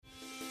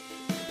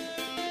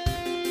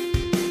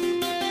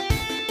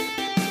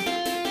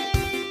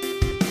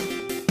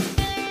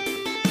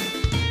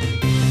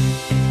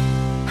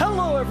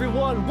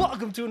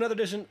welcome to another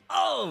edition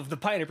of the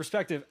Pioneer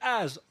Perspective.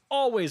 As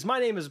always, my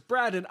name is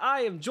Brad, and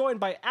I am joined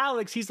by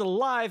Alex. He's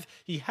alive.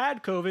 He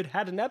had COVID,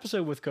 had an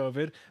episode with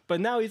COVID, but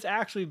now he's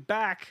actually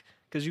back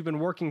because you've been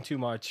working too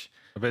much.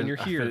 And you're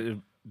here.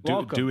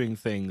 Doing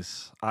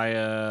things. I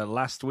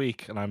last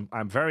week, and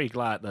I'm very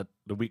glad that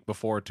the week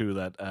before too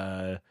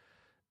that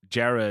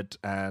Jared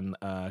and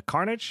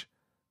Carnage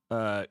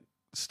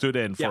stood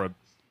in for an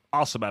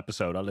awesome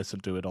episode. I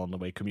listened to it on the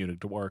way commuting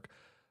to work.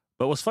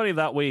 But what's funny,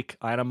 that week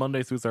I had a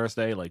Monday through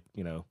Thursday,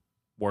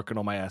 working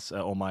on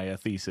my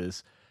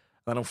thesis.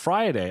 And on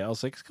Friday I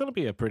was like, it's gonna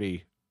be a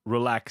pretty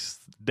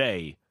relaxed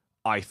day,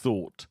 I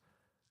thought.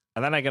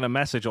 And then I get a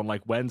message on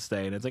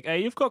Wednesday, and it's like,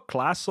 hey, you've got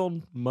class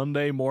on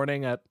Monday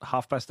morning at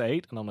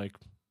 8:30. And I'm like,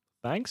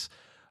 thanks.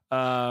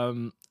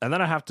 And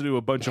then I have to do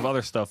a bunch of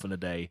other stuff in the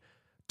day.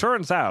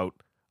 Turns out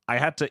I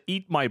had to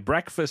eat my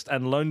breakfast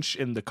and lunch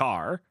in the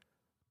car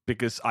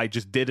because I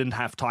just didn't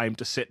have time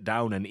to sit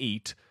down and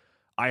eat.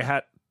 I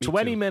had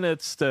 20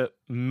 minutes to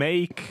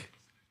make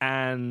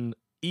and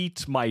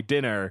eat my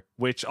dinner,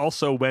 which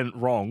also went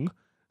wrong.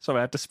 So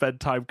I had to spend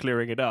time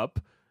clearing it up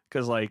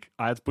because I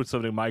had to put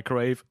something in the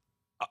microwave.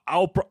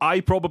 I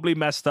probably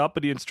messed up,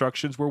 but the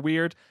instructions were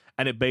weird,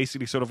 and it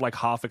basically sort of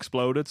half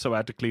exploded, so I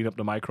had to clean up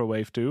the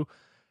microwave too.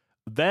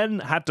 Then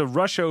had to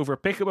rush over,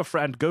 pick up a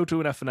friend, go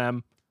to an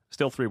F&M,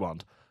 still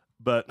 3-1.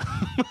 But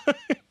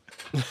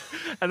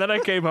and then I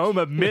came home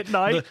at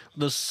midnight.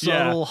 The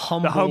subtle,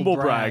 humble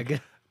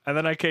brag. And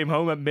then I came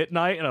home at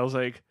midnight, and I was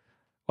like,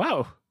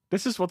 wow,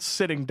 this is what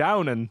sitting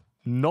down and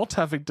not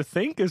having to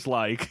think is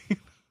like.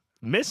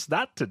 Missed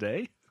that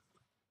today.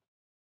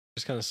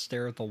 Just kind of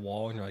stare at the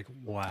wall, and you're like,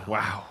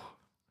 wow,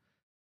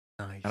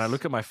 nice. And I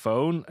look at my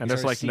phone, and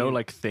there's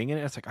no thing in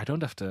it. It's like I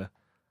don't have to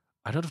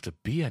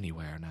be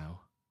anywhere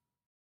now.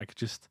 I could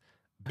just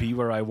be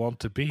where I want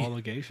to be.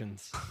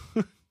 Obligations.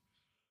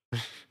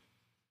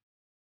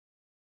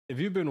 If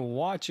you've been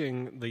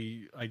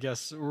watching I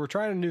guess we're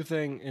trying a new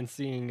thing and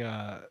seeing.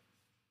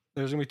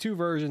 There's gonna be 2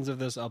 versions of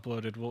this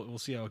uploaded. We'll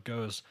see how it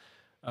goes.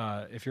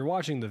 If you're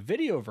watching the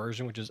video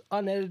version, which is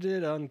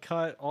unedited,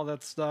 uncut, all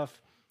that stuff.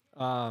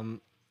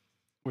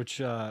 Which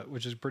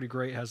is pretty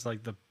great. Has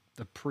the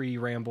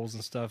pre-rambles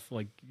and stuff.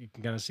 You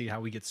can kind of see how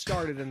we get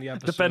started in the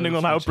episode. Depending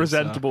on how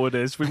presentable it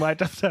is, we might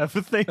have to have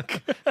a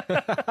think.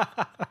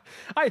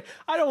 I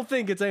don't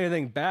think it's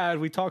anything bad.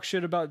 We talk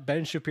shit about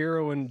Ben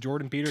Shapiro and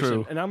Jordan Peterson.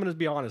 True. And I'm going to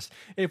be honest.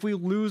 If we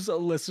lose a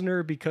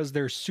listener because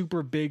they're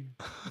super big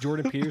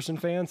Jordan Peterson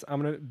fans,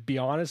 I'm going to be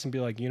honest and be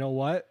like, you know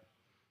what?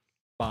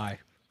 Bye.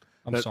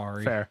 I'm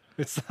sorry. Fair.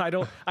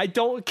 I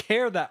don't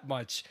care that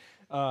much.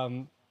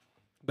 But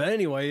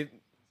anyway,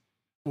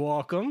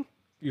 welcome.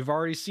 You've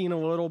already seen a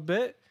little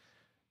bit,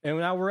 and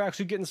now we're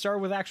actually getting started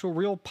with actual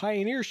real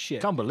Pioneer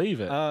shit. Can't believe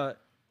it. I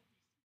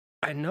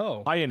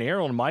know. Pioneer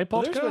on my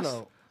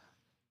podcast?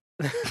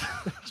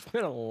 There's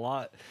been a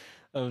lot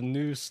of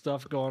new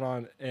stuff going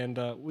on, and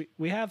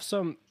we have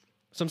some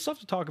stuff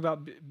to talk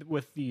about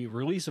with the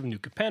release of new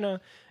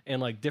Capenna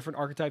and different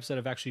archetypes that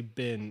have actually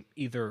been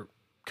either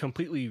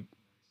completely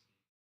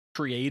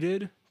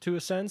created to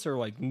a sense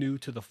or new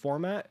to the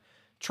format.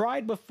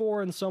 Tried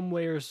before in some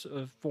way or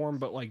form,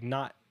 but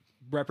not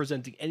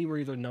representing anywhere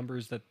near the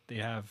numbers that they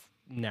have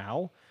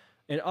now,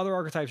 and other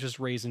archetypes just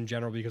raised in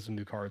general because of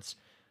new cards.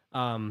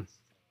 And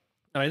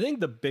I think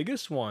the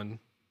biggest one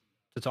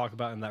to talk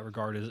about in that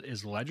regard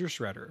is Ledger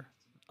Shredder.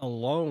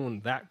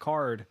 Alone, that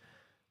card,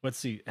 let's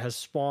see, has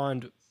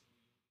spawned.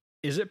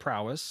 Is it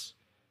Prowess?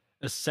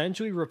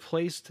 Essentially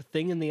replaced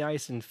Thing in the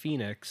Ice in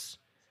Phoenix,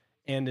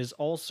 and is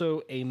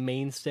also a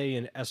mainstay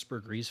in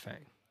Esper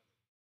Greasefang.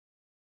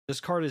 This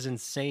card is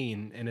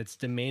insane, and it's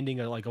demanding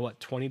a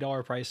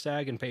 $20 price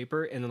tag in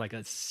paper, and then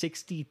a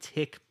 60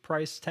 tick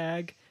price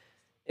tag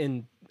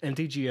in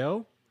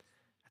MTGO.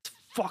 That's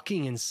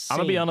fucking insane. I'm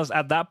gonna be honest.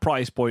 At that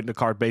price point, the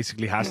card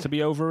basically has to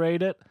be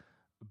overrated.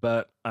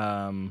 But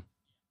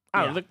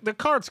the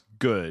card's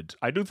good.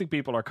 I do think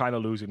people are kind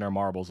of losing their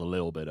marbles a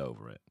little bit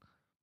over it,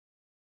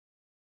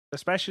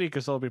 especially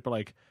because some people are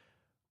like,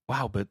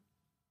 "Wow, but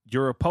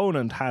your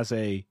opponent has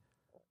if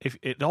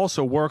it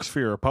also works for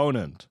your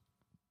opponent."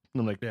 And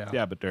I'm like,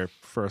 yeah, but their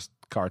first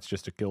card's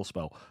just a kill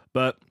spell.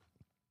 But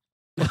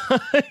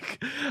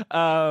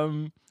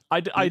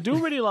I do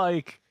really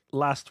like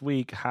last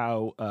week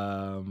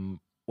how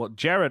what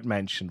Jared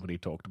mentioned when he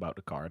talked about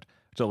the card,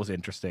 which was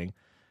interesting,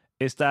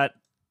 is that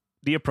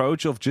the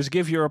approach of just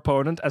give your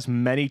opponent as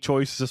many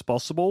choices as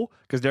possible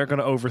because they're going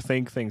to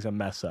overthink things and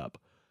mess up.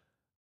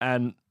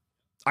 And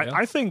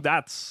I think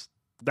that's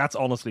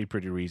honestly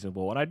pretty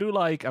reasonable. And I do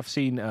I've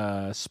seen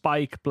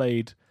Spike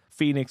played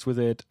Phoenix with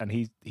it, and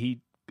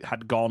he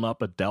had gone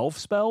up a Delve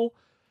spell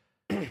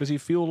because he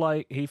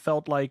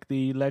felt like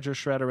the Ledger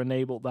Shredder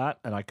enabled that,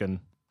 and I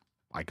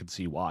could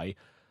see why.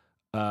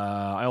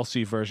 I also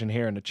see a version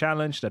here in the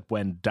challenge that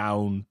went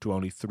down to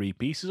only 3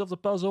 pieces of the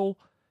puzzle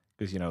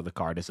because the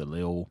card is a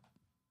little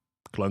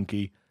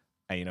clunky,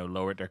 and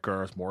lowered their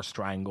curves, more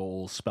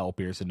strangle, spell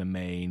pierce in the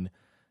main.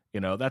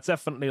 That's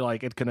definitely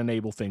it can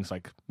enable things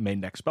like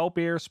main deck spell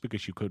pierce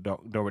because you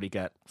don't really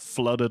get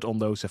flooded on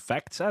those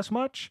effects as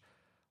much.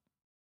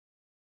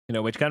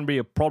 which can be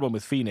a problem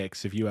with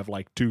Phoenix if you have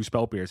like 2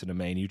 spell pierce in the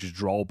main, you just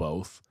draw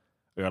both.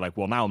 You're like,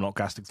 well, now I'm not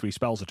casting 3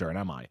 spells a turn,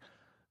 am I?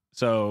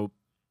 So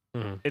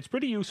it's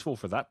pretty useful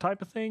for that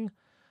type of thing.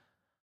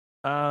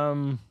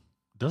 Doesn't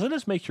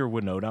this make your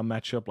Winota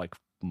matchup like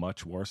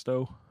much worse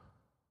though?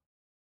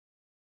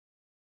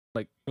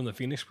 Like from the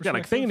Phoenix perspective? Yeah,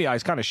 like Thing in the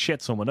Eyes kind of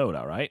shits on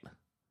Winota, right?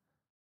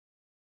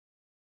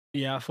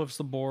 Yeah, flips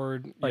the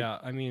board. Like, yeah,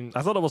 I mean,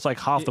 I thought it was like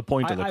half the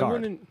point of the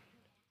card.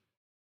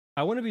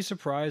 I wouldn't be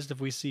surprised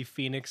if we see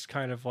Phoenix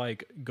kind of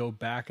like go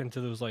back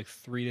into those like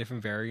 3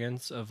 different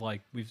variants of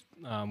like we've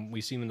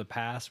seen in the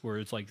past where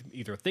it's like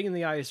either a Thing in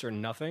the Ice or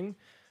nothing,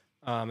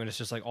 and it's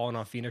just like all in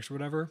on Phoenix or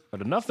whatever. But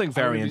the nothing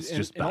variant's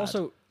just bad. And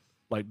also,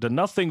 like the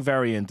nothing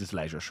variant is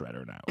Leisure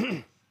Shredder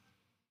now.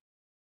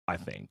 I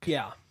think.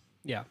 Yeah.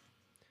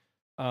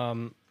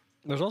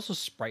 There's also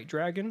Sprite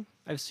Dragon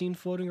I've seen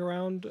floating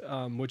around,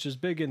 which is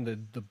big in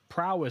the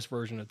prowess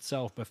version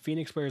itself, but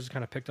Phoenix players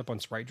kind of picked up on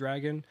Sprite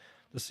Dragon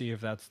to see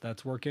if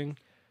that's working.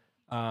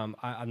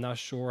 I'm not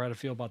sure how to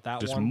feel about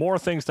that Just one. Just more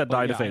things that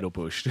die to Fatal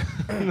Push.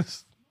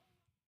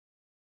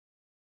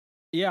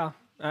 Yeah.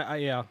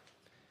 Yeah.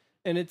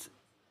 And it's,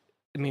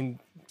 I mean,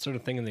 sort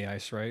of Thing in the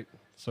Ice, right?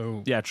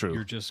 So yeah, true.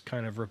 You're just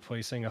kind of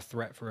replacing a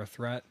threat for a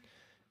threat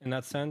in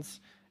that sense.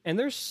 And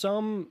there's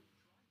some,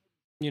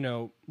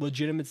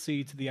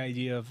 legitimacy to the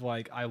idea of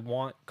like, I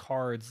want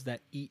cards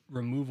that eat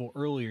removal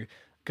earlier.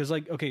 Because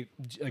like, okay,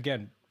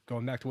 again,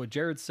 going back to what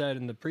Jared said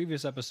in the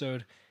previous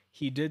episode,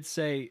 he did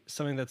say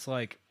something that's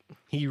like,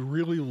 he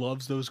really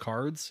loves those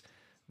cards.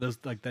 Those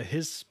like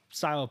his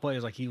style of play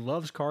is like, he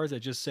loves cards that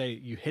just say,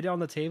 you hit it on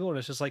the table and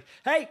it's just like,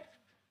 hey,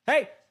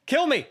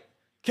 kill me.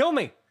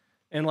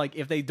 And like,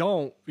 if they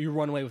don't, you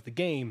run away with the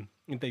game.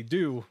 If they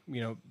do,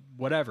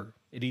 whatever,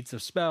 it eats a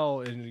spell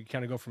and you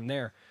kind of go from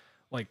there.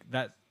 Like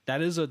that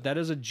is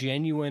a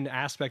genuine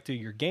aspect of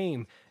your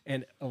game.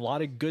 And a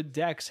lot of good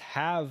decks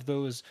have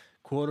those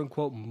quote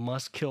unquote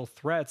must kill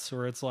threats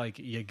where it's like,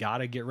 you got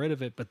to get rid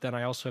of it. But then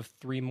I also have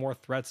 3 more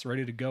threats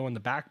ready to go in the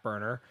back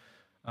burner.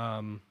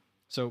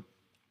 So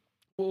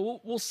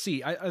we'll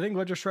see. I think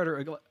Ledger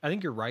Shredder, I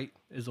think you're right,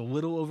 is a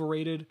little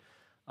overrated.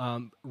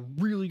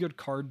 Really good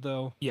card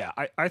though. Yeah,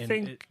 I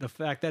think the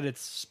fact that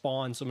it's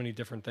spawned so many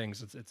different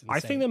things, it's insane.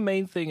 I think the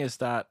main thing is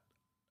that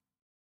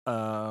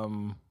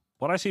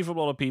what I see from a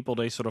lot of people,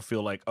 they sort of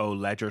feel like, oh,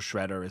 Ledger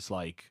Shredder is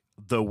like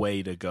the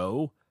way to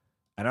go.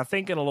 And I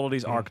think in a lot of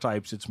these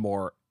archetypes, it's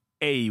more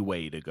a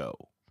way to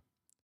go.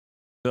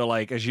 So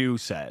like, as you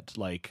said,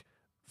 like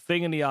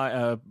Thing in the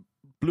Eye,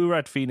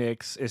 Blue-Red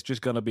Phoenix is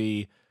just going to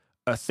be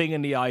a Thing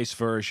in the Ice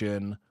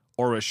version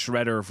or a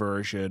Shredder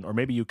version, or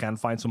maybe you can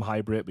find some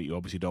hybrid, but you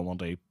obviously don't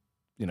want to,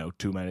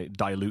 too many,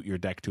 dilute your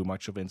deck too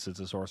much of instants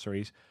and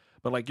sorceries.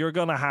 But like, you're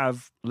going to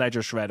have Ledger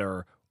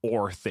Shredder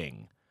or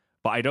Thing.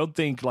 But I don't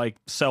think like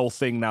sell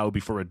Thing now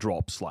before it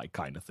drops, like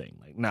kind of thing.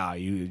 Like, nah,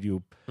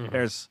 you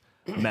there's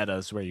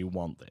metas where you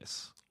want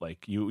this.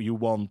 Like you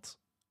want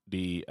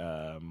the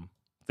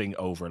Thing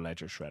over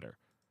Ledger Shredder.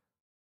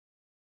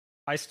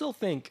 I still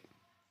think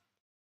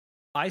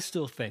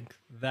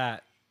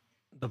that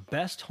the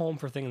best home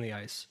for Thing in the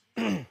Ice,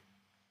 maybe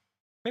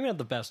not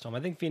the best home. I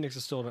think Phoenix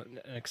is still an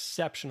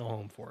exceptional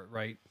home for it,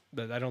 right?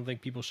 But I don't think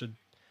people should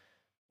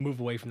move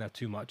away from that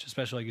too much,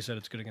 especially like you said,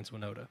 it's good against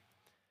Winota.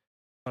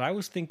 But I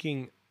was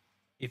thinking,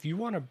 if you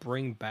want to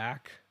bring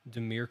back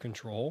Dimir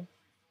Control,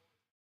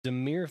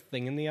 Dimir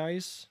Thing in the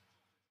Ice,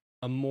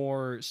 a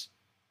more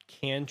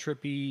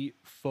cantrippy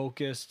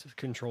focused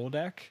control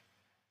deck,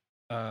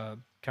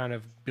 kind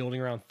of building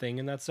around Thing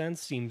in that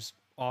sense, seems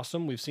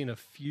awesome. We've seen a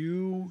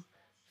few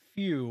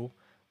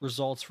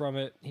results from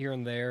it here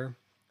and there.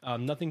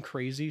 Nothing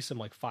crazy, some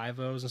like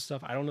 5-0s and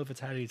stuff. I don't know if it's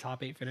had any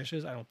top 8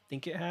 finishes. I don't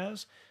think it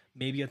has.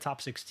 Maybe a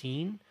top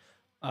 16.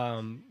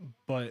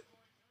 But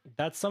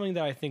that's something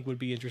that I think would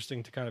be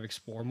interesting to kind of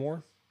explore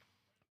more,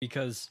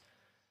 because,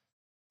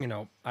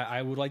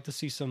 I would like to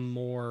see some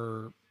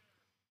more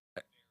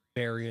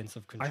variants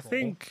of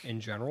control in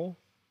general.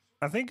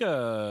 I think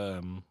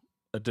a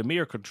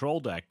Dimir control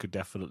deck could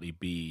definitely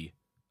be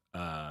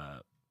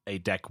a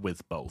deck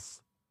with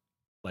both.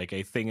 Like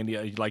a Thing in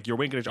the, like your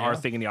Winkelage are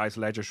Thing in the Ice,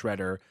 Ledger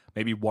Shredder,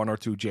 maybe 1 or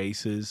 2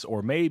 Jaces,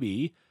 or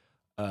maybe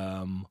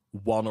 1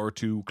 or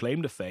 2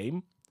 Claim to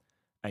Fame,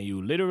 and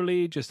you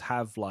literally just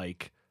have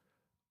like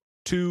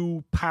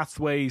 2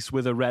 pathways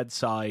with a red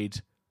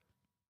side.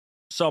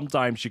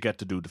 Sometimes you get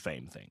to do the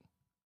Fame thing,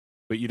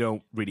 but you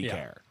don't really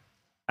care,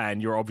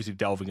 and you're obviously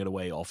delving it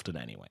away often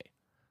anyway.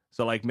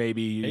 So like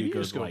maybe you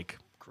go like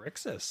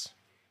Grixis.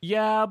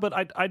 Yeah,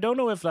 but I don't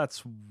know if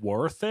that's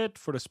worth it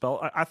for the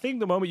spell. I think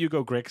the moment you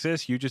go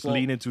Grixis, you just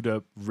lean into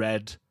the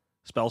red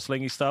spell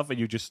slingy stuff, and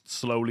you just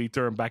slowly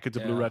turn back into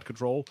blue-red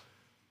control.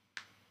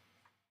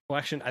 Well,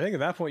 actually, I think at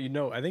that point,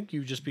 I think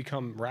you just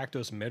become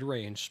Rakdos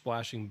mid-range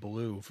splashing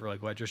blue for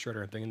like Ledger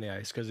Shredder and Thing in the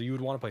Ice, because you would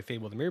want to play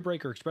Fable the Mirror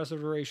Breaker,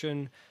 Expressive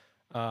Duration,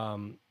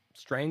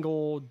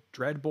 Strangle,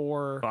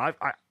 Dreadbore,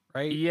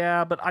 right?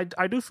 Yeah, but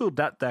I do feel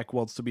that deck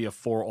wants to be a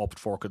 4 opt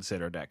for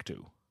consider deck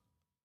too.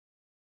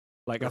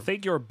 Like, I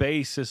think your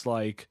base is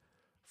like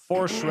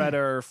 4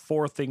 Shredder,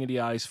 4 Thing in the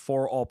Eyes,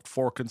 4 Opt,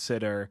 4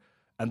 Consider,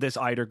 and this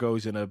either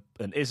goes in an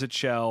Izzet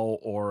shell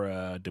or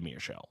a Demir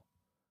shell.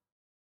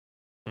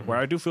 Mm-hmm. Where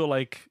I do feel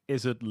like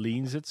Izzet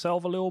leans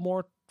itself a little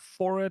more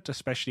for it,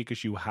 especially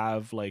because you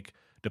have like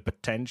the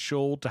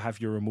potential to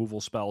have your removal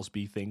spells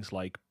be things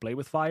like Play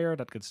with Fire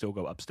that can still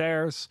go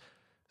upstairs.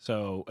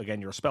 So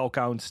again, your spell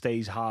count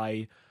stays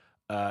high.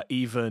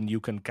 Even you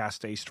can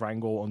cast a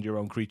Strangle on your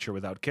own creature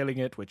without killing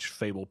it, which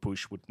Fable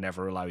Push would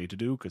never allow you to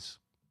do because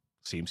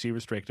CMC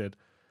restricted.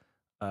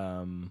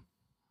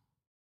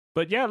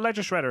 But yeah,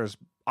 Ledger Shredder is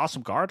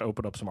awesome card.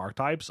 Open up some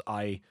archetypes.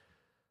 I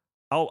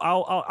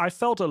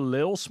felt a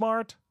little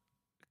smart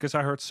because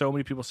I heard so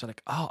many people say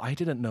like, "Oh, I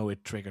didn't know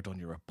it triggered on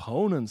your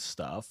opponent's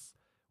stuff,"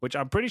 which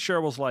I'm pretty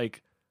sure was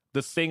like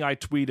the thing I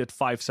tweeted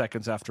 5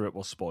 seconds after it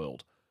was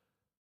spoiled.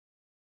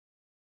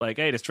 Like,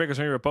 hey, this triggers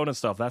on your opponent's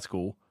stuff. That's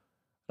cool.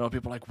 And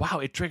people are like, wow,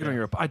 it triggered on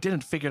your opponent. I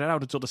didn't figure that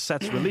out until the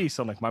set's released.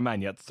 I'm like, my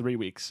man, you had 3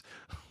 weeks.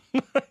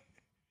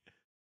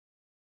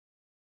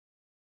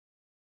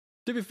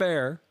 To be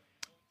fair,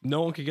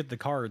 no one could get the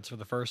cards for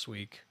the first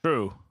week.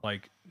 True.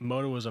 Like,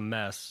 Moto was a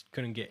mess.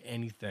 Couldn't get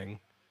anything.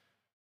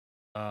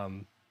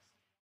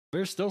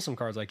 There's still some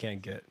cards I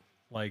can't get.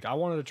 Like, I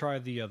wanted to try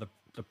the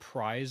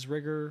prize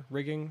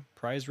rigging,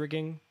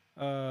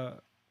 or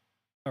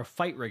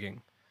fight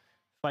rigging.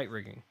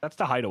 That's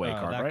the hideaway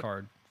card, that right?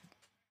 Card.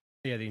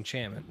 Yeah, the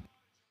enchantment.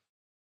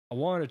 I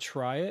wanted to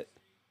try it,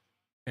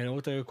 and it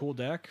looked like a cool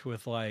deck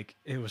with like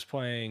it was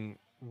playing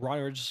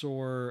Rider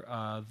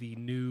Regisaur, the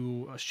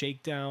new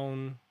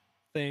Shakedown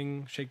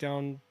thing,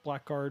 Shakedown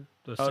black card.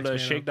 The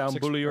Shakedown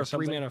Bully or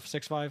something. 3 mana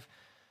 6/5.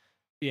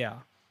 Yeah.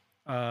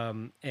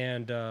 And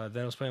then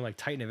I was playing like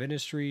Titan of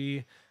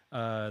Industry,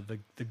 the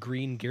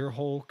Green Gear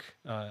Hulk,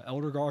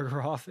 Elder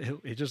Gargaroth.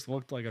 It just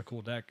looked like a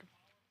cool deck.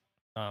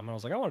 And I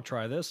was like, I want to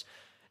try this.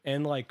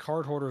 And like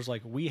card hoarders,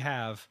 like we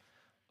have,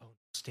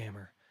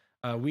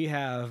 we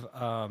have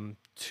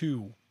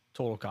 2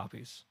 total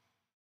copies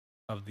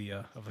of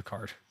the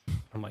card.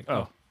 I'm like,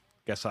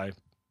 guess I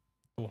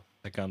cool.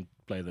 I can't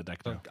play the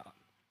deck now.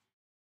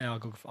 Yeah,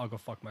 I'll go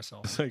fuck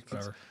myself.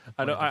 Whatever.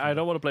 I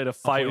don't want to play the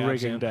fight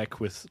rigging deck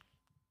with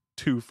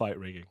 2 fight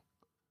rigging.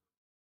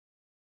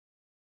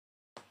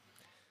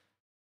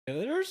 Yeah,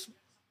 there's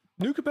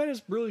New Capenna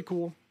is really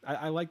cool.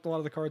 I liked a lot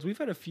of the cards. We've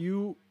had a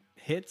few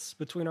hits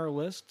between our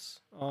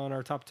lists on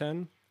our top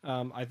 10.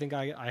 I think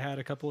I had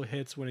a couple of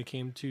hits when it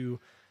came to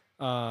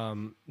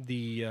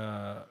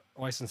the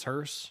Licensed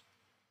Hearse.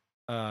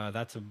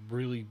 That's a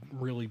really,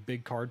 really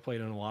big card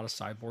played on a lot of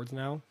sideboards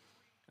now.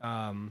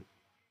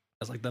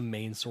 As like the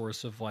main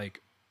source of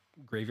like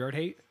graveyard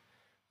hate.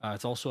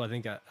 It's also, I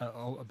think,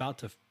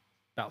 about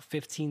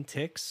 15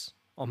 ticks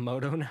on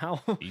Moto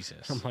now.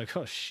 Jesus. I'm like,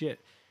 oh shit.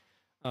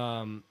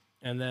 And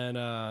then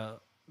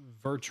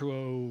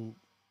Virtuo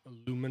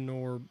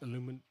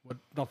what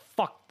the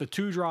fuck? The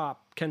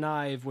 2-drop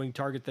connive wing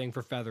target thing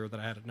for Feather that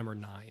I had at number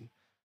 9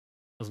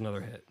 was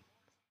another hit.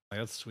 Like,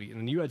 that's sweet.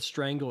 And then you had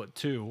Strangle at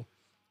 2.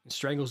 And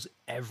Strangle's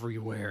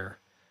everywhere.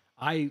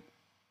 I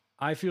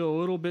feel a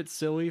little bit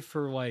silly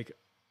for like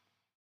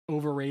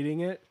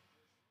overrating it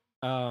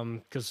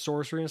because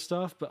sorcery and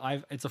stuff, but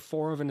it's a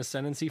 4 of an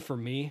ascendancy for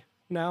me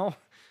now.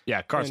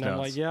 Yeah, cards. I'm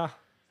like, yeah.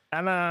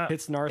 And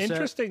hits Narset.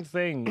 Interesting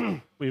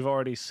thing we've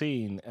already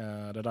seen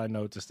that I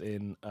noticed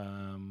in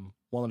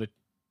one of the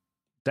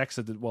decks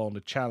that did well in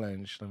the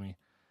challenge. Let me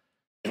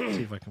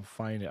see if I can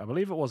find it. I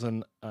believe it was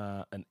an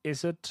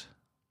Izzet.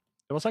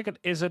 It was like an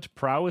Izzet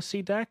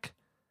Prowessy deck,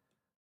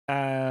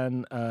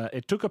 and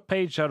it took a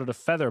page out of the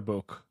Feather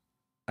book,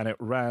 and it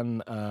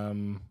ran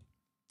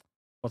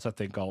what's that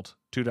thing called?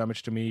 2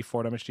 damage to me,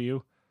 4 damage to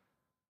you.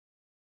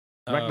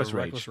 Reckless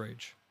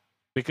Rage.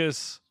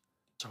 Because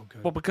so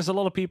good. Well, because a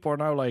lot of people are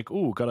now like,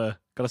 ooh, gotta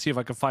see if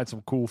I can find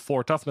some cool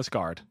 4 toughness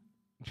card.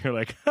 You're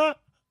like, ha,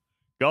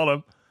 got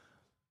him.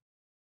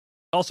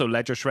 Also,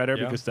 Ledger Shredder,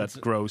 because that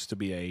grows to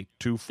be a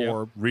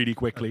 2/4 really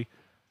quickly.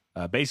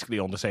 Basically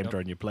on the same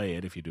turn you play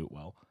it if you do it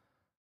well.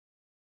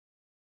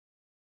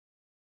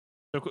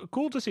 So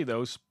cool to see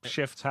those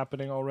shifts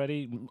happening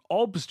already.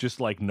 Ob's just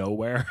like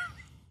nowhere.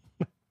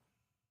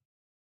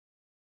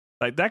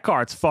 Like that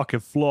card's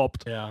fucking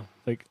flopped. Yeah.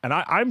 Like, and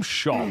I'm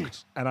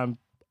shocked, and I'm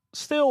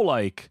still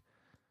like,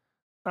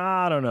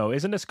 I don't know.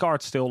 Isn't this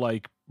card still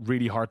like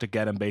really hard to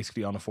get and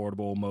basically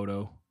unaffordable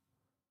Moto?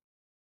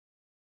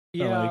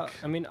 Yeah,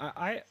 I mean,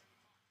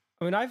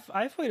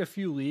 I've played a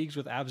few leagues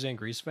with Abzan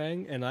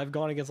Greasefang, and I've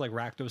gone against like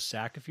Rakdos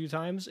Sack a few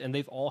times, and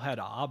they've all had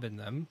Ob in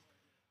them.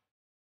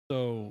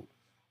 So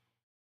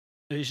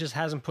it just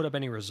hasn't put up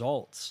any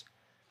results.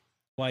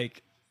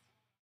 Like,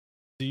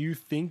 do you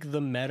think the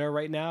meta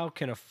right now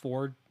can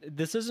afford?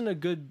 This isn't a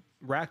good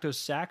Rakdos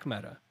Sack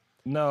meta.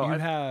 No, you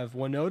have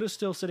Winota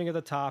still sitting at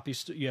the top.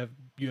 You have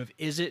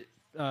Izzet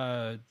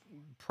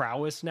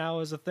Prowess now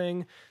as a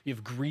thing. You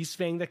have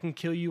Greasefang that can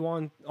kill you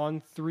on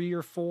 3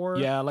 or 4.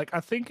 Yeah, like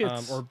I think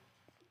it's.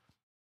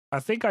 I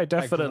think I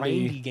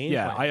definitely.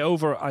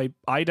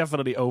 I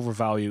definitely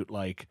overvalued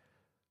like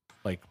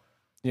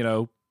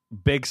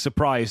big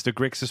surprise. The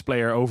Grixis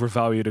player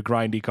overvalued a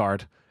grindy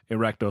card in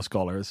Rakdos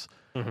colors.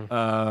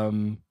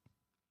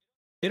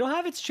 It'll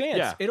have its chance.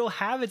 Yeah. It'll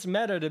have its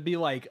meta to be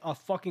like a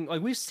fucking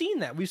like we've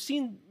seen that. We've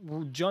seen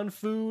Jun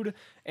Food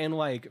and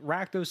like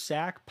Rakdos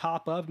Sack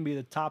pop up and be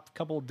the top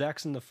couple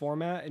decks in the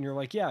format, and you're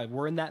like, yeah,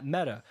 we're in that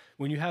meta.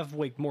 When you have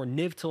like more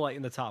Niv-to-Light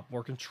in the top,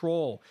 more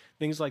control,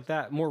 things like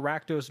that, more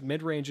Rakdos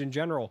mid range in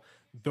general.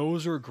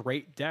 Those are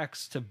great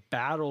decks to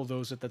battle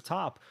those at the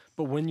top.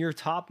 But when your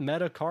top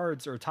meta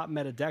cards or top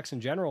meta decks in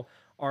general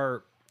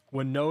are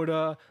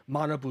Winota,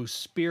 Mono Blue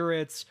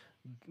Spirits,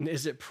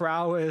 is it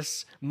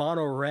Prowess,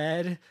 Mono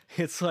Red?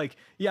 It's like,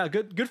 yeah,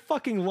 good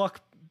fucking luck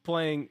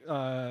playing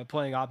Ob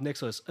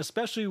Nixilis,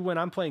 especially when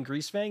I'm playing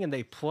Greasefang and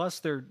they plus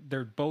they're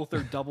both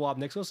their double Ob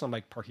Nixilis. I'm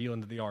like,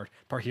 Parhealing to the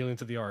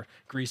yard,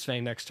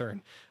 Greasefang next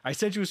turn. I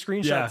sent you a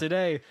screenshot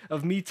today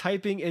of me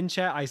typing in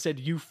chat. I said,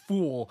 you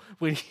fool,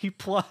 when he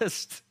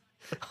plussed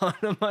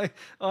onto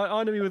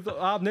me with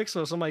Ob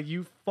Nixilis. I'm like,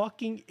 you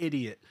fucking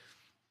idiot.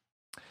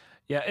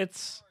 Yeah,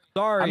 it's...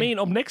 Sorry. I mean,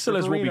 Ob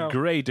Nixilis would be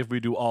great if we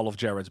do all of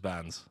Jared's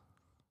bans.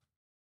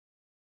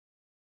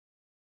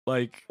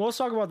 Like, well, let's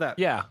talk about that.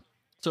 Yeah.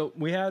 So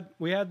we had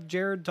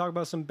Jared talk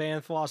about some ban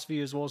philosophy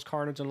as well as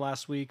Carnage in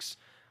last week's,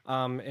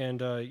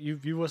 and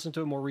you've listened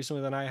to it more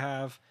recently than I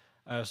have.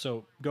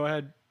 So go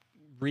ahead,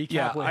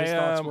 recap what his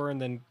thoughts were, and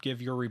then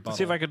give your rebuttal. Let's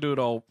see if I can do it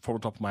all from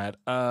the top of my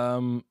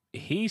head.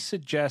 He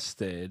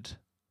suggested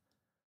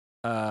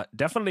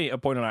definitely a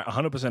point that I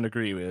 100%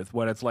 agree with,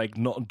 when it's like,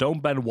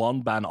 don't ban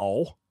one, ban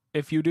all.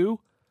 If you do,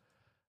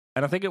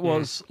 and I think it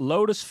was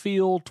Lotus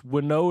Field,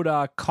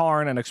 Winota,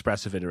 Karn, and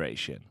Expressive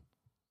Iteration.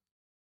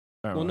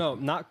 Well, no,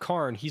 not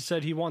Karn. He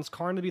said he wants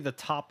Karn to be the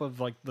top of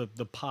like the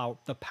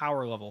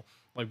power level,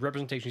 like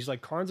representation. He's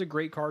like, Karn's a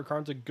great card.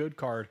 Karn's a good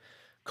card.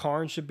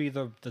 Karn should be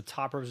the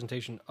top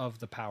representation of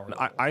the power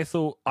level.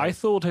 I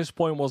thought his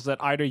point was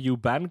that either you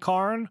ban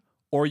Karn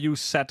or you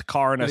set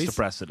Karn as the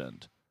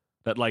precedent.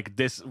 That like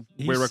this,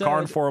 we're a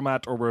Karn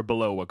format or we're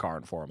below a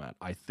Karn format.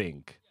 I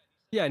think.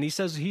 Yeah, and he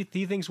says he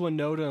thinks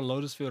Winota and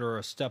Lotus Field are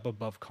a step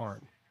above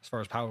Karn as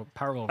far as power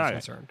level is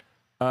concerned.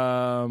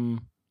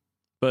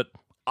 But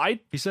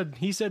he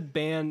said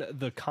ban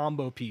the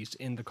combo piece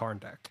in the Karn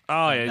deck.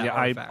 Oh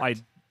yeah.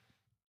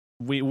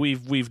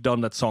 We've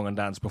done that song and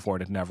dance before,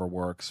 and it never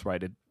works,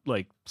 right? It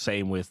like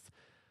same with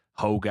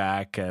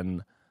Hogak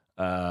and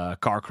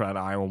Karkran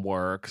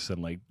Ironworks,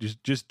 and like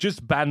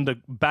just ban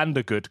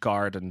the good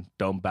card and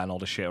don't ban all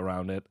the shit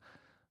around it.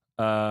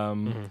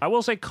 I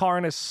will say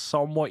Karn is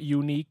somewhat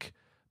unique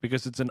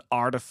because it's an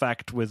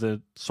artifact with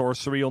a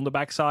sorcery on the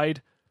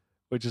backside,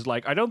 which is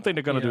like, I don't think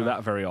they're going to do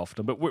that very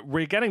often. But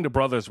we're getting the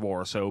Brothers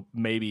War, so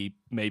maybe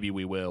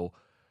we will.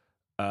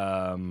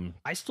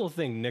 I still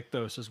think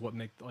Nykthos is what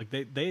make like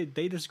they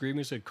disagree with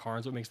me. Said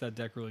Karn's what makes that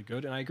deck really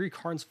good, and I agree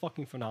Karn's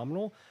fucking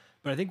phenomenal.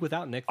 But I think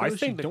without Nykthos, I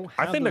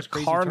think the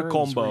Karn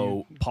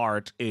combo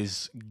part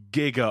is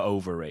giga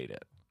overrated.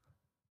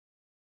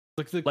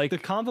 Like the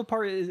combo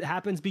part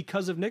happens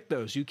because of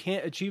Nykthos. You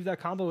can't achieve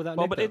that combo without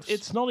Nykthos. But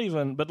it's not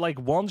even. But like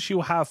once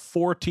you have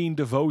 14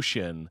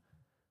 devotion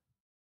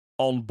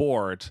on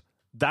board,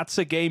 that's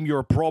a game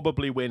you're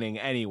probably winning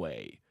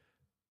anyway.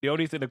 The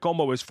only thing the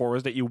combo is for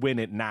is that you win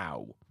it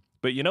now.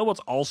 But you know what's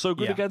also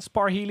good against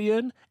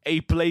Parhelion?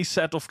 A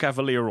playset of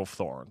Cavalier of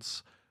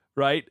Thorns,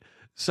 right?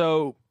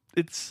 So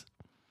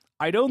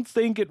I don't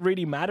think it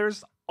really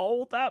matters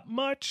all that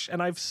much,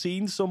 and I've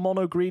seen some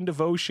mono green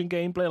devotion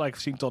gameplay, like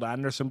I've seen Todd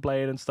Anderson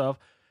play it and stuff.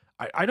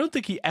 I don't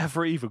think he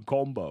ever even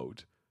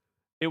comboed.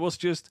 It was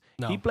just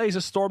he plays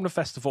a Storm the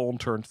Festival on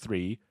turn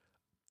 3,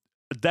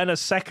 then a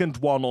second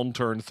one on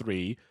turn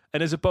 3,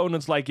 and his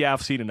opponent's like, yeah,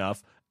 I've seen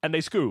enough, and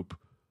they scoop.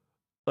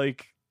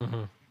 Like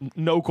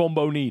no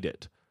combo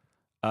needed.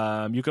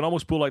 You can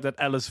almost pull like that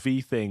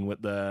LSV thing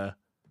with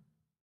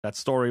that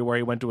story where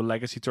he went to a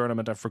legacy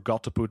tournament and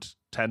forgot to put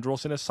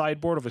Tendrils in his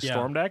sideboard of his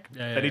Storm deck.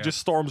 And he just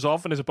storms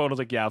off and his opponent's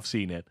like, yeah, I've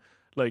seen it.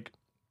 Like,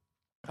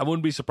 I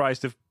wouldn't be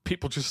surprised if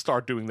people just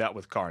start doing that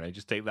with Karn. They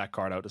just take that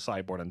card out of the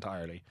sideboard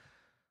entirely.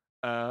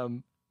 I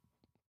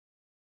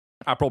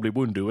probably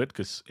wouldn't do it,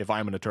 because if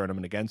I'm in a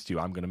tournament against you,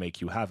 I'm going to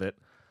make you have it.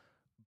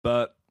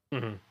 But,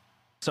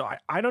 so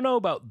I don't know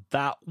about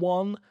that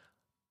one,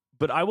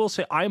 but I will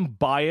say I'm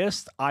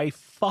biased. I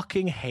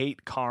fucking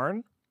hate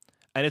Karn.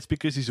 And it's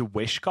because he's a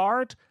wish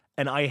card,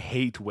 and I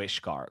hate wish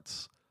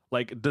cards.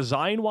 Like,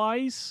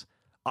 design-wise,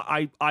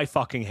 I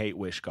fucking hate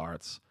wish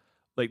cards.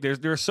 Like,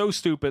 they're so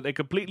stupid. They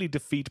completely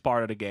defeat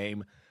part of the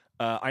game.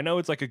 I know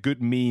it's like a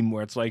good meme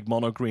where it's like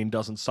mono green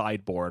doesn't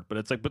sideboard, but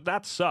it's like, but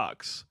that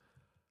sucks.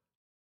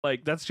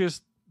 Like, that's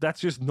just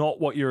not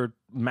what your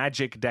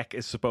Magic deck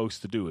is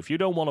supposed to do. If you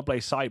don't want to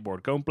play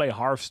sideboard, go and play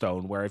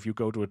Hearthstone, where if you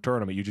go to a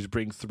tournament, you just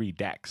bring 3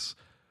 decks,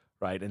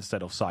 right,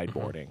 instead of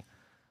sideboarding.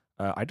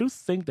 I do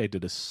think they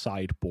did a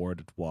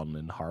sideboarded one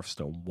in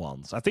Hearthstone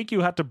once. I think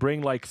you had to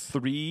bring like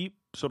 3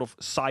 sort of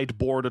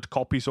sideboarded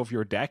copies of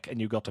your deck,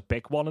 and you got to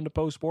pick one in the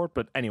post board.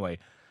 But anyway,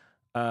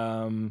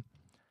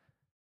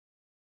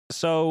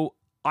 so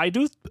I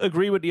do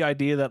agree with the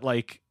idea that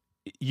like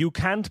you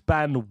can't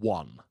ban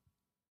one,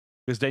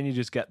 because then you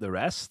just get the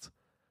rest.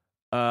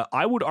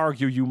 I would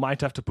argue you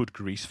might have to put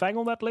Greasefang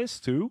on that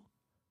list too.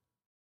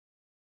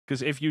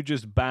 Because if you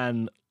just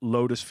ban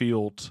Lotus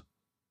Field,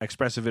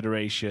 Expressive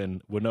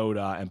Iteration,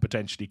 Winota, and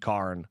potentially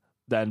Karn,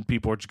 then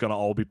people are just going to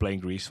all be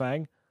playing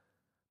Greasefang.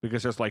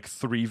 Because there's like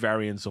 3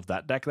 variants of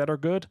that deck that are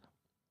good.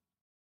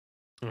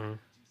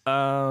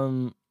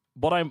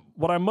 What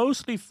I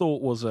mostly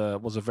thought was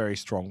a very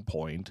strong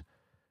point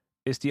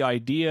is the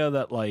idea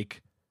that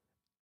like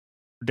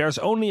there's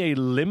only a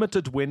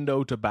limited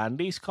window to ban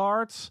these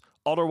cards,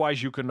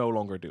 otherwise you can no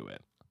longer do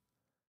it.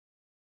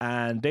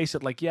 And they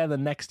said like, yeah, the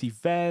next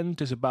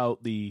event is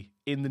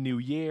in the new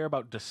year,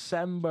 about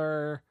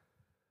December.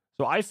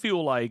 So I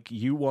feel like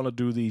you want to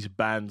do these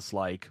bans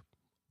like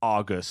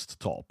August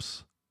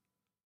tops.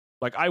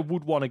 Like I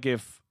would want to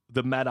give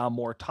the meta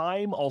more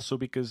time, also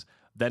because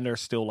then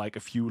there's still like a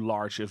few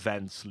large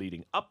events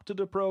leading up to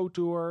the Pro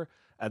Tour.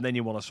 And then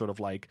you want to sort of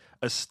like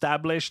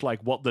establish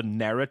like what the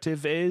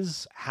narrative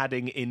is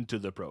heading into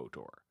the Pro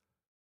Tour.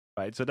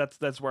 Right? So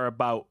that's where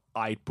about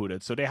I'd put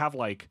it. So they have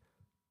like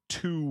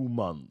 2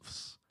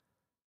 months,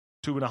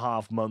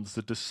 2.5 months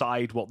to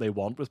decide what they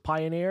want with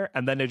Pioneer,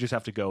 and then they just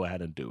have to go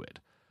ahead and do it.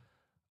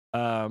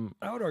 I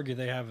would argue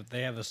they have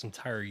this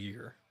entire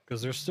year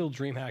because there's still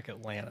DreamHack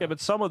Atlanta. Yeah, but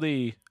some of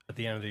the at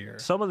the end of the year,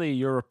 some of the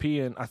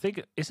European, I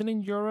think, isn't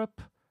in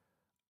Europe.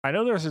 I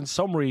know there's in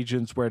some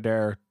regions where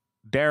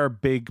their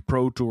big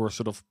Pro Tour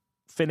sort of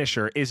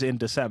finisher is in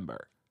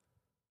December.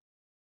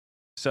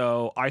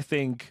 So I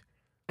think,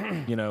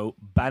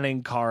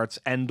 banning cards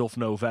end of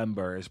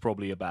November is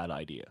probably a bad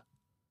idea.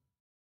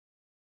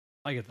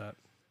 I get that.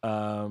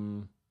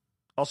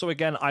 Also,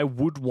 again, I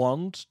would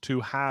want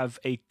to have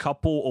a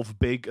couple of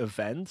big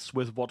events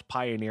with what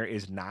Pioneer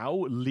is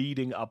now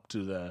leading up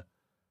to the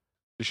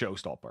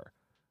showstopper.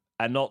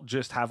 And not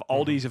just have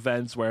all these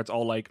events where it's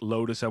all like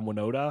Lotus and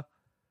Winota,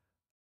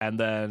 and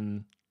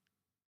then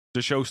the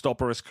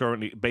showstopper is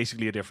currently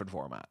basically a different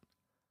format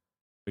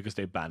because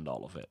they banned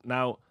all of it.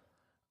 Now,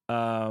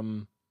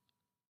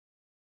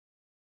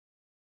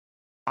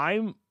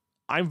 I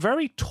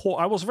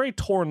was very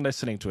torn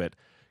listening to it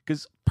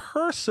because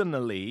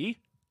personally,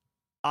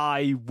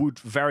 I would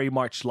very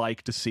much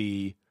like to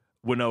see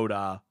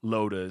Winota,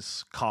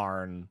 Lotus,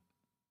 Karn,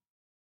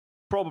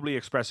 probably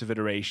Expressive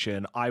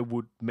Iteration. I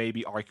would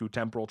maybe argue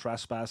Temporal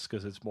Trespass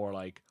because it's more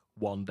like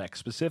one deck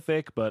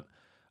specific, but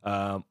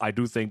I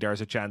do think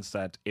there's a chance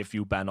that if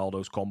you ban all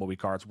those combo-y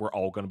cards, we're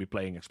all going to be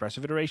playing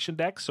Expressive Iteration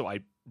decks, so I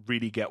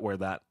really get where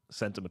that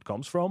sentiment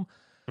comes from.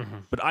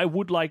 But I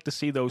would like to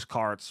see those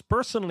cards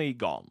personally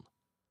gone.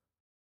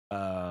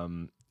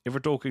 If we're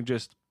talking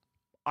just,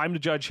 I'm the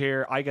judge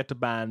here, I get to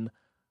ban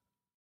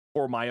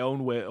for my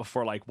own way,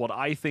 for like what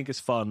I think is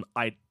fun,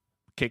 I'd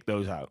kick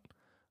those out.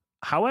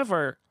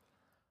 However,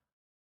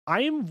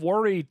 I am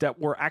worried that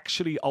we're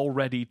actually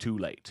already too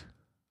late.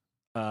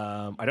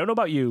 I don't know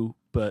about you,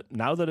 but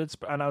now that it's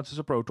announced as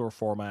a Pro Tour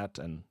format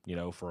and,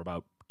 for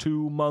about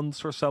 2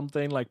 months or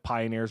something, like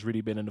Pioneer's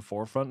really been in the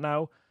forefront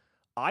now,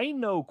 I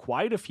know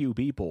quite a few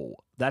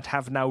people that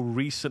have now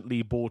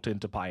recently bought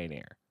into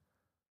Pioneer.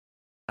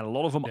 And a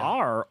lot of them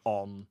are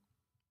on,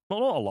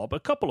 well, not a lot, but a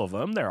couple of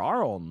them, there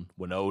are on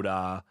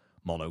Winota,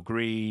 Mono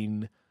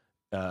Green.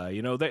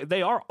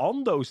 They are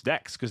on those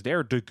decks because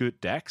they're the good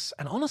decks.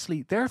 And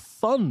honestly, they're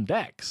fun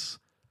decks.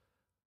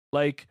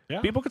 Like,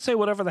 people could say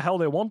whatever the hell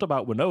they want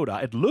about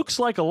Winota. It looks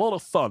like a lot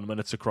of fun when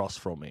it's across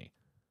from me.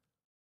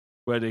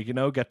 Where they,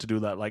 get to do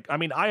that. Like, I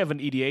mean, I have an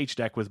EDH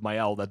deck with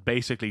Mael that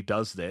basically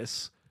does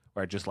this.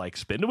 Where just like,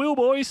 spin the wheel,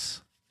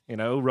 boys.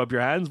 Rub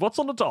your hands. What's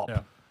on the top?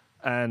 Yeah.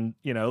 And,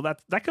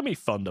 that can be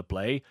fun to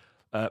play.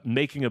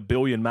 Making 1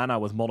 billion mana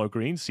with Mono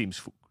Green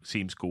seems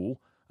cool.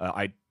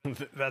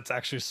 That's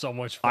actually so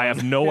much fun. I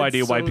have no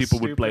idea why people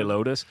would play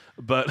Lotus,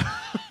 but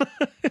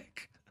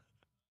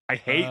I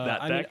hate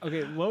that deck.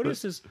 Okay,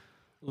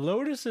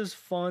 Lotus is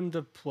fun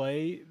to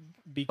play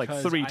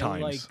because like 3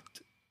 times.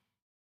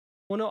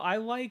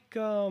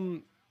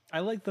 I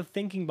like the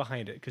thinking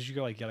behind it because you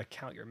gotta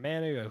count your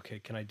mana. Okay,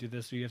 can I do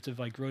this? So you have to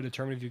row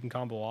determine if you can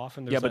combo off.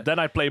 And but then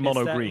I play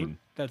Mono Green.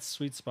 That's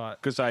sweet spot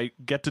because I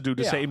get to do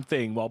the same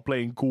thing while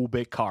playing cool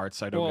big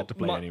cards. I don't get to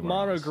play anywhere.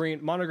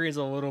 Mono Green's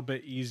a little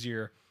bit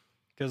easier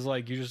because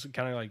you just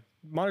kind of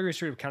Mono Green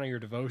straight up counting your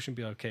devotion.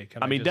 Be like, okay,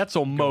 can I mean that's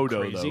on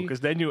Modo though because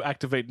then you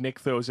activate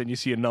Nykthos and you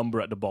see a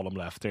number at the bottom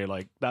left. They're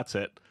like, that's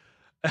it.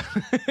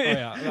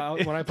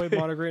 When I played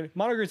Mono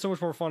Green's so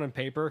much more fun in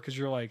paper because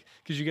you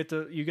get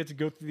to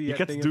go through the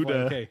thing do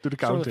the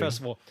counting. The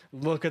festival,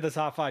 look at the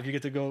top 5. You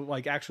get to go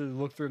actually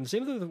look through them.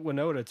 Same with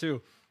Winota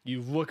too.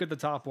 You look at the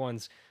top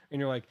ones and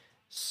you're like,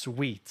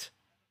 sweet,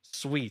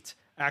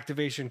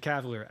 activation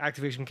Cavalier,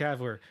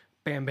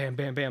 bam, bam,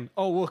 bam, bam.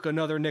 Oh, look,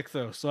 another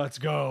Nykthos. Let's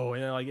go.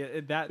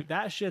 And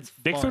that shit's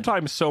fun. Nykthos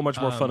time is so much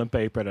more fun in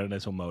paper than it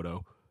is on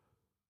Modo.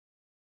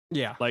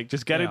 Yeah.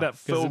 Just getting that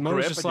full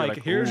grip. Just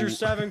here's your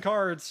 7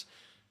 cards.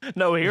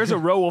 No, here's a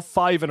row of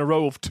 5 and a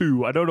row of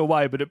 2. I don't know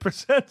why, but it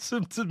presents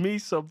them to me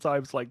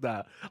sometimes like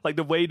that. Like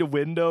the way the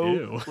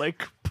window,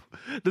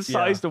 the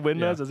size the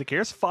window is. It's like,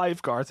 here's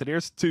 5 cards and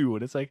here's 2.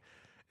 And it's like,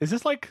 is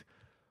this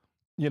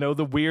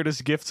the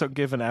weirdest gifts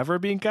ungiven ever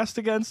being cast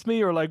against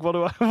me, or like what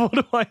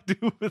do I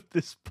do with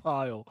this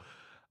pile?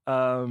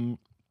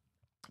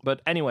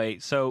 But anyway,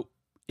 so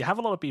you have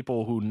a lot of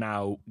people who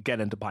now get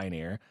into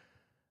Pioneer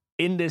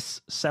in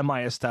this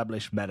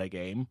semi-established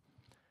metagame.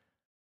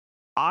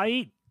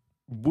 I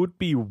would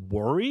be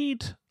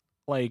worried.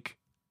 Like,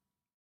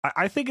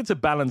 I think it's a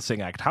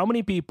balancing act. How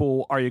many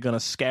people are you going to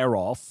scare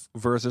off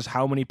versus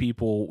how many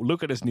people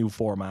look at this new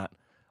format,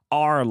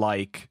 are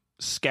like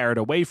scared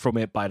away from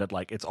it by that,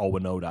 like, it's all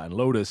Winota and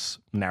Lotus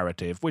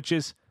narrative, which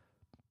is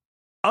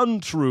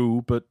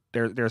untrue, but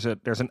there's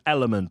an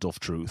element of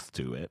truth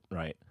to it,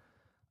 right?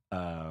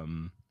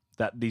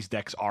 That these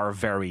decks are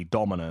very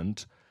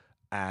dominant.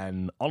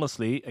 And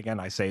honestly, again,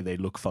 I say they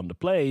look fun to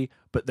play,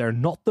 but they're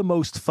not the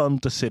most fun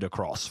to sit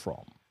across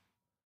from.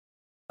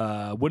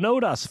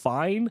 Winota's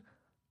fine.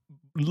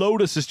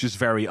 Lotus is just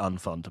very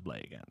unfun to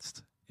play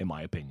against, in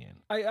my opinion.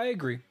 I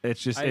agree.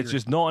 It's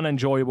just not an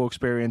enjoyable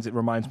experience. It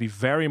reminds me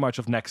very much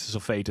of Nexus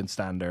of Fate in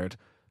Standard,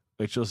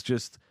 which was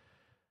just...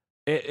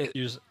 You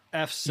just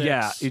F6.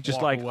 Yeah, you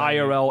just like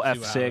IRL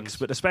F6,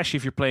 but especially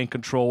if you're playing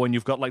control and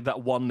you've got like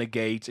that one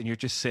negate and you're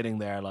just sitting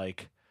there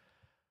like,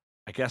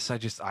 I guess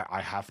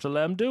I have to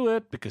let them do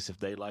it, because if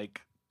they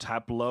like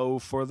tap low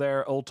for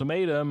their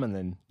ultimatum and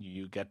then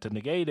you get to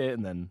negate it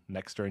and then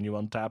next turn you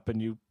untap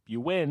and you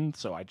win,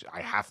 so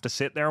I have to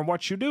sit there and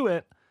watch you do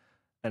it,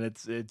 and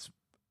it's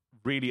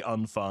really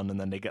unfun. And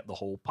then they get the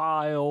whole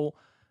pile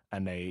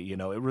and they,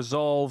 it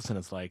resolves and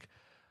it's like,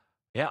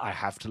 yeah, I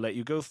have to let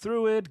you go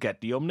through it,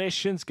 get the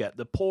omniscience, get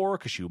the pour,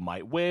 because you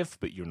might whiff,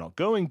 but you're not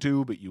going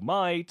to, but you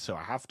might, so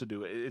I have to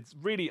do it. It's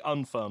really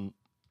unfun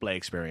play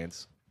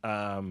experience,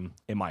 in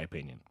my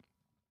opinion.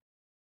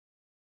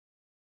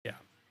 Yeah.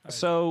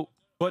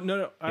 But no,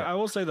 yeah. I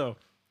will say though,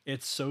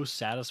 it's so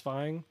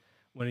satisfying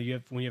when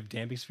you have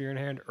Damping Sphere in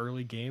hand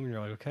early game, and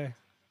you're like, okay,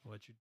 I'll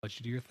let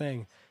you do your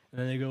thing. And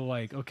then they go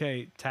like,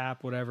 okay,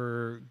 tap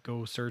whatever,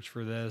 go search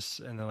for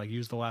this, and then like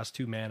use the last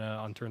 2 mana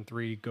on turn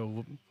 3,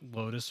 go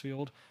Lotus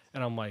Field,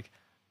 and I'm like,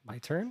 my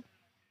turn,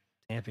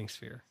 Damping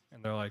Sphere,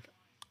 and they're like,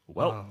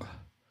 well,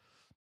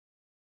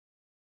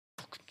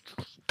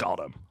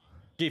 got him.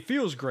 It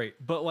feels great,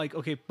 but like,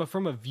 okay, but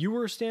from a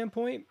viewer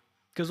standpoint,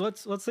 because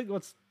let's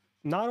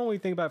not only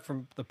think about it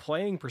from the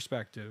playing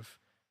perspective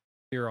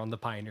here on the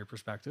Pioneer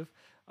perspective,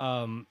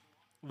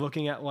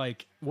 looking at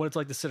like what it's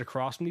like to sit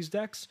across from these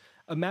decks.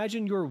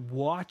 Imagine you're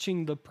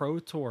watching the Pro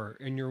Tour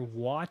and you're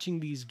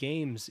watching these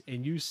games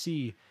and you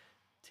see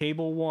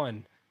table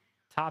 1,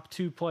 top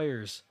 2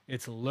 players.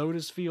 It's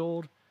Lotus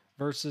Field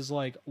versus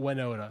like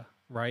Winota,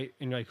 right?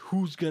 And you're like,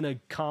 who's gonna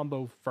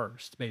combo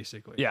first,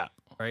 basically? Yeah.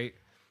 Right.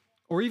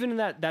 Or even in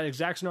that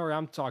exact scenario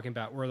I'm talking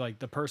about, where like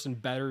the person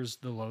betters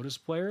the Lotus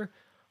player,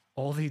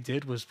 all they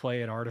did was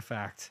play an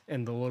artifact,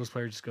 and the Lotus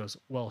player just goes,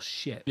 well,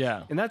 shit.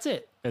 Yeah. And that's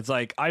it. It's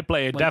like, I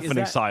play a Like,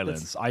 deafening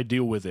silence. I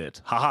deal with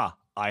it. Haha,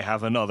 I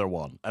have another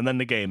one. And then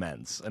the game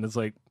ends. And it's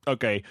like,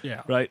 okay,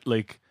 yeah, right?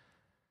 Like,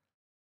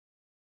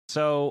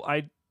 so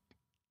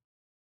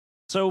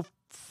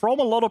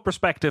from a lot of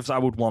perspectives, I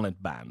would want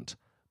it banned.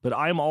 But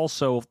I'm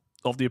also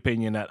of the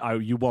opinion that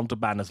you want to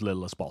ban as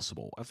little as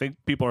possible. I think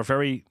people are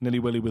very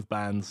nilly-willy with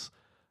bans,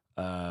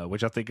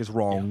 which I think is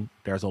wrong. Yeah.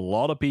 There's a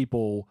lot of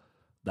people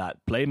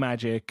that play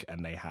Magic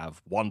and they have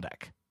one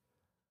deck.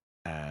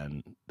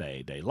 And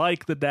they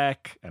like the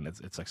deck, and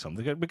it's like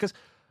something good. Because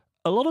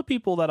a lot of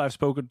people that I've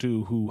spoken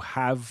to who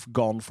have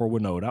gone for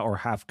Winota or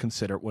have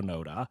considered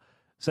Winota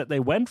said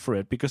they went for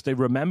it because they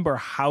remember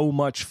how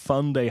much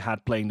fun they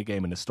had playing the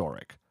game in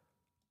Historic.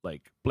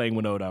 Like, playing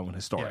Winota in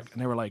Historic. Yeah.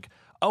 And they were like,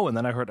 oh, and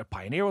then I heard that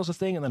Pioneer was a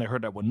thing, and then I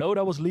heard that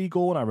Winota was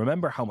legal, and I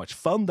remember how much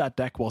fun that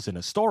deck was in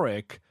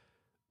Historic,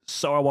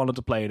 so I wanted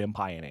to play it in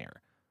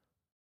Pioneer.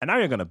 And now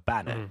you're going to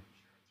ban it.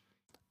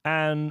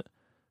 And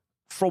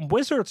from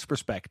Wizards'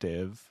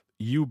 perspective,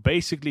 you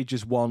basically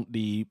just want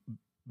the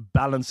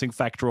balancing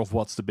factor of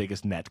what's the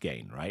biggest net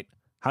gain, right?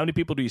 How many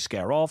people do you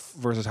scare off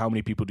versus how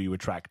many people do you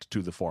attract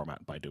to the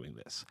format by doing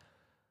this?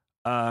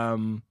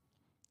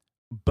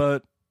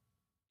 But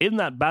in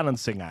that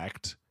balancing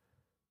act,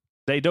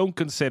 they don't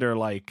consider,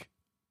 like,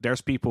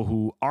 there's people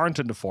who aren't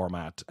in the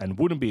format and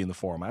wouldn't be in the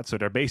format, so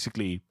they're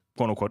basically,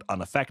 quote-unquote,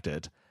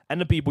 unaffected, and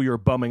the people you're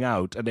bumming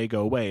out and they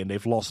go away and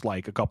they've lost,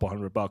 like, a couple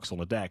 $100 on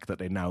a deck that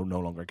they now no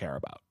longer care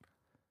about.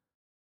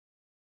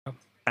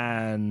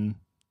 And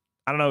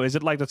I don't know, is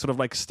it like that sort of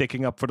like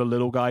sticking up for the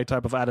little guy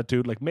type of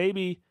attitude? Like,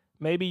 maybe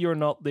you're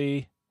not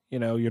the,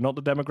 you're not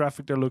the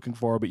demographic they're looking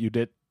for, but you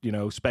did,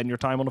 spend your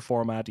time on the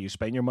format, you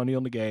spend your money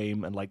on the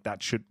game, and like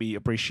that should be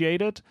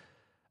appreciated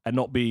and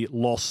not be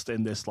lost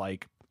in this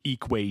like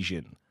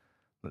equation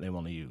that they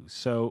want to use.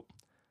 So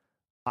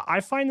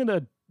I find it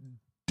a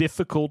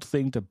difficult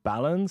thing to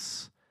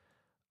balance.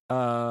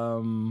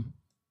 I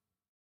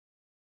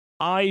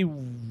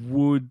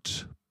would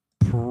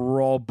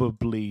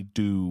probably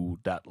do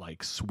that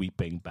like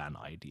sweeping ban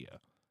idea.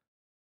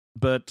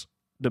 But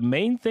the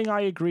main thing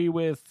I agree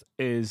with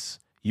is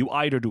you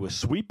either do a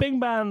sweeping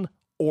ban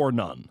or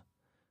none.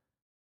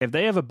 If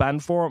they have a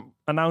ban form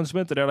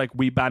announcement that they're like,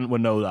 we ban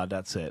Winota,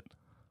 that's it.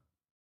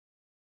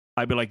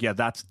 I'd be like, yeah,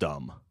 that's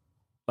dumb.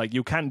 Like,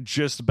 you can't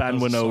just ban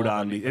Doesn't solve Winota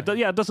on anything.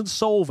 it doesn't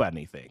solve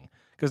anything.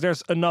 Because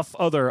there's enough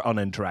other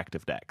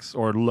uninteractive decks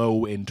or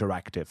low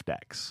interactive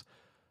decks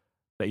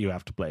that you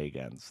have to play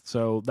against.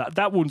 So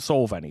that wouldn't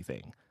solve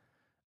anything.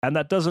 And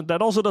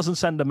that also doesn't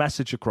send a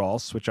message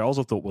across, which I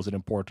also thought was an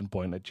important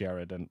point that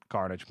Jared and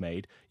Carnage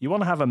made. You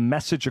want to have a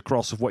message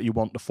across of what you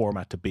want the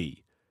format to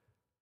be.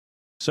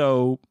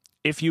 So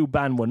if you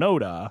ban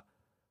Winota,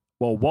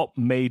 well, what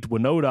made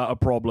Winota a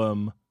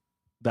problem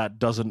that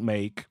doesn't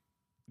make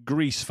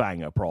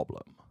Greasefang a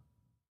problem?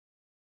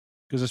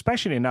 Because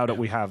especially now that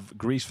we have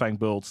Greasefang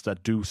builds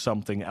that do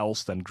something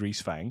else than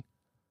Greasefang,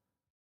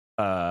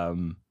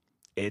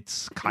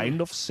 it's kind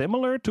of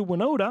similar to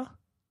Winota.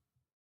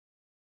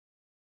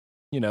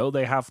 You know,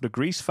 they have the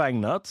Greasefang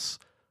nuts,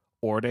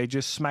 or they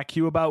just smack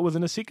you about with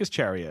an Asika's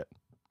Chariot.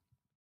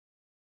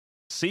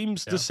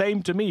 Seems the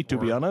same to me, to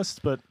be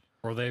honest, but...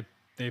 Or they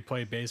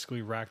play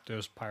basically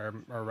Rakdos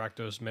or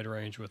Rakdos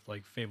mid-range with,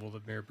 like, Fable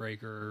the Mirror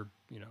Breaker,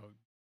 you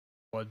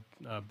know,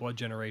 Blood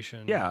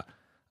Generation. Yeah.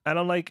 And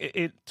I'm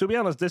like, to be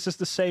honest, this is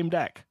the same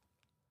deck.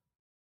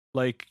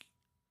 Like,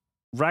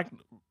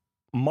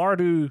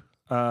 Mardu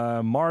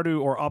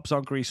or Ops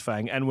on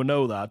Greasefang and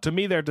Winota, to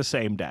me, they're the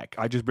same deck.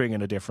 I just bring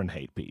in a different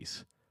hate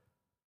piece.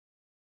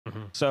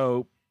 Mm-hmm.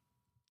 So,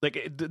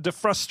 like, the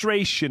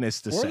frustration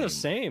is the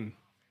same.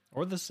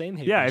 Or the same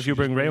hate yeah, piece. if you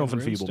bring Rayon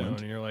Runestone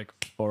and you're like...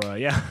 Or,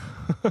 yeah.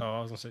 Oh,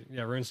 I was going to say,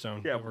 yeah,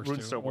 Runestone. Yeah, works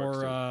Runestone too. works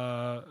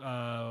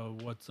Or,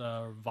 what's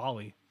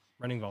Volley?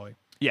 Running Volley.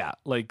 Yeah,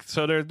 like,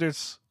 so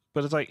there's...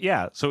 But it's like,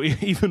 yeah, so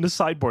even the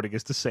sideboarding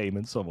is the same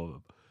in some of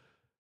them.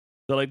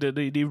 So, like,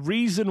 the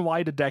reason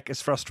why the deck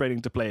is frustrating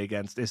to play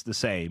against is the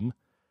same,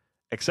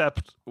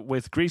 except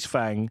with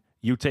Greasefang,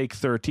 you take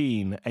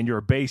 13 and you're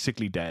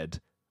basically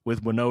dead.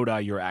 With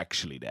Winota, you're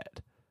actually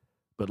dead.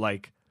 But,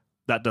 like,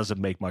 that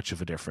doesn't make much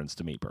of a difference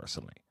to me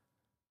personally.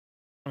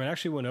 I mean,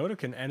 actually, Winota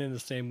can end in the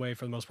same way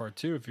for the most part,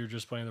 too, if you're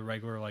just playing the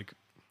regular, like,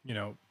 you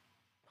know,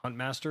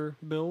 Huntmaster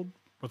build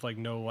with, like,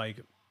 no,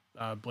 like,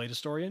 Blade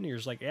Historian. You're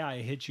just like, yeah, I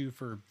hit you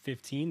for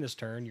 15 this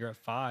turn. You're at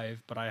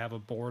 5, but I have a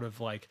board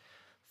of, like,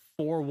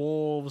 4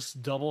 wolves,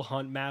 double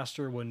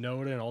Huntmaster,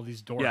 Winota, and all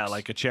these dorks. Yeah,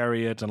 like a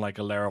Chariot and, like,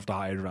 a Lair of the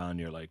Hydra, and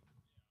you're like,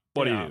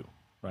 what do you do?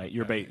 Right?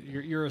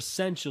 You're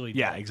essentially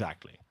yeah, dead.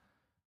 exactly.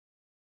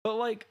 But,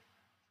 like,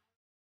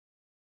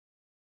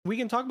 we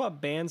can talk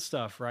about ban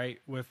stuff, right?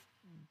 With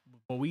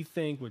what we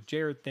think, what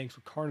Jared thinks,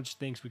 what Carnage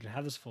thinks. We can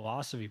have this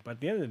philosophy, but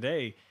at the end of the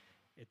day,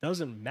 it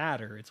doesn't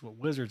matter. It's what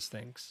Wizards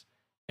thinks.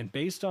 And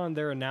based on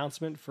their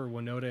announcement for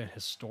Winota and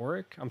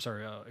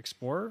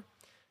Explorer,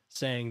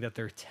 saying that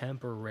they're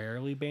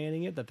temporarily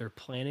banning it, that they're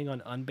planning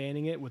on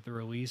unbanning it with the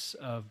release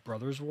of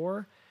Brothers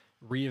War,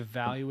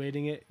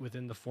 reevaluating it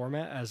within the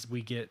format as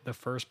we get the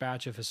first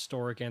batch of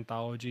Historic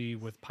Anthology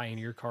with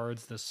Pioneer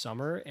cards this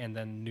summer and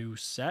then new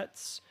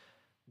sets.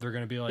 They're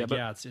going to be like,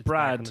 it's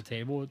Brad, back on the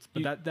table.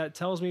 That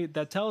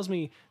tells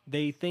me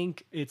they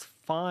think it's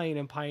fine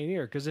in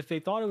Pioneer. Because if they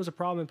thought it was a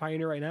problem in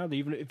Pioneer right now,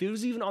 if it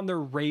was even on their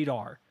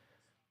radar,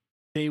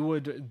 they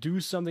would do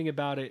something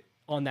about it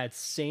on that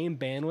same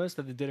ban list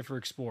that they did it for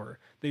Explorer.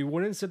 They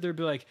wouldn't sit there and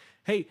be like,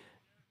 hey,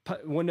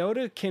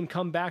 Winota can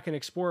come back in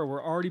Explorer.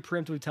 We're already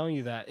preemptively telling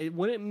you that. It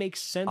wouldn't make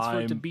sense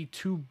for it to be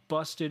too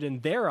busted in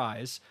their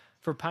eyes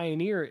for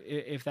Pioneer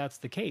if that's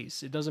the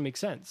case. It doesn't make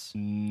sense.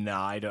 No,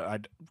 I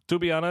don't. To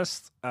be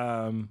honest,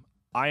 I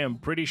am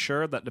pretty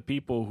sure that the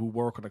people who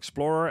work on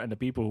Explorer and the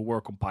people who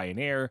work on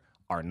Pioneer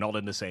are not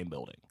in the same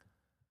building.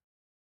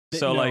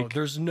 So,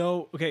 there's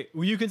no... Okay,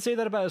 well, you can say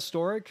that about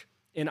Historic,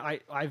 and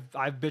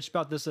I've bitched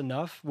about this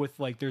enough with,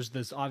 like, there's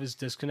this obvious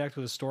disconnect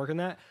with Historic and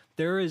that.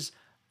 There is...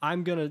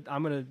 I'm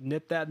gonna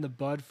nip that in the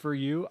bud for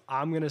you.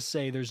 I'm gonna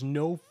say there's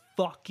no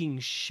fucking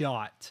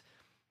shot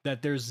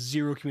that there's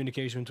zero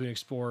communication between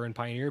Explorer and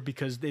Pioneer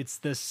because it's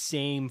the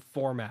same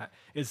format.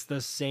 It's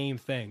the same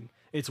thing.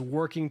 It's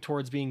working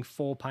towards being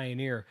full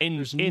Pioneer.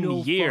 There's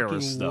no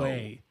years, though.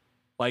 Way.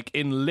 Like,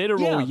 in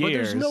literal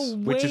years, no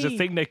which is a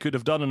thing they could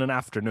have done in an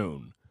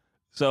afternoon.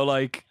 So,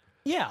 like...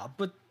 Yeah,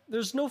 but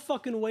there's no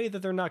fucking way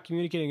that they're not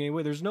communicating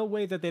anyway. There's no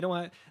way that they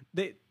don't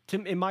have...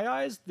 in my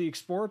eyes, the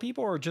Explorer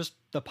people or just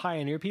the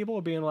Pioneer people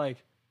are being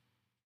like...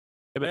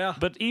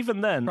 But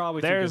even then,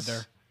 probably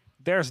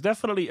there's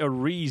definitely a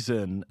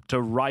reason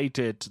to write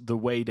it the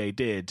way they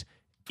did,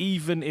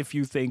 even if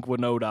you think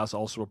Winoda's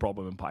also a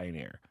problem in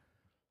Pioneer.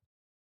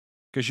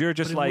 Because you're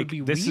just like,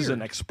 this is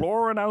an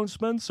Explorer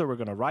announcement, so we're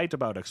going to write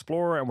about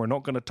Explorer, and we're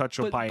not going to touch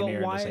on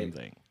Pioneer in the same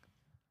thing.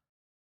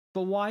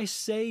 But why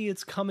say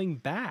it's coming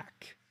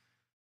back?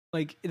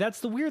 Like,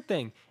 that's the weird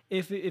thing.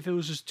 If it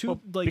was just too...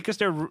 because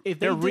they're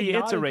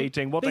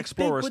reiterating what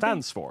Explorer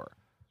stands for.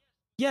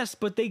 Yes,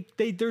 but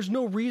there's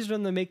no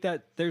reason to make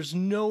that. There's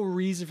no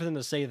reason for them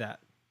to say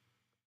that.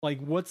 Like,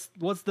 what's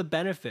the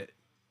benefit?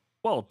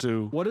 Well,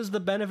 what is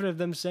the benefit of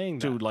them saying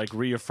that? To, like,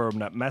 reaffirm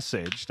that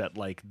message that,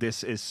 like,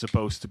 this is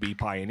supposed to be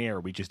Pioneer.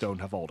 We just don't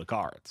have all the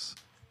cards.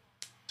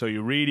 So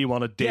you really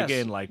want to dig Yes,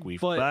 in, like we've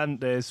but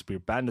banned this,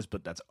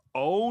 but that's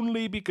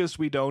only because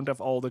we don't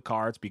have all the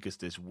cards, because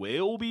this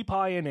will be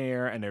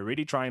Pioneer, and they're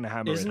really trying to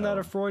hammer isn't it that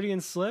a home. Freudian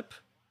slip?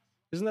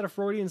 Isn't that a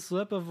Freudian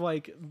slip of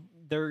like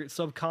their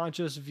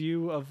subconscious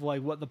view of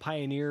like what the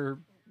Pioneer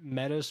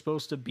meta is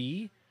supposed to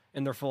be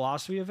and their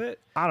philosophy of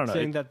it? I don't know.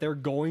 Saying that they're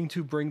going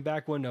to bring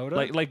back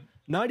Winota. Like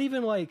Not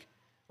even like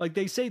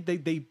they say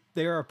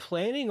they are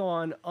planning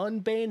on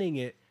unbanning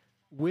it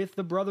with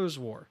the Brothers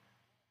War.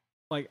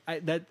 Like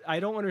I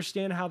don't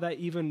understand how that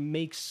even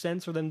makes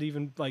sense for them to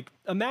even like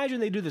imagine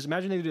they do this.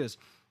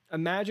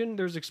 Imagine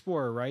there's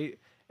Explorer, right?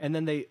 And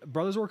then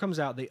Brothers War comes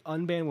out, they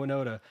unban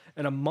Winota,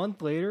 and a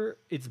month later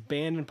it's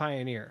banned in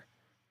Pioneer.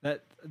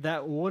 That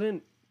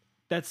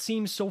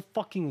seems so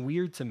fucking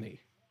weird to me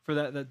for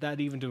that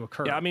even to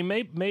occur. Yeah, I mean,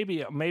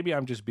 maybe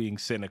I'm just being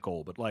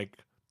cynical, but like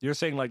you're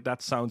saying, like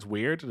that sounds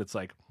weird, and it's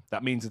like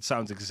that means it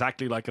sounds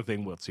exactly like a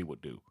thing WotC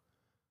would do.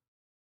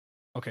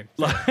 Okay,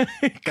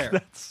 Like fair.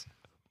 that's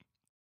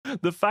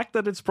the fact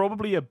that it's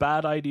probably a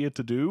bad idea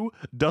to do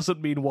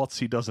doesn't mean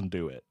WotC doesn't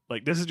do it.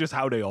 Like this is just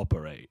how they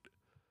operate.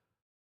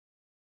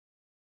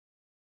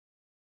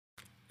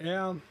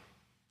 Yeah,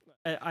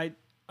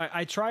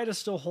 I try to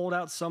still hold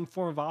out some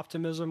form of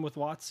optimism with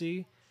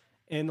WotC,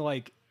 and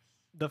like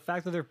the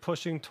fact that they're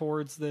pushing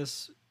towards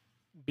this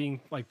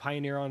being like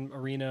Pioneer on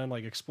Arena and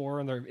like Explorer,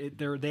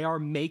 and they are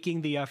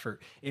making the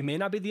effort. It may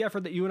not be the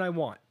effort that you and I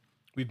want.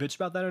 We bitched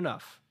about that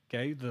enough.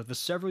 Okay, the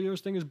several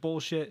years thing is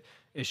bullshit.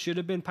 It should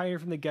have been Pioneer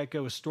from the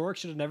get-go. Historic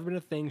should have never been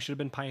a thing. Should have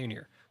been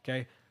Pioneer.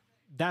 Okay,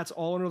 that's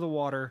all under the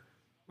water,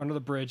 under the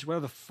bridge,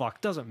 whatever the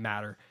fuck, doesn't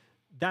matter.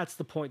 That's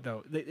the point,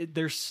 though.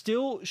 They're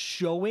still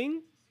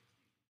showing,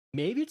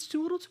 maybe it's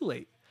too little too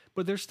late,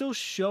 but they're still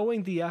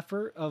showing the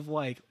effort of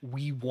like,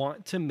 we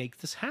want to make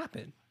this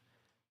happen.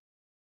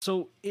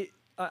 So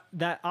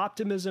that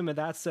optimism in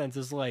that sense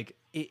is like,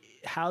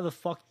 how do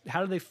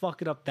they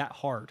fuck it up that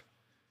hard?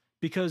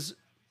 Because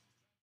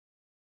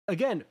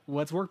again,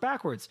 let's work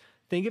backwards.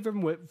 Think of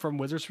it from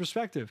Wizards'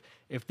 perspective.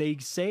 If they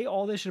say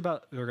all this shit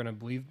about they're gonna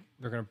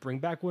bring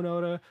back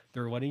Winota,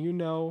 they're letting you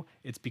know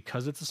it's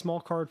because it's a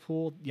small card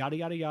pool, yada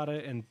yada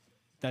yada, and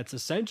that's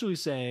essentially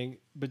saying,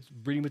 but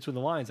reading between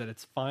the lines, that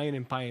it's fine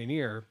in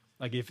Pioneer.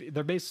 Like if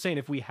they're basically saying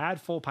if we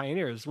had full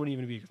Pioneers, this wouldn't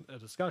even be a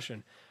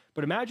discussion.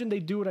 But imagine they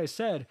do what I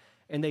said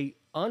and they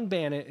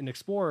unban it in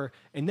Explorer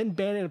and then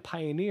ban it in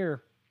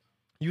Pioneer.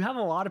 You have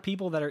a lot of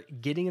people that are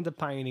getting into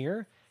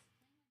Pioneer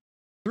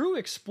through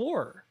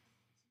Explorer,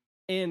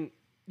 and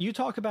you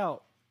talk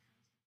about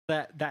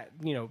that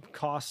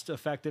cost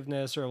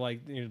effectiveness, or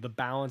like the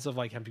balance of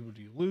like how many people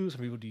do you lose, how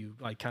many people do you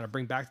like kind of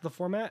bring back to the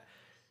format.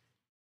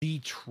 The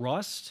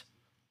trust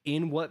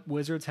in what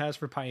Wizards has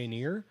for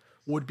Pioneer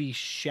would be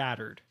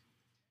shattered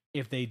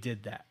if they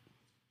did that.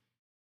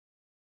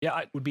 Yeah,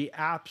 it would be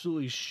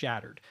absolutely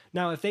shattered.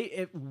 Now,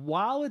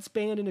 while it's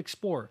banned in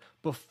Explorer,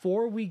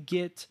 before we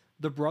get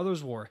the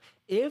Brothers War,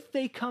 if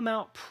they come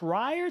out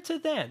prior to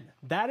then,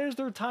 that is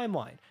their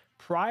timeline.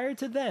 Prior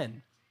to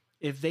then,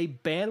 if they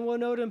ban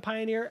Winota and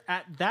Pioneer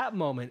at that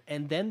moment,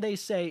 and then they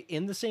say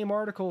in the same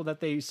article that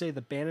they say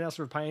the ban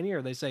announcement for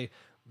Pioneer, they say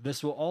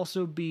this will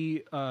also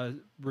be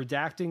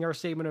redacting our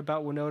statement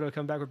about Winota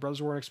coming back with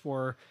Brothers War and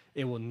Explorer.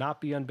 It will not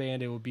be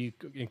unbanned. It will be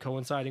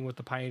coinciding with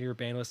the Pioneer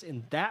ban list.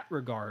 In that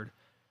regard,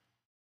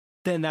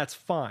 then that's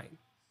fine.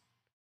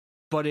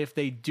 But if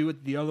they do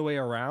it the other way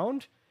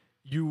around,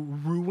 you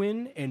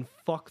ruin and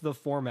fuck the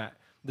format.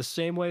 The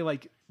same way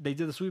like they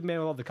did the sweep man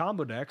with all the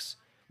combo decks,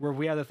 where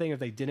we had the thing if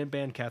they didn't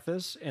ban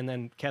Kethis, and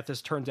then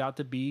Kethis turns out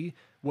to be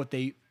what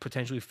they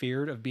potentially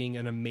feared of being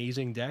an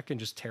amazing deck and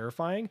just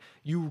terrifying,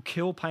 you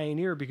kill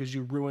Pioneer because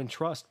you ruin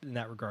trust in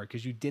that regard,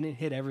 because you didn't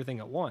hit everything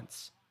at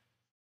once.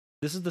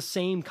 This is the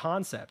same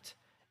concept.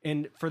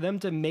 And for them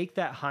to make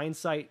that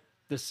hindsight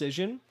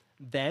decision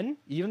then,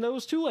 even though it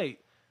was too late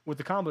with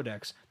the combo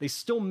decks, they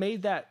still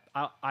made that,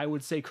 I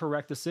would say,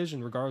 correct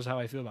decision, regardless of how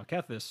I feel about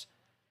Kethis.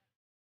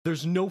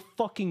 There's no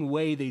fucking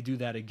way they do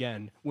that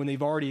again when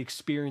they've already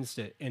experienced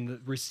it and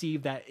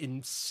received that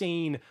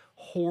insane,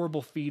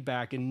 horrible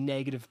feedback and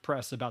negative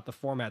press about the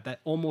format that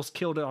almost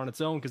killed it on its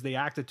own because they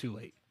acted too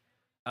late.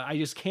 I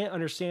just can't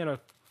understand or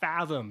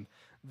fathom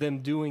them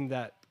doing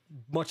that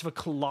much of a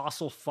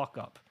colossal fuck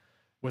up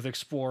with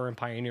Explorer and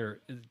Pioneer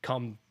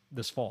come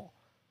this fall.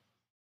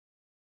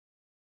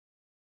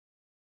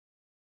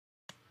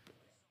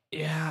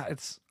 Yeah,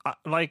 it's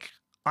like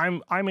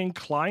I'm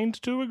inclined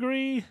to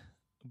agree,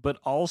 but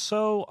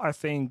also I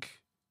think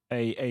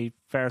a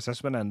fair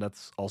assessment, and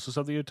that's also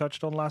something you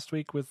touched on last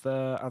week with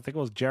I think it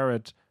was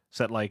Jared,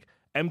 said like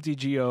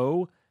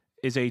MTGO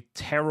is a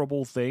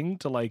terrible thing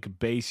to like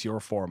base your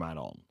format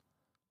on,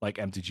 like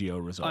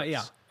MTGO results.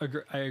 Yeah,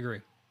 I agree.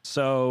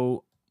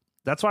 So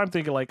that's why I'm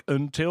thinking like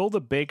until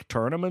the big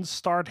tournaments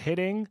start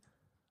hitting,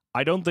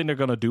 I don't think they're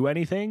gonna do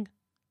anything.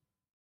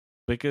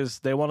 Because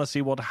they want to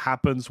see what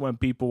happens when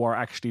people are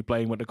actually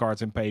playing with the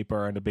cards in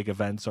paper and the big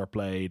events are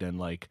played and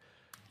like,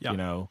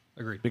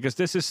 agreed. Because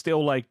this is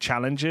still like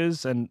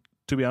challenges, and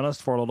to be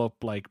honest, for a lot of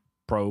like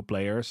pro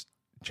players,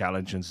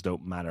 challenges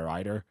don't matter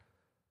either.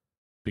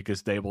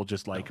 because they will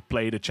just like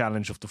play the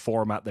challenge of the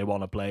format they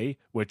want to play,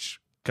 which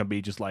can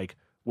be just like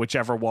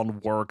whichever one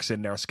works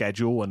in their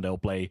schedule, and they'll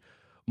play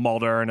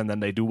modern, and then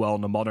they do well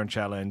in the modern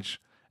challenge,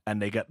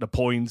 and they get the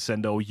points,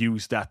 and they'll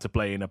use that to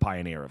play in a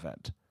Pioneer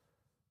event.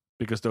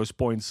 Because those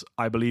points,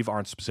 I believe,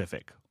 aren't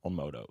specific on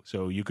Modo.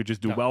 So you could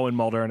just do well in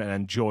Modern and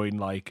then join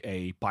like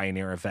a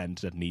Pioneer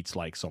event that needs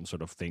like some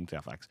sort of thing to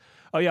have access.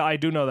 Oh yeah, I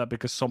do know that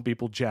because some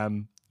people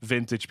jam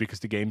Vintage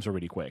because the games are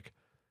really quick.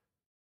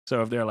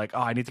 So if they're like, oh,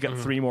 I need to get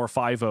 3 more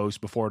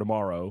 5-0s before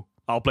tomorrow,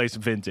 I'll play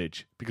some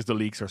Vintage because the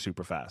leaks are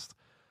super fast.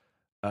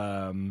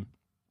 So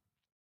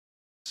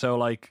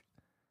like,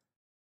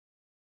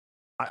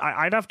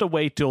 I'd have to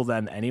wait till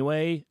then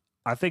anyway.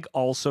 I think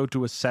also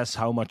to assess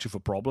how much of a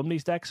problem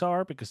these decks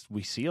are, because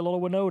we see a lot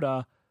of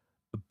Winota,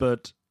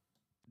 but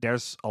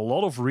there's a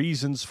lot of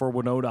reasons for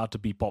Winota to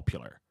be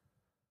popular.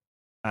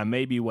 And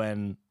maybe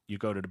when you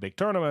go to the big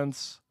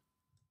tournaments,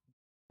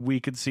 we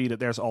could see that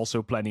there's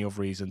also plenty of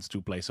reasons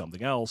to play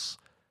something else,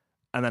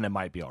 and then it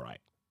might be all right.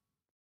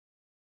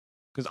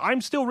 Because I'm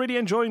still really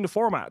enjoying the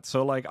format.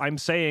 So, like, I'm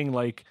saying,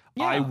 like,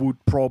 I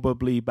would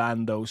probably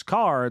ban those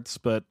cards,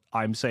 but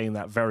I'm saying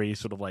that very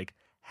sort of, like,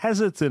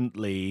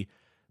 hesitantly,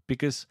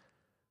 because,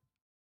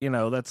 you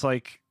know, that's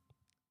like,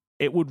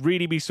 it would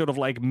really be sort of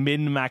like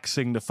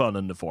min-maxing the fun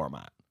in the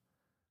format.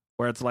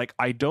 Where it's like,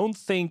 I don't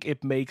think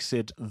it makes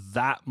it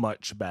that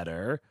much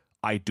better.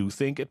 I do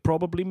think it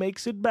probably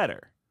makes it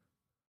better.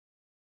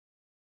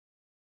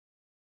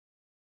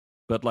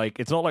 But, like,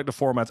 it's not like the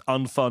format's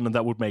unfun and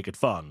that would make it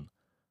fun.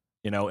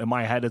 You know, in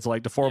my head, it's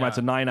like the format's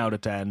a 9 out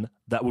of 10.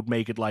 That would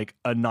make it like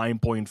a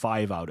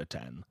 9.5 out of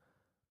 10.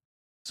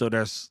 So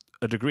there's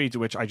a degree to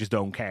which I just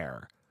don't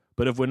care.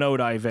 But if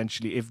Winota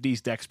eventually, if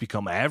these decks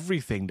become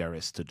everything there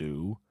is to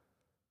do,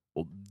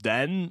 well,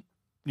 then,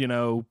 you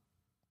know,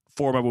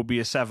 format would be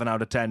a 7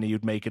 out of 10 and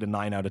you'd make it a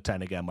 9 out of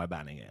 10 again by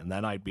banning it. And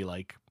then I'd be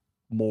like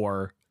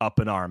more up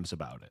in arms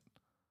about it.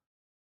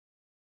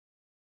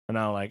 And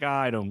now, like,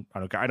 I don't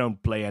care. I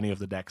don't play any of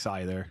the decks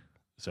either.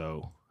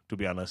 So, to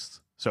be honest.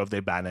 So if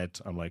they ban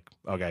it, I'm like,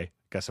 okay,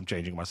 guess I'm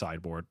changing my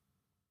sideboard,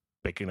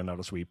 picking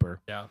another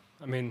sweeper. Yeah,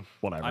 I mean,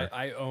 whatever.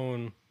 I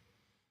own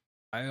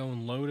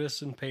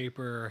Lotus in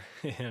paper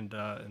and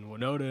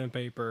Winota in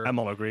paper and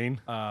mono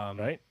green,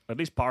 right? At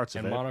least parts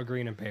of it. And mono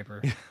green in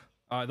paper,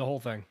 the whole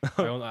thing.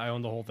 I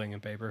own the whole thing in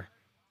paper.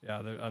 Yeah,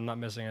 I'm not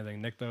missing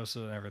anything. Nykthos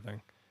and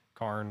everything,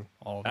 Karn,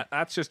 all of it.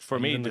 That's just for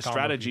me. The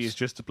strategy is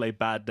just to play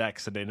bad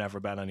decks and they never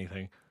ban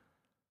anything.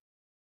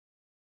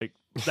 Like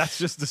that's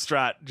just the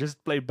strat.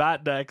 Just play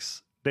bad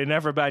decks. They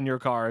never ban your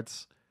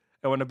cards.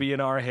 And when a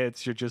BNR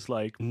hits, you're just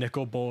like...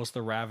 Nicol Bolas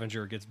the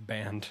Ravager gets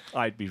banned.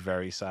 I'd be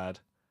very sad.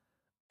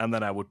 And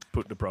then I would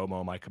put the promo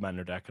on my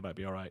commander deck and I'd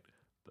be all right.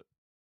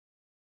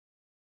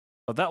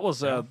 But that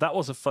was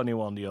a funny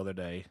one the other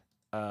day.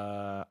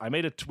 I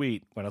made a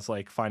tweet when I was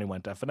like, finally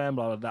went to FNM,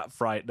 blah,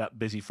 blah, that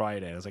busy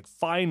Friday. I was like,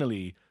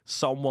 finally,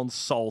 someone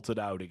salted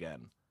out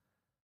again.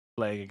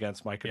 Playing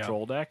against my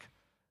control deck.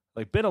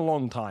 Like, been a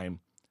long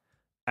time.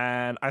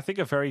 And I think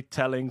a very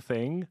telling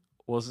thing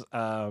was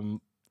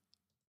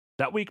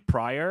that week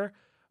prior,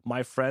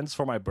 my friends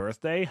for my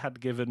birthday had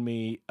given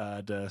me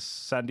the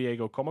San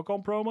Diego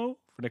Comic-Con promo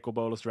for Nicol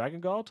Bolas Dragon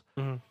God.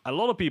 Mm-hmm. A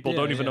lot of people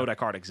don't even know that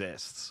card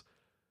exists.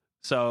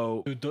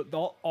 So dude,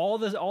 all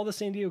the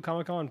San Diego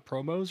Comic-Con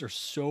promos are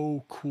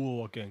so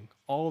cool looking.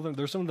 All of them,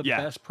 they're some of the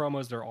best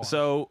promos there are.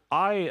 So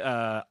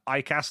I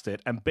cast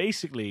it, and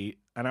basically,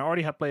 and I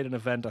already had played an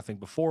event I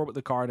think before with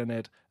the card in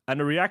it, and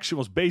the reaction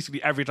was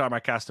basically every time I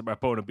cast it, my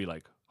opponent would be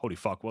like, "Holy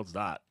fuck, what's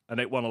that?" And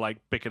they'd want to like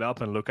pick it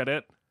up and look at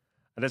it.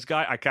 And this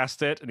guy, I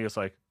cast it, and he was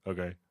like,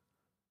 "Okay."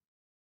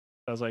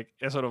 I was like,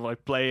 I sort of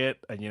like play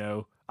it, and you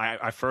know,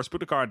 I first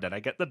put the card, then I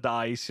get the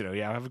dice, you know,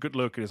 I have a good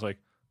look, and he's like,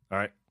 "All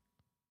right,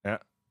 yeah,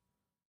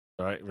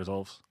 all right,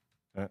 resolves.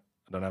 Yeah,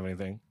 I don't have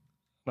anything."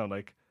 And I'm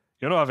like,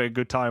 "You're not having a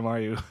good time, are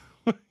you?"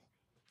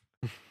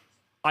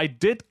 I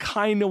did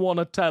kind of want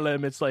to tell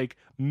him, it's like,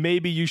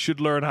 maybe you should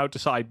learn how to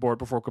sideboard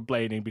before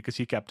complaining, because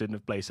he kept in the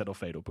playset of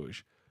Fatal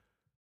Push.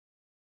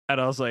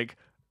 And I was like,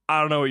 I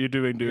don't know what you're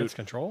doing, dude. It's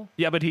control?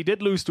 Yeah, but he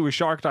did lose to a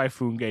Shark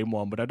Typhoon game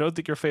 1, but I don't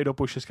think your Fatal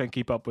Pushes can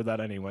keep up with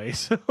that anyway,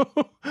 so...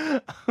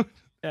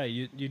 Yeah,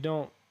 you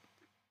don't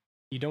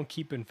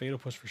keep in Fatal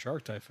Push for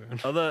Shark Typhoon.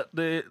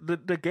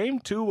 The game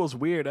 2 was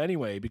weird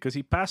anyway, because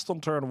he passed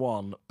on turn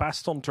 1,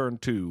 passed on turn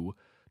 2.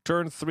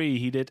 Turn 3,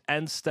 he did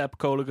end step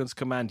Kolaghan's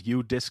Command,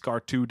 you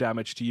discard 2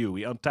 damage to you.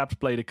 He untapped,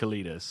 played a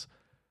Kalidas.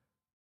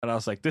 And I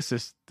was like, this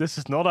is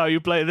not how you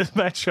play this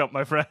matchup,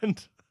 my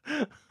friend.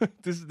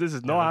 this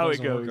is not how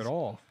it goes work at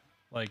all.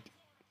 Like,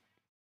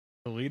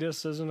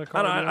 Kalidas isn't a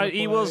card.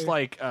 He was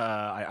like,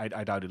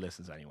 I doubt he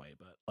listens anyway,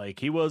 but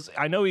like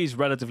I know he's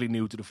relatively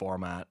new to the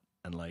format,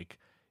 and like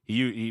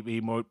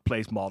he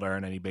plays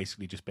Modern, and he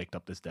basically just picked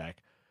up this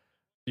deck.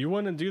 You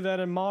wouldn't do that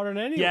in Modern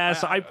anyway. Yeah,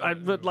 so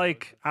but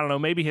like, I don't know,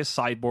 maybe his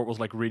sideboard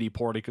was like really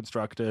poorly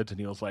constructed, and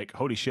he was like,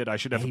 holy shit, I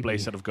should have a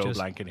playset of Go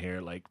Blank in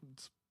here. Like,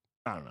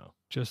 I don't know.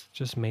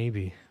 Just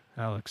maybe,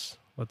 Alex.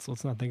 Let's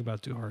not think about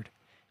it too hard.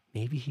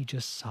 Maybe he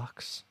just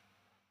sucks.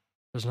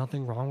 There's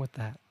nothing wrong with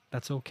that.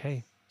 That's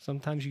okay.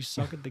 Sometimes you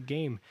suck at the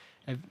game.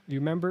 You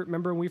remember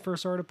when we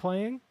first started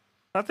playing?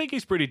 I think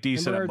he's pretty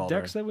decent Remember at our Modern.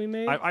 decks that we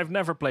made? I've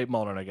never played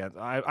Modern again.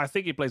 I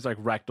think he plays like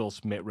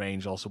Rakdos mid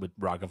range, also with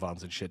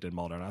Ragavans and shit in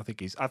Modern. I think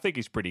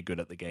he's pretty good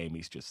at the game.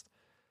 He's just,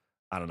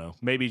 I don't know.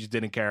 Maybe he just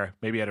didn't care.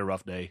 Maybe he had a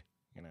rough day.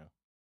 You know,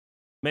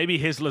 maybe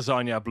his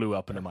lasagna blew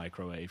up in the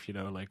microwave. You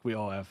know, like we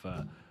all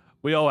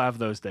have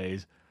those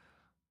days.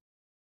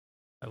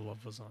 I love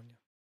lasagna.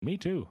 Me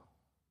too.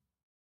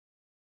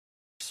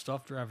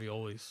 Stuffed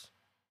raviolis.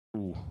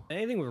 Ooh.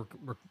 Anything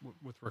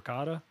with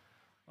ricotta.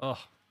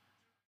 Oh,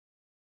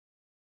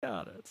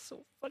 God, it's so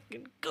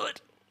fucking good.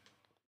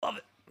 Love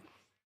it.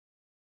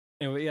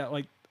 Anyway, yeah,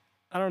 like,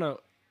 I don't know.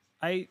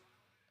 I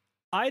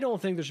don't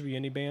think there should be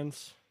any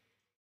bans.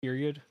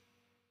 Period.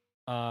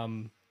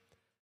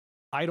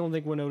 I don't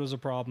think Winota's a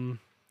problem.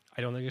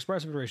 I don't think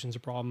Expressive Iteration's a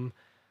problem.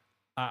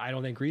 I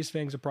don't think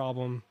Greasefang's a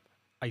problem.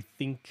 I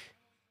think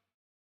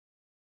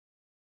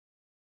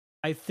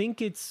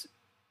it's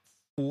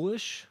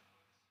foolish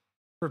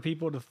for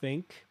people to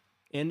think,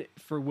 and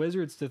for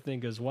Wizards to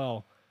think as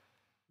well,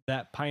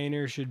 that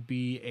Pioneer should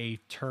be a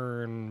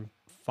turn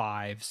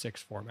 5-6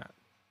 format.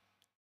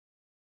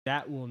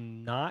 That will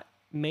not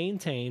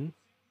maintain.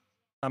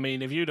 I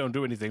mean, if you don't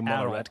do anything,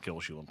 mono red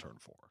kills you on turn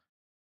 4.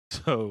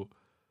 So,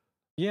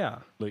 yeah.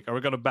 Like, are we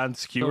going to ban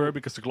Skewer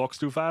because the clock's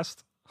too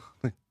fast?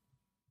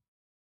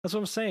 That's what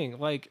I'm saying.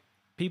 Like,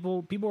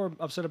 people are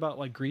upset about,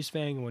 like,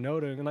 Greasefang and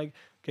Winota. And, like,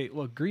 okay,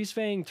 look,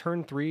 Greasefang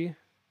turn 3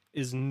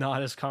 is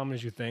not as common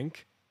as you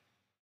think.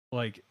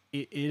 Like,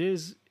 it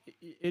is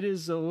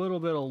a little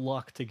bit of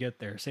luck to get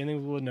there. Same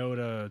thing with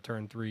Winota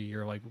turn 3,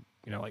 or, like,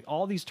 you know, like,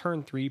 all these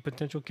turn 3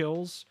 potential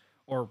kills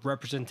or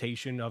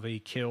representation of a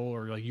kill,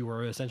 or like you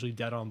were essentially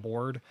dead on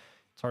board.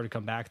 It's hard to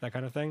come back, that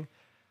kind of thing.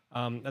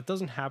 That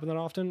doesn't happen that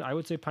often. I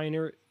would say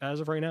Pioneer, as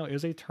of right now,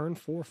 is a turn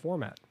 4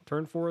 format.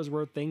 Turn 4 is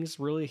where things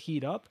really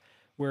heat up,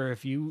 where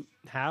if you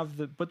have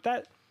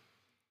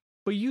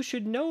but you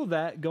should know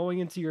that going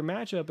into your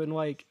matchup, and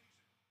like,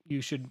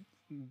 you should,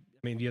 I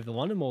mean, you have the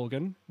London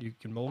Mulligan, you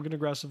can mulligan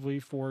aggressively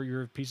for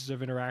your pieces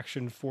of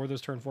interaction for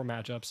those turn 4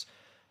 matchups,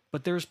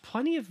 but there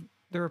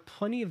are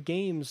plenty of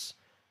games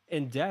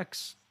and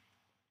decks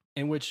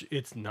in which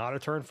it's not a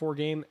turn 4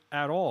 game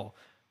at all.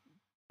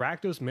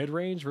 Rakdos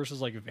mid-range versus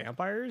like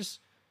vampires,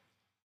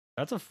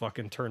 that's a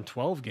fucking turn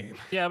 12 game.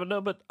 Yeah,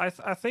 but I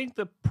think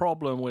the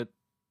problem with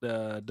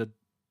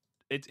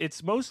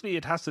it's mostly,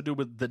 it has to do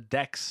with the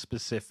decks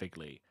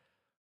specifically.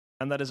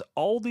 And that is,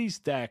 all these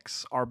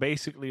decks are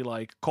basically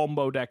like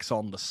combo decks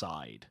on the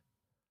side.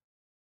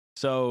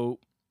 So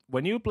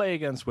when you play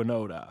against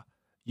Winota,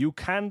 you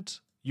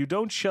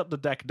don't shut the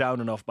deck down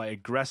enough by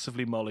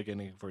aggressively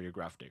mulliganing for your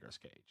Grafdigger's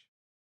Cage,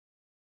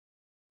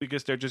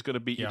 because they're just going to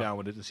beat you down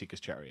with the Seeker's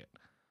Chariot.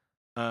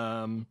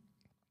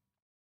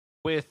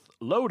 With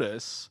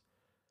Lotus,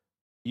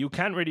 you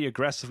can't really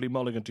aggressively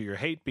mulligan to your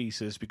hate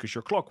pieces because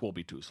your clock will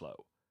be too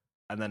slow.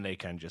 And then they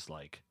can just,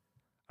 like,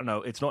 I don't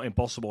know, it's not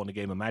impossible in a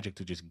game of Magic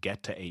to just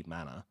get to 8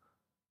 mana.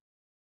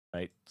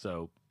 Right?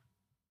 So,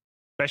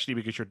 especially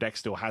because your deck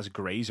still has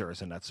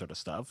grazers and that sort of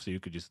stuff, so you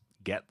could just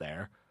get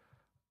there.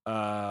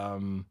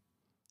 And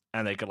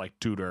they could, like,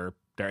 tutor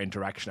their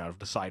interaction out of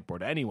the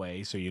sideboard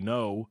anyway, so you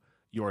know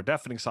your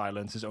Deafening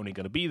Silence is only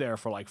going to be there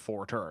for like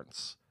 4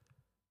 turns.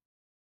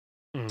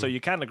 So you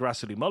can't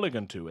aggressively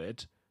mulligan to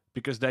it,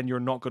 because then you're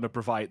not going to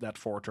provide that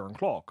 4-turn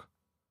clock.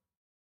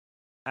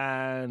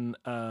 And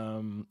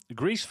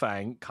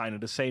Greasefang, kind of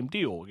the same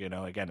deal. You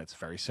know, again, it's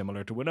very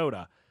similar to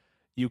Winota.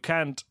 You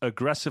can't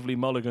aggressively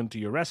mulligan to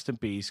your Rest in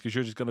Peace because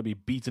you're just going to be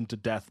beaten to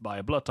death by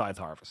a Blood Tithe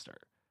Harvester.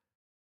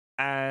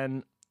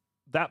 And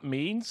that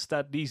means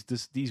that these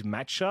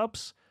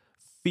matchups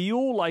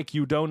feel like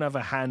you don't have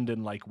a hand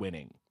in, like,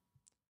 winning.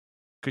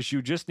 Because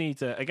you just need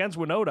to, against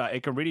Winota,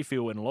 it can really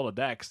feel in a lot of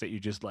decks that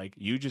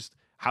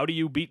how do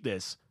you beat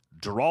this?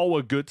 Draw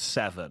a good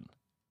 7.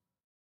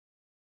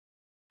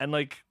 And,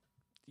 like,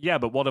 yeah,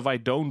 but what if I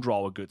don't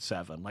draw a good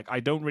 7? Like,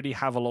 I don't really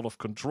have a lot of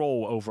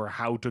control over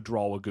how to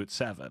draw a good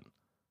 7.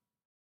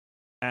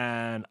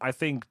 And I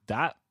think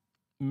that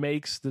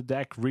makes the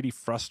deck really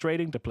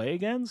frustrating to play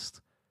against,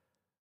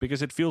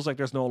 because it feels like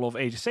there's not a lot of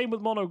age. Same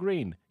with Mono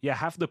Green. You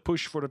have the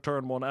push for the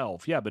turn 1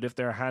 elf. Yeah, but if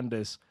their hand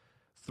is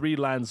 3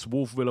 lands,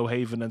 Wolf,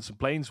 Willowhaven, and some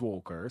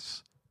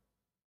Planeswalkers,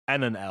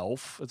 and an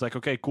elf, it's like,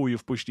 okay, cool,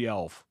 you've pushed the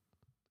elf.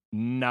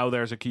 Now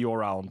there's a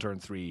Kiora on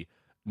turn 3.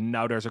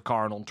 Now there's a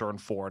Karn on turn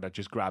 4 that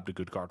just grabbed a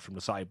good card from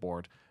the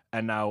sideboard.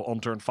 And now on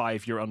turn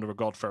 5, you're under a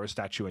Godfarer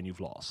statue and you've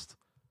lost.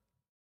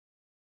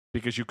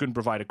 Because you couldn't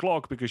provide a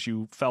clock because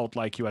you felt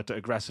like you had to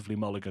aggressively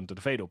mulligan to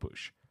the Fatal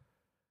Push.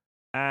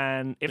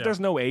 And if there's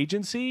no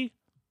agency,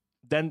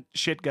 then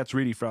shit gets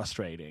really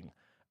frustrating.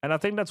 And I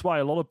think that's why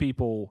a lot of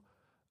people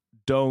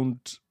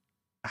don't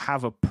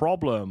have a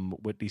problem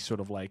with these sort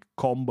of like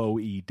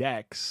combo-y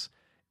decks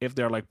if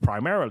they're like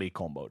primarily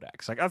combo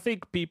decks. Like, I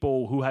think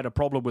people who had a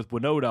problem with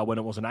Winota when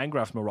it was an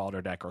Angrath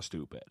Marauder deck are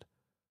stupid.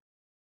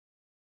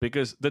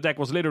 Because the deck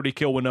was literally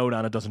kill Winota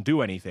and it doesn't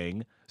do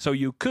anything. So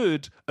you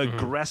could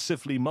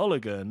aggressively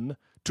mulligan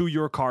to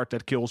your card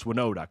that kills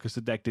Winota, because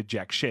the deck did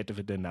jack shit if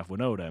it didn't have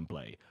Winota in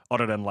play,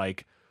 other than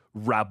like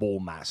Rabble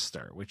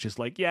Master, which is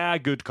like, yeah,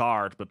 good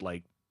card, but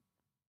like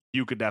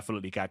you could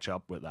definitely catch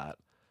up with that.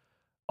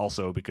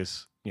 Also,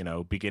 because, you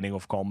know, beginning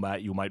of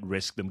combat, you might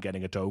risk them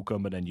getting a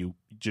token, but then you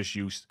just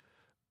use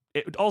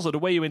it. Also, the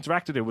way you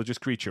interacted it was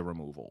just creature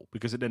removal,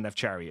 because it didn't have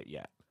Chariot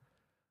yet.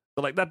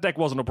 So, like, that deck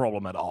wasn't a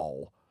problem at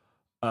all.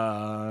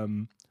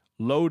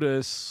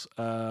 Lotus,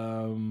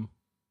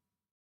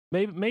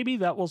 maybe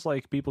that was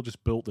like people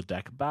just built the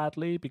deck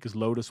badly, because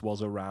Lotus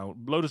was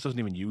around. Lotus doesn't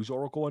even use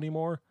Oracle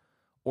anymore,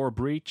 or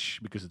Breach,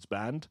 because it's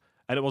banned.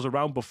 And it was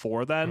around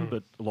before then,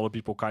 but a lot of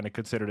people kind of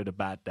considered it a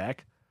bad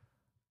deck.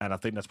 And I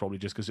think that's probably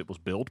just because it was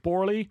built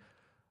poorly.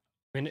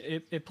 I mean,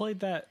 it played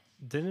that.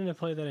 Didn't it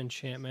play that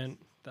enchantment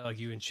that like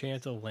you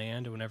enchant a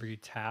land and whenever you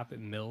tap, it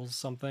mills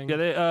something?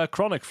 Yeah,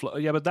 Chronic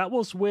Flood. Yeah, but that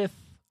was with.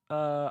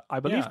 I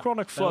believe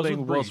Chronic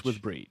Flooding was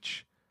with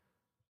Breach.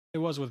 It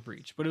was with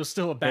Breach, but it was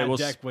still a bad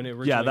deck when it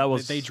originally. Yeah, that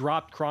was. They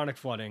dropped Chronic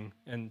Flooding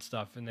and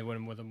stuff, and they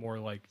went with a more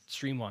like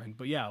streamlined.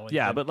 But yeah,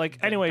 like but like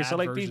anyway, so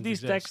like these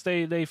decks,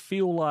 they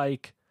feel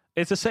like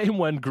it's the same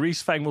when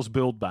Greasefang was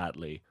built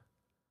badly.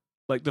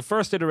 Like, the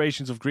first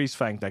iterations of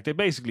Greasefang deck, they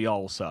basically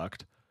all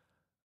sucked.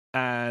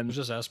 And it was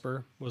just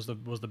Esper was the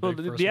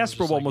big the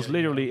Esper one was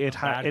literally it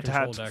had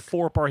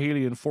 4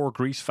 Parhelion, 4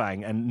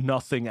 Greasefang, and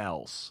nothing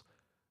else.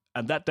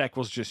 And that deck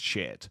was just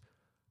shit.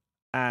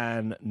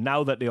 And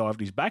now that they all have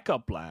these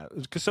backup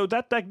plans, so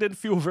that deck didn't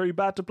feel very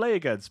bad to play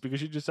against,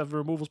 because you just have the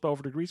removal spell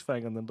for the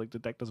Greasefang, and then like the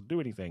deck doesn't do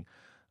anything.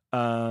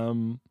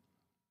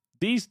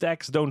 These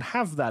decks don't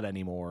have that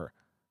anymore.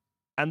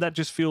 And that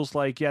just feels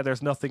like, yeah,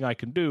 there's nothing I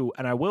can do.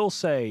 And I will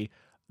say,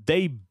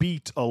 they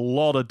beat a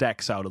lot of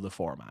decks out of the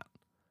format.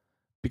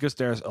 Because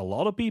there's a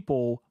lot of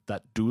people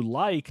that do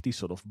like these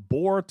sort of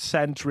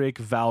board-centric,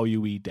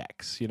 value-y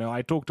decks. You know,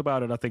 I talked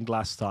about it, I think,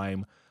 last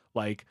time.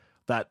 Like,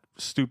 that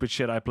stupid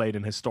shit I played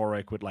in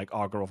Historic with, like,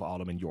 Augur of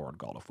Autumn and Yorn,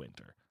 God of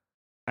Winter.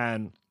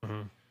 And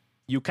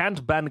you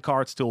can't ban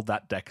cards till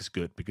that deck is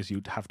good, because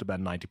you'd have to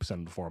ban 90%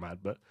 of the format,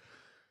 but...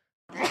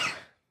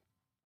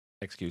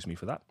 Excuse me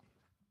for that.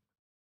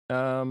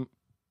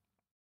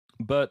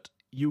 But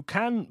you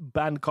can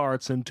ban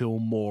cards until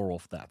more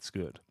of that's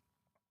good.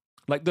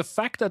 Like, the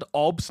fact that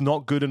Ob's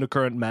not good in the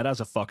current meta is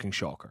a fucking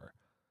shocker.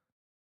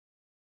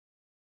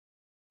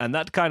 And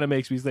that kind of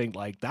makes me think,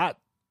 like, that...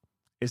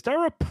 Is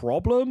there a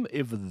problem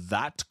if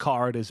that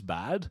card is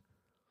bad?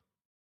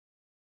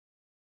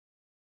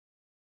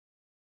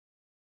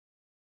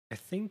 I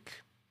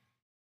think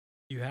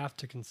you have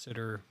to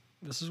consider...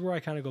 This is where I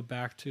kind of go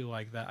back to,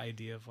 like, that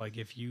idea of, like,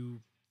 if you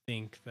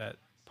think that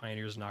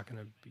Pioneer is not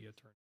going to be a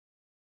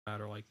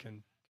turn, or like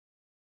can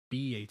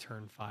be a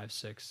turn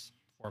 5-6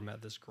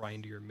 format, this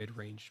grindier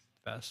mid-range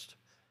fest.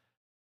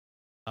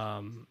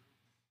 I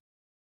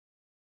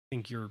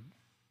think you're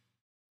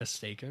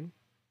mistaken.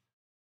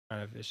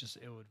 Kind of, it's just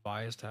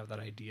ill-advised to have that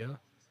idea,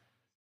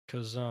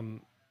 because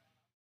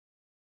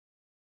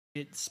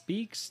it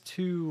speaks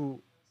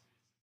to.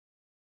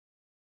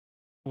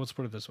 Let's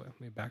put it this way. Let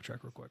me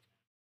backtrack real quick.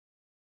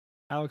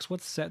 Alex,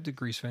 what set did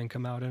Greasefang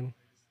come out in?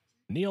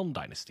 Neon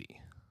Dynasty.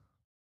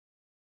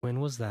 When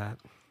was that?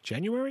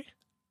 January?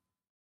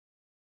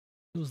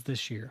 It was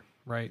this year,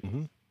 right?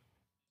 Mm-hmm.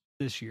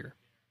 This year.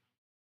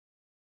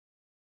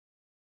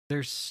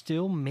 They're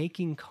still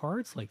making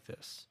cards like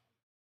this.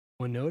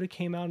 Winota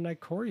came out in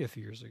Ikoria a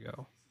few years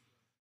ago.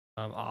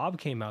 Ob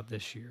came out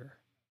this year.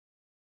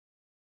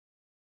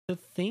 To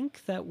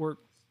think that we're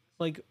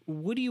like,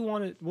 what do you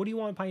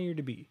want Pioneer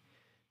to be?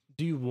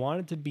 Do you want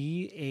it to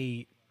be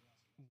a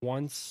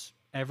once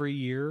every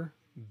year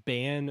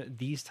ban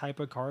these type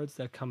of cards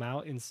that come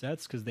out in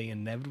sets because they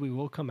inevitably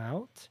will come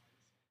out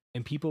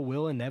and people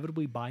will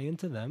inevitably buy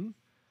into them,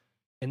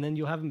 and then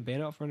you'll have them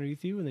ban out from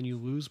underneath you and then you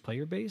lose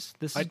player base?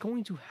 This is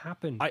going to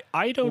happen.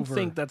 I don't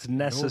think that's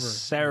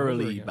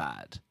necessarily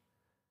bad.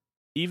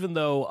 Even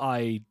though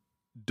I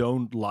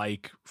don't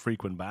like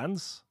frequent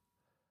bans,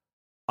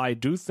 I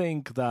do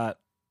think that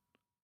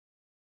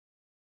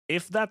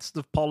if that's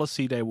the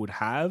policy they would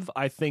have,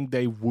 I think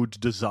they would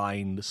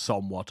design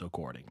somewhat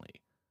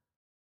accordingly.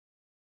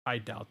 I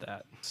doubt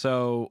that.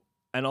 So,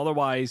 and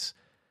otherwise,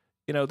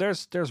 you know,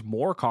 there's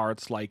more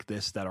cards like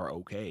this that are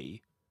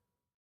okay.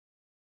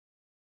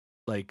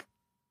 Like,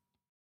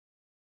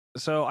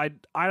 so I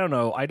don't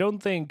know. I don't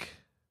think,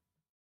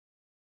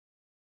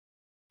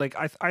 like,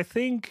 I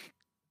think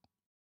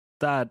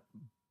that,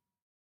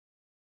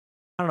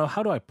 I don't know,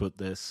 how do I put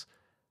this?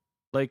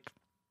 Like,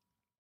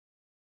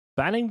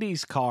 banning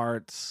these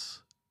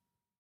cards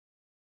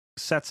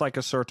sets like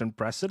a certain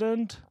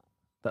precedent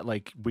that,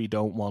 like, we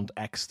don't want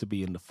X to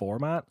be in the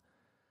format.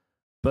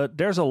 But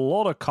there's a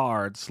lot of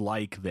cards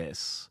like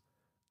this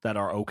that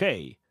are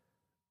okay.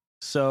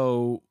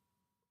 So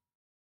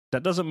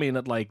that doesn't mean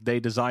that, like, they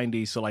designed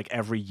these so, like,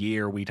 every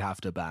year we'd have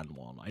to ban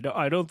one.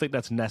 I don't think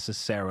that's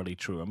necessarily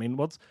true. I mean,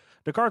 what's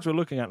the cards we're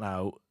looking at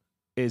now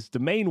is the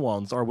main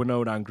ones are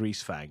Winota and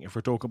Greasefang. If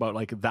we're talking about,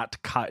 like, that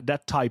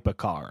type of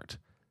card.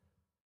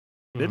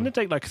 Didn't it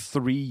take, like,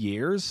 3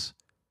 years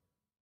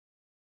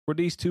for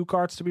these 2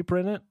 cards to be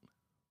printed?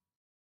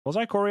 Was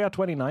Ikoria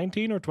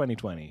 2019 or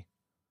 2020?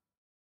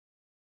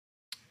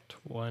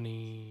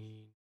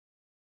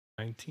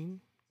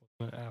 2019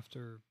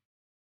 after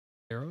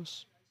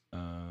Theros.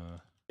 Uh,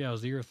 Yeah, it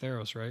was the year of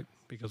Theros, right?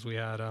 Because we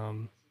had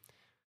or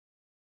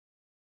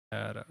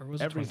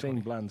was it everything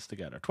 2020? blends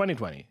together.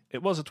 2020.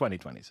 It was a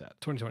 2020 set.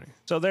 2020.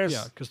 So there's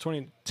Yeah, because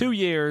 2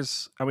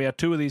 years, and we had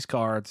 2 of these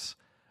cards.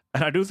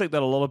 And I do think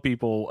that a lot of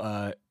people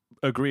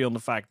agree on the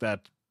fact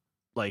that,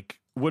 like,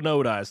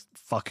 Winota is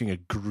fucking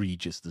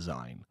egregious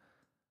design.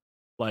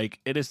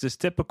 Like, it is this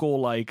typical,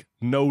 like,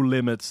 no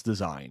limits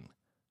design.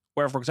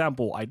 Where, for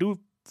example, I do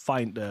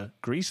find the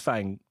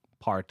Greasefang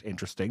part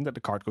interesting, that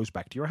the card goes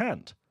back to your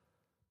hand.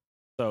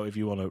 So if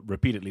you want to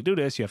repeatedly do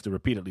this, you have to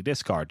repeatedly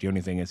discard. The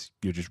only thing is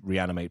you just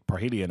reanimate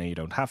Parhelion and you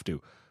don't have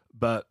to.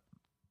 But,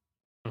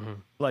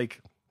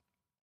 like,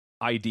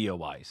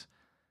 idea-wise.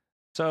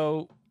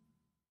 So,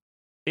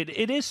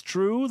 it is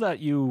true that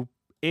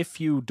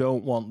if you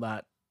don't want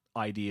that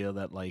idea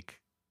that,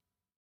 like,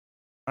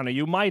 I know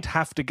you might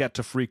have to get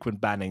to frequent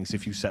bannings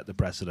if you set the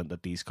precedent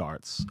that these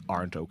cards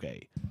aren't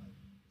okay.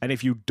 And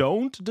if you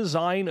don't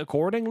design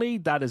accordingly,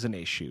 that is an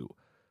issue.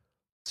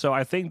 So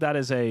I think that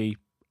is a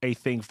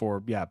thing for,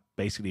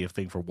 basically a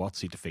thing for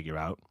WotC to figure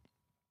out.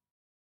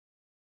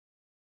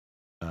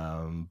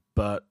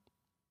 But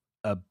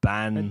a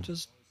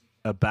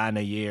ban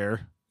a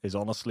year is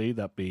honestly,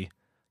 that'd be,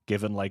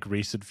 given like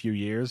recent few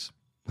years,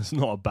 it's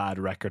not a bad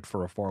record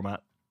for a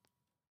format.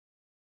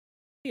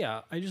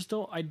 Yeah,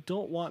 I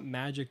don't want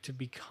Magic to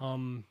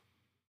become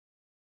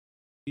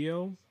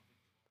Yu-Gi-Oh!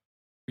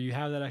 Where you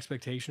have that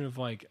expectation of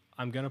like,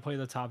 I'm gonna play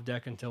the top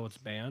deck until it's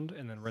banned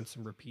and then rinse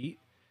and repeat.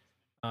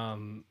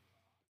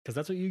 Because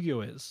that's what Yu-Gi-Oh!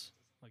 Is.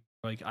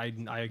 Like I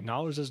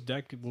acknowledge this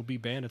deck will be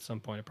banned at some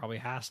point. It probably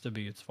has to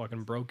be. It's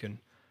fucking broken.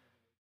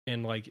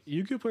 And like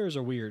Yu-Gi-Oh! Players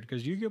are weird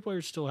because Yu-Gi-Oh!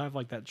 Players still have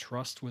like that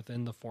trust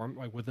within the form,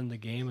 like within the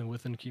game and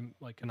within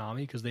like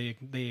Konami, because they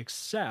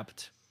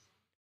accept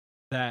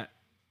that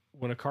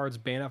when a card's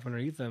banned up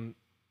underneath them,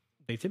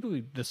 they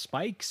typically, the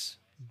spikes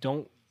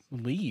don't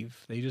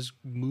leave. They just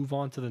move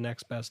on to the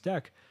next best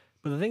deck.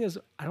 But the thing is,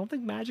 I don't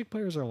think Magic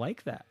players are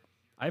like that.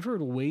 I've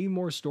heard way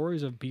more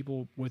stories of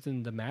people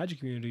within the Magic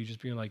community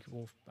just being like,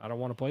 "Well, I don't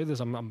want to play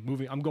this. I'm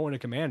moving. I'm going to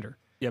Commander."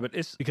 Yeah, but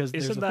because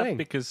isn't that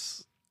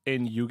because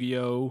in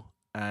Yu-Gi-Oh!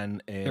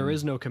 And there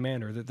is no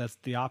Commander. That's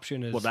the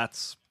option is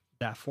that's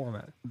that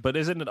format. But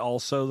isn't it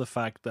also the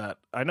fact that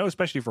I know,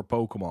 especially for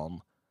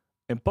Pokemon,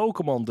 in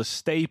Pokemon the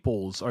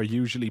staples are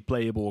usually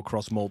playable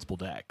across multiple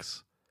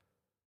decks.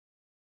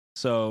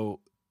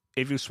 So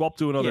if you swap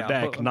to another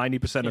deck,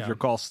 90% of your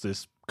cost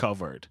is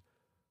covered.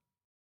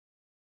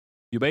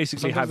 You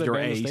basically have your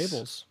ace.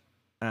 Staples.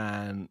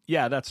 And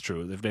yeah, that's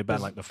true. If they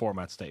ban like the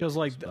format staples. Because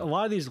like a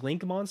lot of these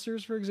Link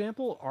monsters, for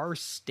example, are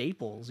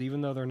staples,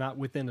 even though they're not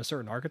within a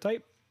certain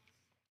archetype.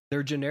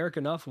 They're generic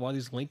enough. A lot of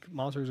these Link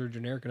monsters are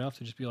generic enough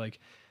to just be like,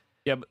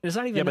 yeah, but it's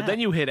not even. Yeah, but then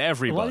you hit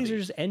everybody. A lot of these are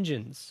just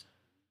engines.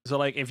 So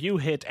like, if you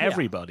hit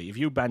everybody, if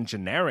you ban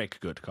generic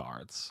good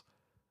cards,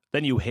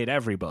 then you hit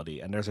everybody,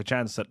 and there's a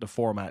chance that the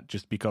format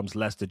just becomes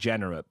less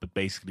degenerate, but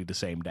basically the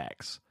same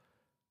decks.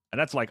 And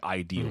that's like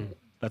ideal.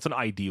 That's an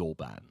ideal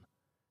ban.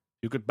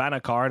 You could ban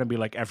a card and be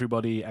like,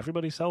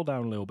 everybody sell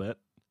down a little bit,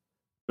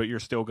 but you're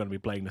still going to be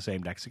playing the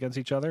same decks against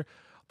each other.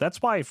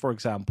 That's why, for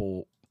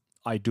example,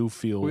 I do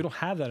feel we don't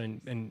have that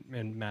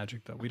in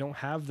Magic though. We don't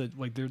have the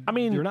like.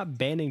 You're not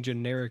banning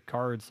generic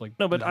cards like.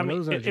 No, but I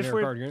mean, if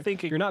we're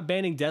thinking, you're not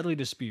banning Deadly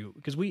Dispute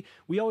because we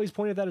always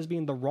pointed that as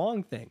being the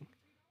wrong thing.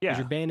 Yeah,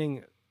 you're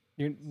banning.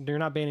 You're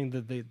not banning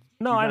the.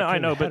 No, I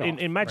know, but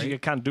in Magic right? you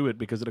can't do it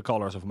because of the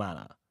colors of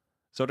mana.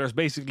 So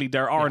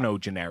there are no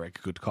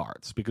generic good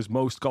cards because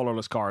most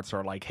colorless cards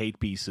are like hate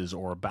pieces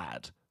or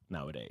bad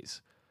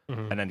nowadays.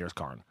 And then there's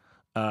Karn.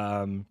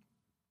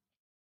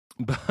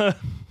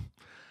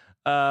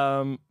 But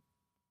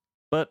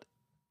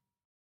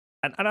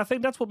I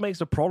think that's what makes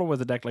the problem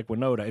with a deck like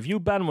Winota. If you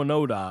ban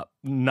Winota,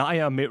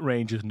 Naya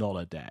midrange is not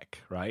a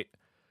deck, right?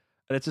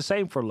 And it's the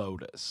same for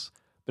Lotus.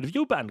 But if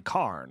you ban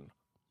Karn,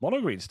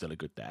 Mono Green's still a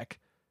good deck.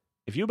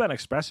 If you ban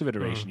Expressive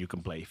Iteration, you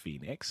can play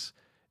Phoenix.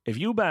 If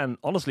you ban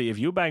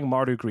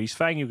Marduk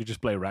Greasefang, you could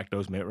just play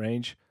Rakdos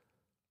midrange.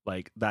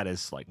 Like, that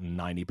is like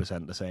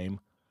 90% the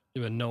same.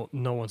 Yeah, but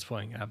no one's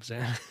playing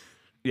Abzan.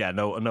 Yeah,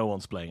 no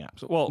one's playing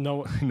Abzan. Well,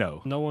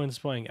 no one's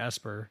playing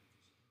Esper.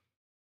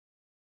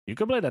 You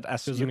could play that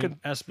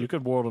Esper. You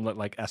could world on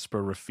like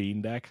Esper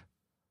Rafine deck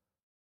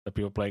that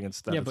people are playing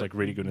instead. Yeah, it's like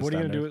really good. What are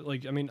you gonna do?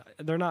 Like, I mean,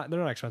 they're not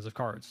expensive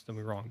cards. Don't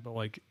be wrong, but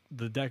like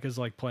the deck is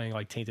like playing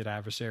like Tainted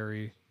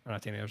Adversary. Or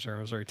not Tainted Adversary.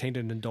 I'm sorry,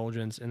 Tainted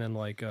Indulgence, and then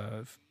like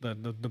the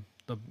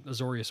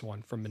Azorius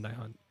one from Midnight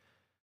Hunt.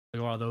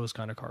 Like a lot of those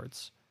kind of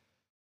cards.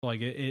 Like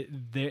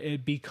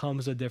it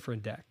becomes a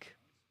different deck.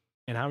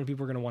 And how many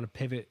people are going to want to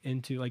pivot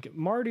into like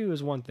Mardu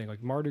is one thing,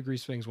 like Mardu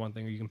Greasefang is one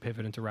thing, or you can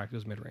pivot into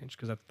Rakdos midrange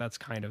because that's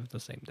kind of the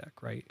same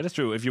deck, right? It is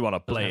true if you want to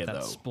play it that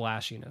though.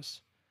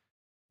 Splashiness,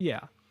 yeah,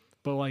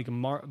 but like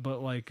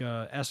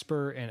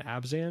Esper and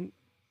Abzan,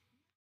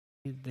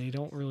 they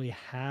don't really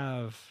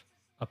have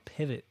a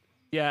pivot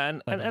Yeah,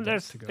 and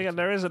there's again,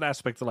 there is an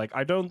aspect to like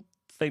I don't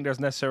think there's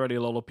necessarily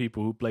a lot of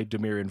people who played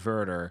Dimir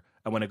Inverter,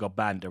 and when it got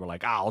banned, they were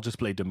like, I'll just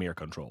play Dimir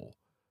Control.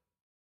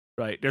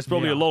 Right? There's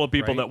probably a lot of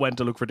people that went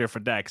to look for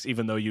different decks,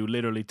 even though you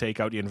literally take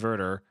out the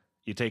Inverter,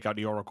 you take out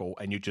the Oracle,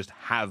 and you just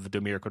have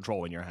Dimir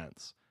Control in your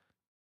hands.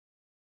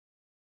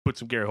 Put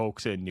some Gear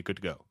Hawks in, you're good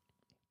to go.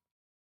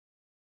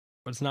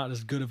 But it's not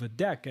as good of a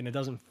deck, and it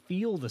doesn't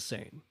feel the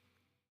same.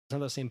 It's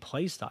not the same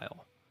play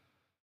style.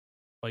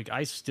 Like,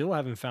 I still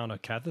haven't found a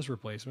Kethis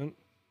replacement.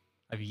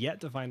 I've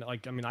yet to find,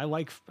 like, I mean, I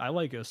like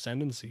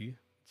Ascendancy.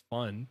 It's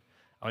fun.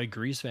 I like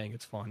Greasefang.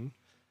 It's fun.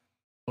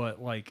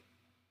 But, like,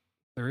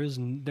 there is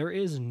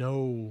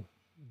no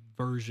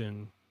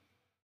version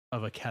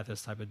of a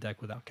Kethis type of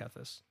deck without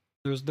Kethis.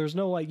 There's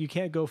no, like, you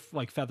can't go,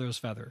 like, Feather's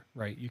Feather,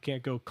 right? You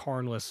can't go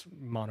Karnless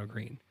mono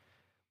green.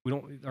 We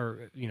don't,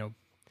 or, you know.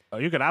 Oh,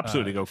 you could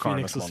absolutely go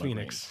Karnless mono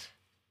Phoenix.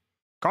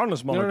 Green.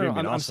 Karnless mono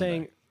green. I'm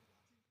saying.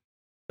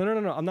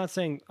 No. I'm not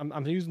saying.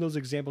 I'm using those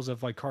examples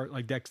of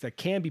like decks that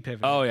can be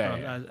pivoted. Oh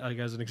yeah.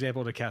 As an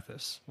example to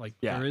Kethis. Like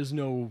there is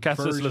no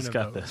Kethis-less version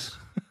of Kethis.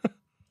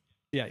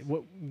 Yeah.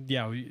 What?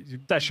 Yeah.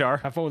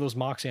 Deshar. Have fun with those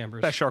Mox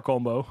Ambers. Deshar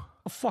combo.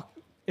 Oh fuck!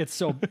 It's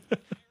so.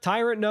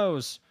 Tyrant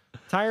knows.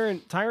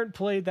 Tyrant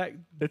played that.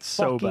 It's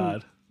so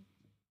bad.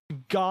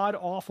 God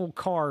awful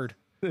card.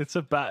 It's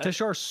a bad.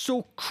 Deshar's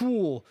so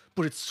cool,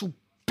 but it's so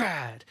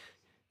bad.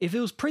 If it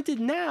was printed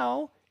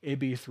now, it'd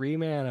be 3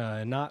 mana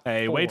and not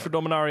 4. Wait for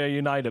Dominaria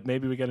United.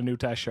 Maybe we get a new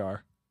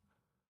Teshar.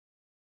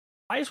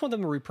 I just want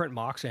them to reprint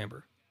Mox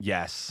Amber.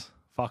 Yes.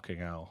 Fucking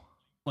hell.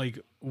 Like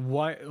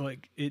why?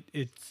 Like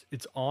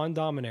it's on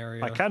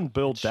Dominaria. I can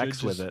build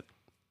decks with it.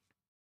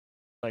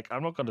 Like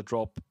I'm not going to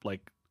drop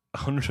like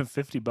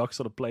 $150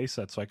 on a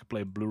playset so I can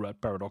play Blue-Red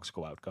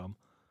Paradoxical Outcome.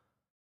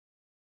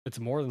 It's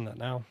more than that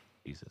now.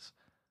 Jesus.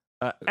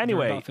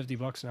 Anyway, about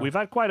 $50 now. We've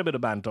had quite a bit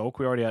of ban talk.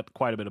 We already had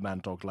quite a bit of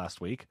ban talk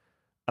last week.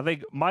 I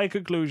think my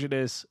conclusion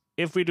is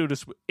if we do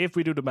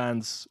the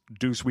bans,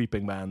 do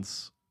sweeping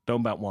bans.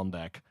 Don't ban one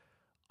deck.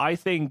 I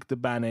think the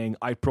banning,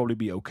 I'd probably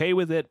be okay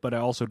with it, but I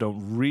also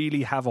don't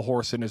really have a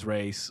horse in this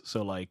race.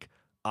 So like,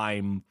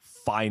 I'm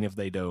fine if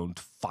they don't,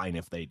 fine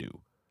if they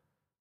do.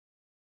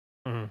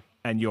 Mm-hmm.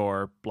 And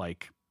you're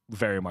like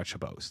very much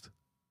opposed.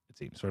 It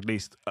seems, or at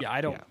least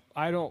I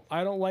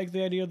don't like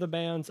the idea of the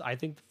bans. I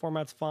think the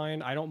format's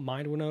fine. I don't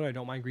mind Winota. I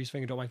don't mind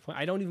Greasefang.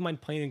 I don't even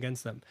mind playing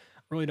against them.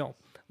 I really don't.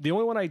 The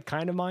only one I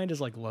kind of mind is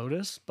like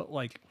Lotus, but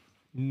like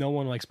no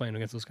one likes playing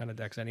against those kind of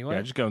decks anyway.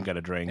 Yeah, just go and get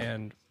a drink.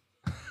 And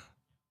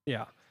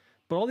yeah,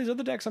 but all these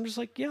other decks, I'm just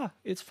like, yeah,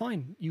 it's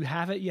fine. You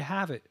have it. You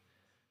have it.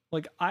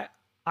 Like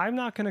I'm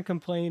not gonna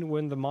complain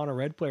when the mono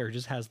red player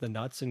just has the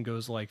nuts and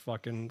goes like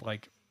fucking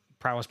like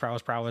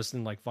prowess,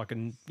 and like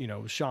fucking, you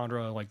know,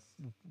 Chandra like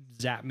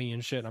zap me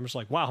and shit. I'm just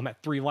like, wow, I'm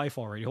at 3 life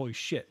already. Holy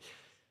shit,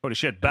 ban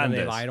this. They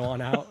this. lied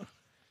on out.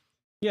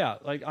 Yeah,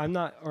 like I'm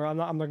not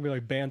gonna be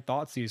like ban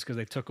Thoughtseize because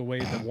they took away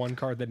the one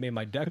card that made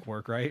my deck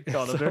work, right?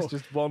 God, so, there's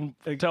just one.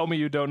 Tell me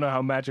you don't know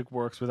how Magic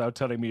works without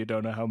telling me you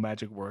don't know how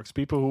Magic works.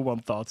 People who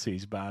want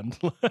Thoughtseize banned.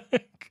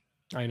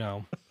 I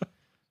know.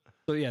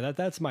 So yeah,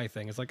 that's my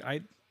thing. It's like I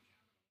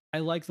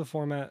like the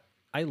format.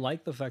 I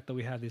like the fact that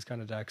we have these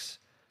kind of decks.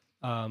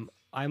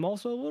 I'm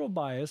also a little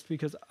biased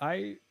because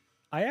I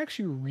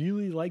actually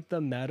really like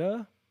the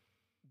meta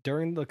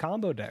during the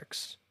combo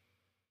decks.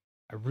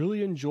 I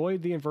really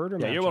enjoyed the Inverter.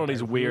 Yeah, you're one of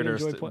these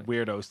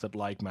weirdos that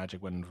like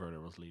Magic when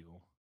Inverter was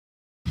legal.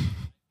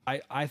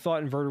 I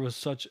thought Inverter was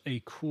such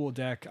a cool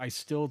deck. I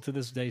still to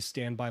this day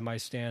stand by my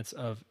stance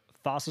of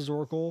Thassa's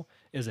Oracle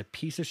is a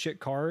piece of shit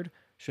card,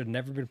 should have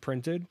never been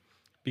printed,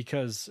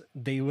 because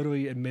they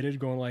literally admitted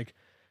going like,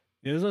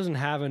 this doesn't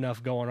have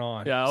enough going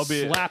on. Yeah,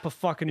 slap a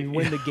fucking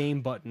win the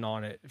game button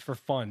on it for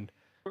fun.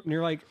 And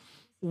you're like,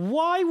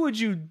 why would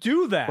you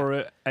do that?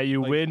 Or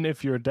you win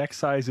if your deck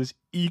size is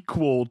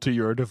equal to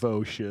your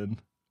devotion.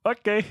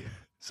 Okay,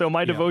 so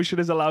my devotion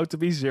is allowed to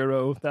be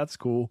 0. That's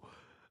cool.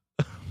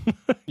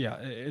 Yeah,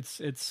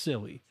 it's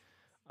silly.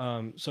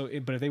 But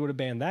if they would have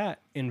banned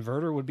that,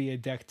 Inverter would be a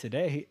deck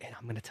today, and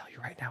I'm going to tell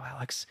you right now,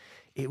 Alex,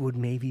 it would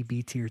maybe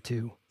be tier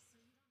 2.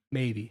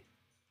 Maybe.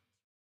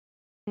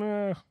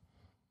 I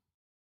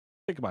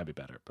think it might be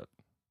better, but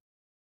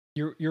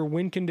your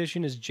win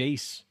condition is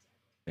Jace.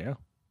 Yeah.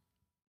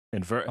 A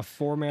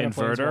 4-mana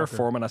Inverter,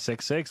 4-mana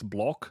 6/6,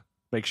 block.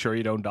 Make sure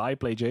you don't die.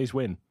 Play Jace,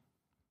 win.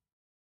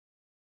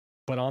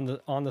 But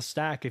on the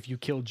stack, if you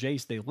kill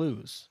Jace, they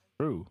lose.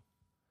 True.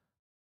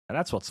 And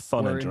that's what's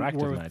fun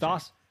interactive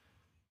Magic.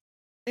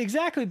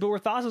 Exactly, but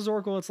with Thassa's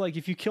Oracle, it's like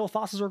if you kill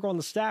Thassa's Oracle on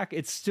the stack,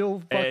 it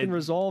still fucking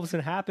resolves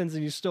and happens,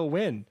 and you still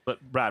win.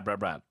 But Brad,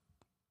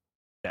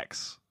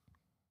 decks.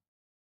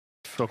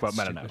 Talk about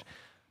meta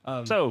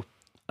now. So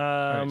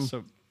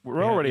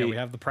we're already we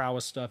have the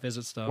prowess stuff, is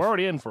it stuff. We're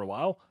already in for a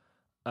while.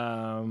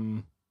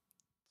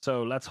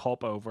 So let's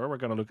hop over. We're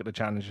going to look at the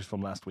challenges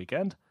from last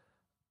weekend,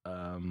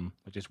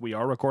 which is we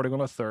are recording on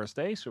a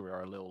Thursday, so we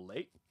are a little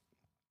late.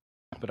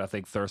 But I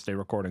think Thursday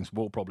recordings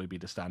will probably be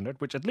the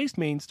standard, which at least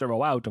means they're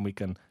all out and we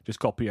can just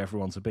copy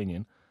everyone's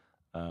opinion,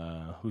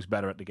 who's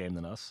better at the game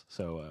than us.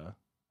 So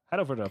head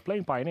over to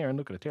Playing Pioneer and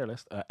look at the tier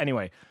list.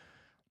 Anyway,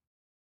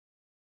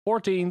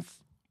 14th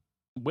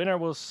winner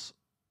was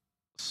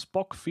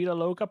Spock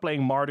Vidaloka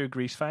playing Mardu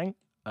Greasefang.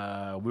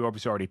 We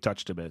obviously already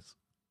touched a bit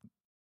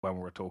when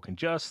we were talking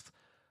just.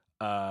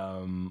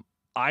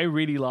 I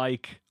really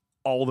like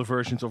all the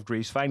versions of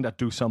Greasefang that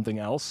do something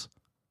else.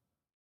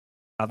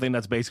 I think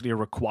that's basically a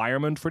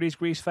requirement for these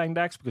Greasefang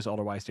decks because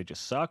otherwise they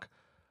just suck.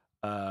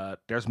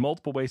 There's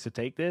multiple ways to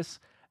take this,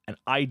 and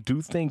I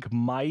do think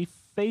my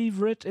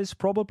favorite is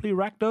probably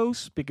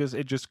Rakdos because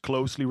it just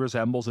closely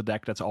resembles a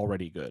deck that's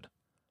already good.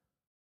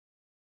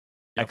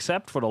 Yep.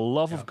 Except for the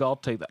love of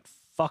God, take that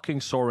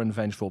fucking Sorin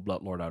Vengeful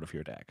Bloodlord out of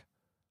your deck.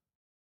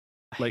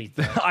 Like,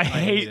 I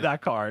hate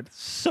that card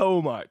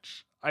so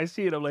much. I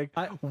see it, I'm like,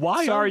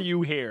 why are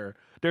you here?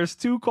 There's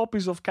 2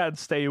 copies of Can't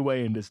Stay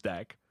Away in this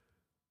deck.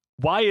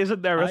 Why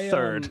isn't there a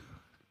third?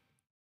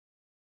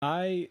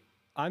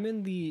 I'm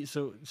in the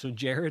so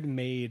Jared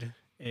made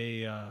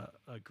a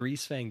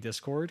Greasefang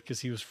Discord because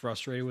he was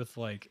frustrated with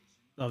like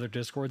other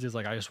Discords. He's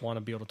like, I just want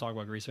to be able to talk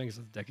about Greasefang because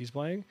the deck he's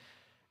playing,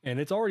 and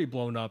it's already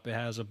blown up. It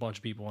has a bunch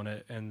of people in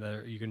it, and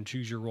you can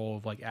choose your role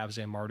of like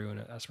Abzan, Mardu, and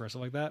Esper and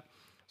stuff like that.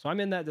 So I'm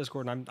in that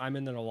Discord, and I'm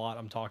in there a lot.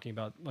 I'm talking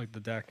about like the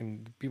deck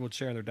and people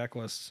sharing their deck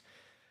lists.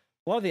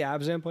 A lot of the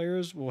Abzan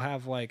players will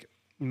have like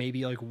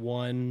maybe like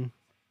one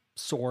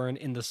Sorin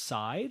in the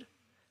side.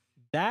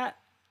 That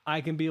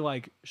I can be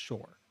like,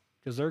 sure.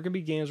 Because there can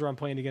be games where I'm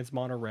playing against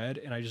Mono Red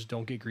and I just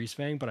don't get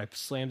Greasefang, but I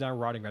slam down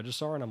Rotting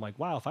Registrar and I'm like,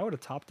 wow, if I would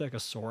have top deck a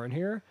Sorin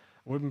here,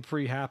 I would have been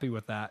pretty happy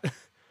with that.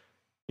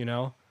 You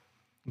know?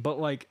 But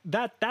like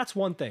that's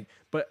one thing.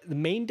 But the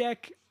main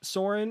deck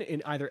Sorin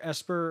in either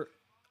Esper,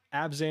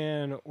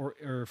 Abzan,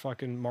 or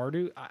fucking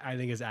Mardu, I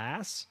think is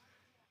ass.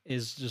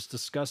 Is just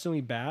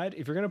disgustingly bad.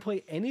 If you're gonna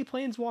play any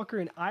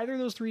Planeswalker in either of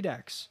those 3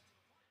 decks,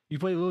 you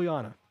play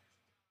Liliana.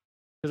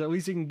 Because at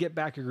least you can get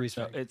back your Greasefang.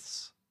 So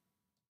it's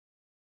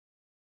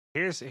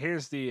here's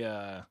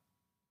the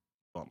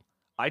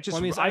I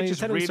just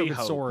really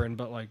hope Sorin,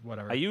 but like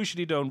whatever. I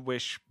usually don't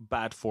wish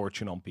bad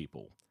fortune on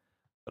people,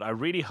 but I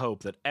really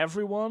hope that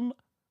everyone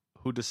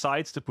who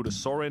decides to put a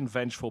Sorin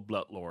Vengeful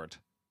Bloodlord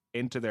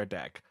into their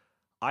deck,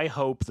 I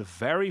hope the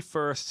very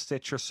first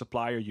Stitcher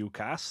supplier you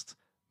cast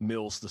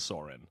mills the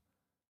Sorin.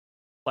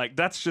 Like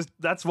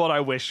that's what I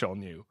wish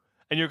on you.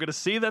 And you're gonna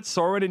see that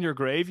Sorin in your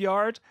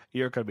graveyard,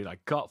 you're gonna be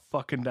like, God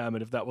fucking damn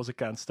it, if that was a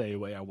Can't Stay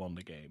Away, I won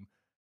the game.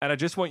 And I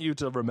just want you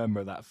to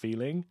remember that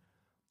feeling.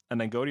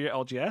 And then go to your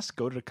LGS,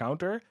 go to the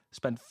counter,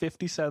 spend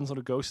 50 cents on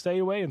a Go Stay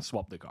Away, and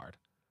swap the card.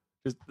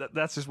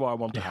 That's just what I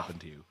want to happen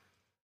to you.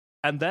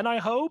 And then I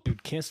hope,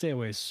 dude, Can't Stay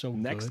Away is so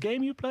next good.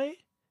 Game you play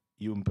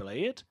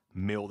it,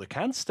 mill the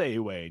Can't Stay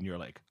Away, and you're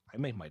like, I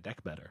made my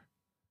deck better.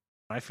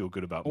 I feel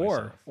good about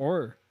myself.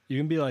 Or you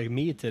can be like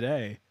me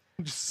today.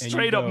 Just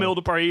straight up mill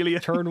the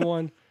Parhelion. Turn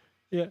 1.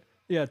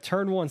 Yeah,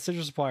 turn 1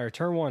 Stitcher Supplier,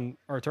 turn 1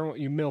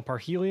 you mill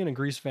Parhelion and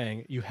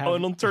Greasefang. You have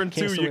and on turn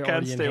 2 you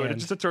can't stay with it.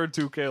 Just a turn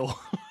 2 kill.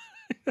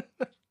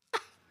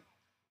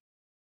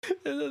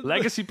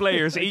 Legacy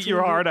players, eat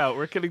your heart out.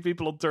 We're killing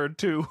people on turn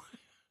 2.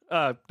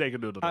 They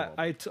can do it.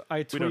 I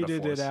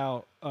tweeted it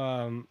out,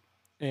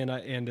 and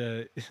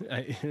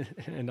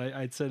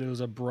I said it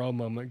was a bruh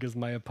moment because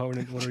my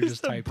opponent literally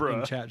just typed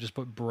in chat, just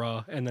put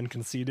bruh, and then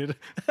conceded.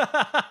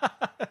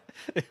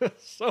 It was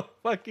so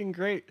fucking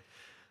great.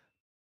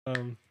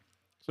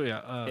 So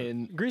yeah,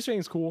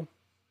 Greasefang's cool.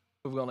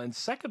 We've gone in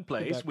second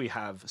place. We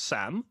have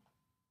Sam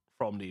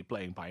from the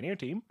Playing Pioneer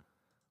team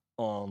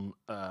on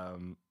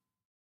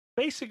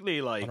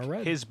basically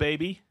like his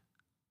baby,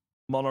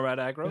 Mono Red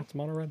aggro. Yeah, it's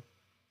Mono Red.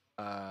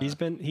 He's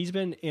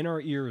been in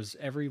our ears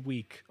every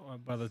week.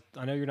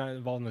 I know you're not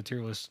involved in the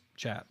tier list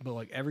chat, but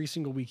like every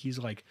single week he's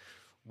like,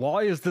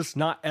 "Why is this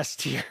not S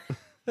tier?"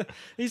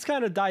 He's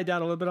kind of died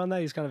down a little bit on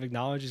that. He's kind of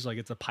acknowledged he's like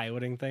it's a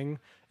piloting thing,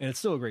 and it's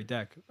still a great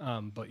deck.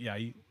 But yeah,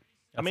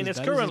 it's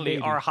currently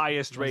our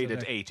highest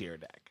rated A tier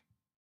deck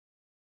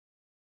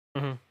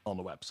on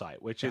the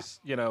website, which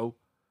is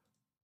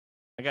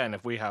again,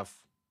 if we have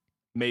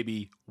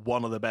maybe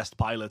one of the best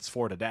pilots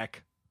for the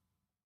deck,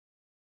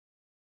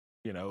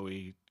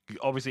 we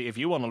obviously, if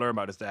you want to learn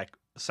about his deck,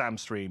 Sam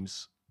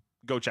streams,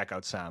 go check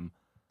out Sam.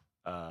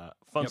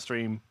 Fun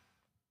stream,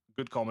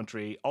 good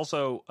commentary.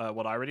 Also,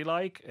 what I really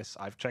like is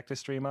I've checked his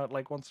stream out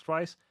like once or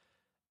twice.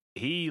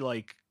 He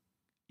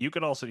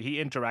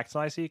interacts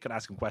nicely. You can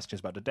ask him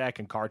questions about the deck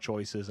and card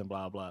choices and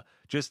blah blah.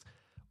 Just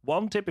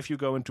one tip: if you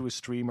go into a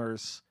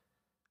streamer's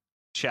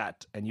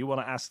chat and you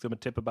want to ask them a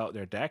tip about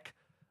their deck,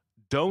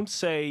 don't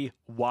say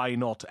why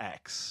not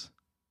X.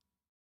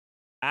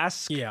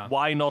 Ask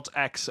why not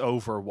X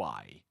over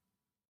Y.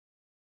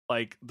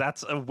 Like,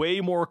 that's a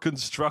way more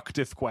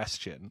constructive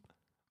question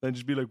than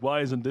just be like,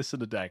 why isn't this in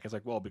the deck? It's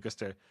like, well, because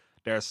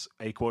there's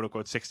a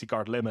quote-unquote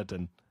 60-card limit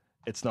and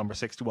it's number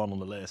 61 on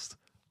the list.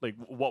 Like,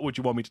 what would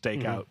you want me to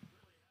take out?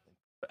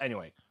 But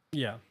anyway.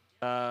 Yeah.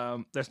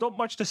 There's not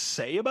much to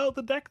say about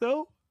the deck,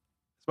 though.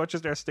 As much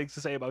as there's things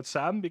to say about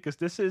Sam, because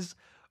this is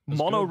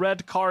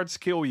mono-red cards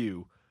kill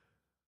you.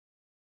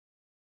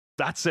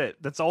 That's it.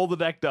 That's all the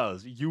deck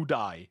does. You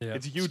die. Yeah.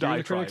 It's you Steer die.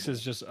 the Critics tribal.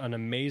 is just an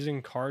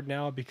amazing card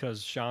now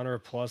because Chandra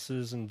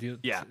pluses and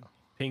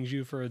pings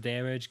you for a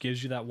damage,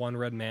 gives you that 1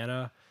 red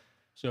mana.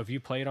 So if you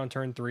play it on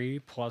turn 3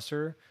 plus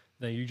her,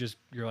 then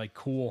you're like,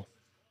 cool.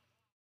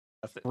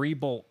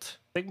 Rebolt.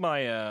 I think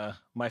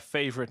my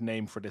favorite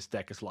name for this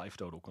deck is Life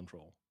Total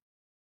Control.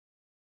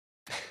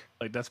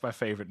 Like that's my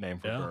favorite name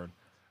for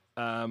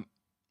burn.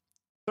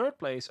 Third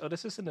place. Oh,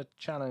 this isn't a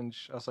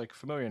challenge. I was like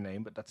familiar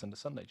name, but that's in the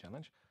Sunday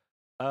challenge.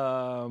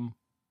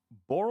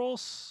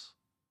 Boros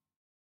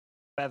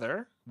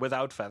Feather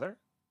without feather,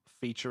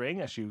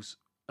 featuring, as you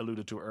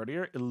alluded to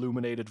earlier,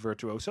 Illuminated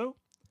Virtuoso.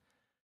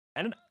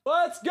 And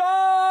let's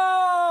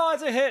go!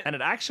 That's a hit. And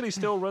it actually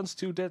still runs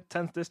to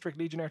 10th District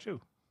Legionnaire too.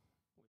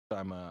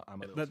 I'm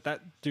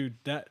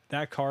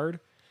that card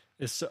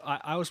is. So,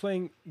 I was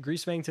playing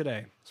Greasefang today.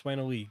 I was playing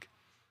a league,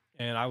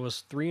 and I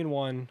was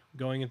 3-1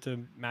 going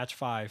into match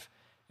 5,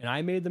 and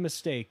I made the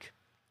mistake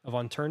of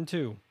on turn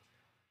 2,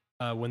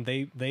 when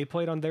they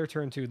played on their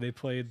turn 2, they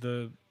played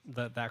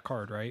that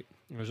card, right?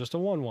 It was just a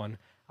 1/1.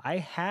 I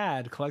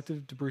had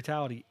Collective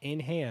Brutality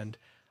in hand.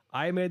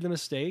 I made the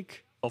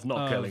mistake of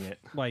not killing it.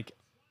 Like,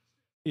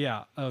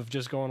 yeah, of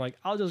just going like,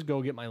 I'll just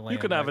go get my land. You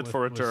can have it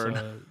for a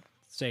turn.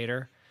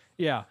 Satyr.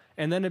 Yeah,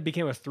 and then it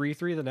became a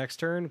 3/3 the next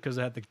turn because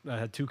I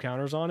had 2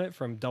 counters on it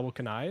from Double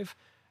Connive,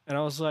 and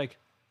I was like,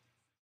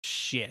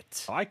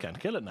 shit. I can't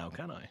kill it now,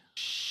 can I?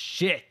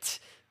 Shit.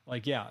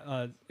 Like,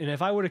 yeah, and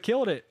if I would have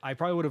killed it, I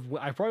probably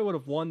would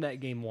have won that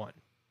game 1.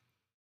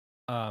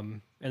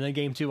 And then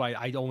game 2,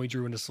 I only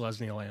drew into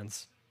Selesnya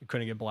lands. I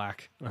couldn't get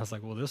black, and I was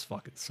like, well, this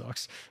fucking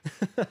sucks.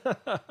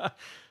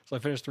 So I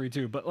finished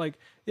 3-2. But like,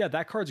 yeah,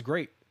 that card's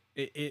great.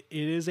 It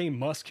is a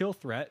must kill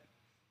threat.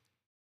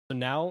 So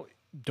now,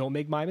 don't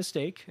make my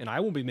mistake, and I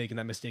won't be making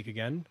that mistake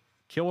again.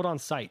 Kill it on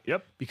sight.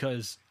 Yep.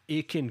 Because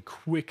it can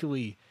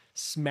quickly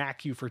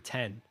smack you for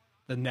 10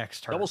 the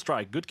next turn. Double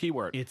strike, good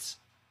keyword. It's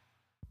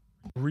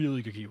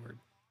really good keyword.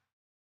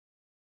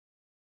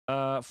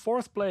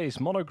 Fourth place,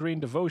 Mono Green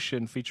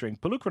Devotion featuring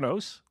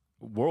Pelucranos,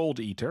 World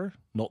Eater,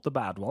 not the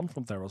bad one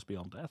from Theros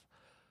Beyond Death.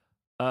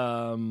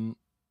 My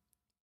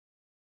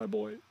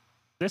boy.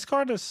 This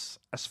card is,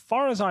 as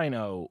far as I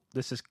know,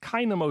 this is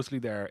kind of mostly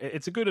there.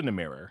 It's a good in the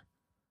mirror.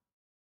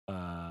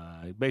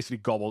 It basically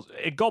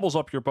gobbles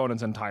up your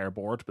opponent's entire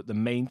board, but the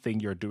main thing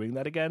you're doing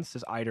that against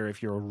is either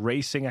if you're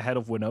racing ahead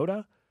of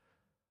Winota,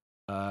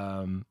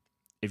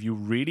 if you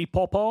really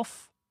pop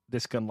off,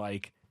 this can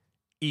like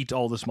eat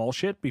all the small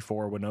shit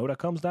before Winota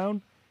comes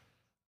down.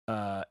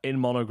 In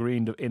mono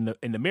green, in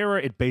the mirror,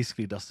 it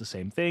basically does the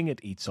same thing. It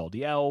eats all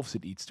the elves,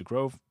 it eats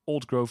the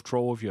old grove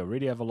troll if you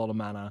already have a lot of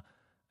mana,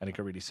 and it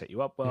can really set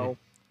you up well.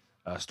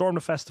 Storm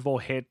the Festival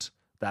hit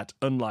that,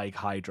 unlike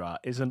Hydra,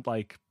 isn't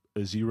like a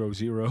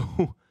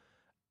 0/0.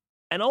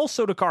 And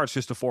also the card's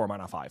just a 4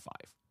 mana 5/5.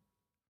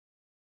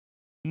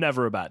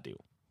 Never a bad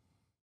deal.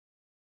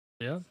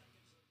 Yeah.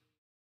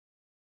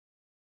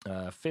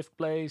 Fifth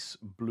place,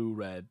 blue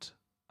red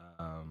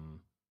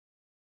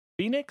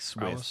Phoenix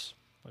with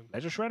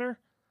Ledger Shredder.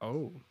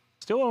 Oh.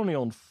 Still only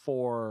on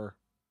four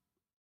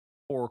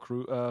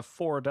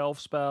Delve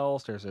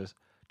spells. There's a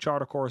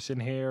Charter Course in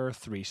here,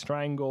 3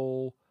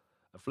 Strangle,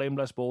 a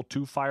Flameless Bolt,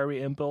 2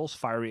 Fiery Impulse.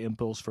 Fiery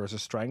Impulse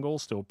versus Strangle,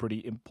 still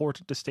pretty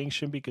important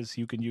distinction because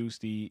you can use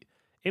the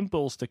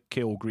Impulse to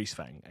kill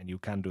Greasefang, and you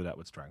can do that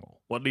with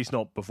Strangle. Well, at least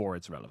not before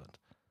it's relevant.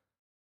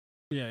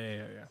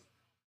 Yeah.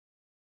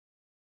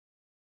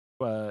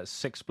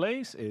 Sixth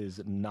place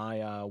is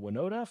Naya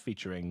Winota,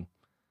 featuring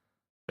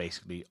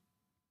basically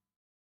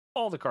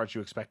all the cards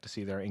you expect to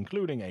see there,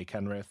 including a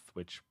Kenrith,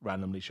 which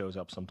randomly shows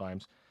up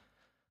sometimes.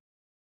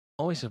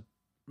 Always a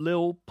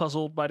little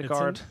puzzled by the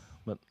card,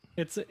 but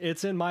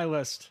it's in my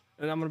list,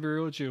 and I'm gonna be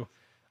real with you.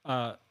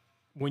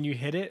 When you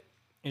hit it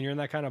and you're in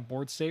that kind of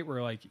board state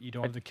where like you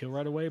don't have the kill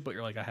right away, but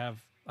you're like, I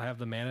have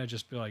the mana,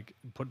 just be like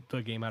put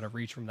the game out of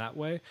reach from that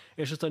way.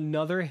 It's just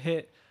another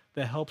hit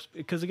that helps,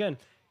 because again,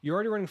 you're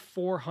already running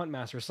 4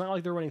 Huntmaster. It's not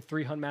like they're running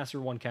 3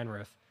 Huntmaster, 1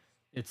 Kenrith.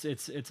 It's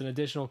an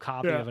additional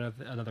copy of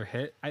another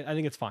hit. I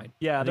think it's fine.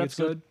 Yeah, that's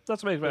good.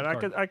 That's amazing.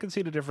 I can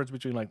see the difference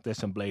between like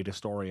this and Blade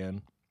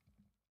Historian.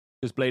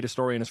 Because Blade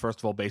Historian is first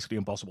of all basically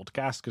impossible to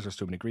cast because there's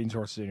too many green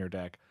sources in your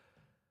deck,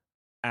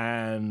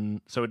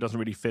 and so it doesn't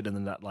really fit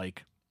in that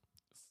like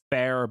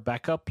fair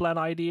backup plan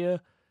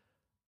idea.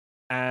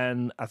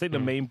 And I think the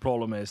main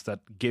problem is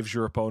that gives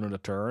your opponent a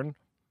turn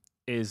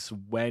is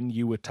when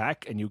you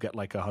attack and you get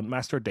like a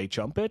Huntmaster, they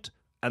chump it,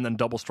 and then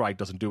Double Strike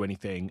doesn't do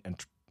anything,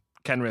 and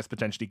Kenrith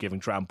potentially giving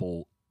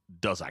Trample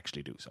does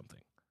actually do something.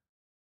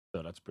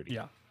 So that's pretty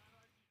good.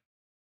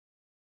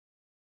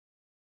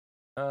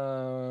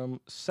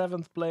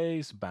 Seventh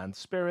place, Banned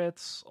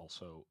Spirits,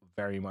 also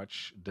very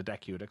much the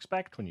deck you'd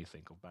expect when you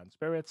think of Banned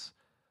Spirits.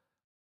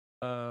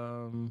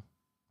 2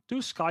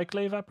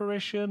 Skyclave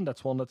Apparition,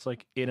 that's one that's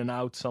like in and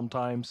out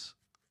sometimes.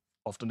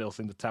 Often they'll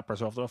think the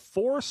tappers off.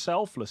 4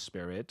 Selfless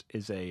Spirit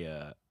is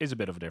a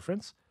bit of a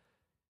difference.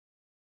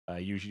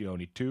 Usually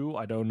only 2.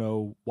 I don't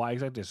know why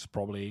exactly. This is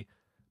probably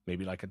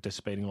maybe like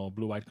anticipating a little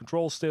blue-white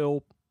control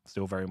still.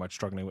 Still very much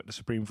struggling with the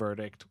Supreme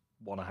Verdict.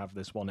 Want to have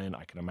this one in.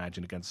 I can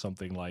imagine against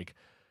something like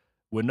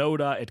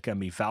Winota, it can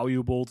be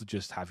valuable to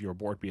just have your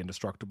board be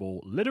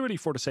indestructible, literally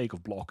for the sake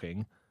of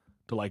blocking,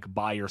 to like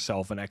buy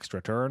yourself an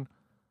extra turn.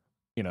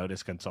 You know,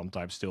 this can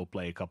sometimes still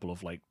play a couple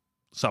of like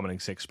summoning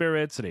 6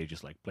 spirits, and then you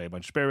just like play a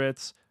bunch of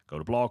spirits, go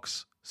to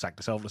blocks, sack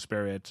the Selfless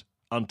Spirit,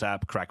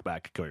 untap, crack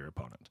back, kill your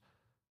opponent.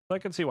 So I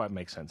can see why it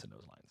makes sense in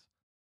those lines.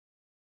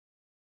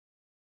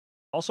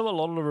 Also, a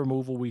lot of the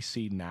removal we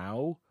see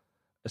now,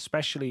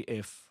 especially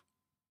if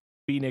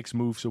Phoenix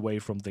moves away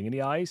from Thing in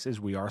the Eyes, is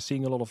we are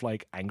seeing a lot of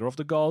like Anger of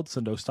the Gods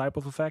and those type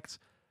of effects.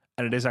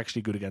 And it is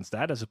actually good against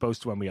that, as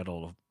opposed to when we had a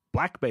lot of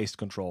black-based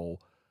control.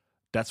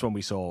 That's when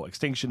we saw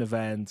Extinction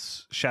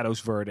Events, Shadow's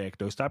Verdict,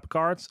 those type of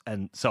cards.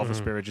 And Selfless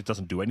Spirit just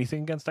doesn't do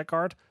anything against that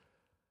card.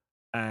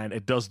 And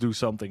it does do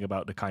something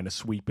about the kind of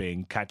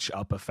sweeping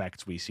catch-up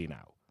effects we see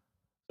now.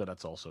 So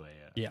that's also a...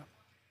 yeah.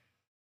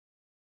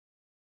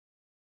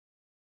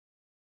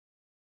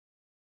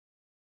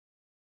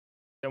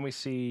 Then we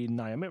see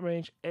Naya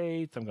mid-range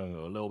 8th. I'm going to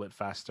go a little bit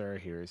faster.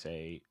 Here's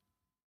a...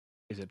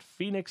 Is it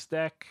Phoenix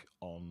deck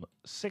on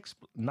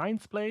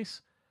 9th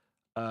place?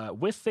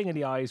 With Thing in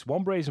the Eyes,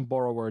 1 Brazen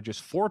Borrower,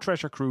 just 4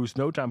 Treasure Cruise,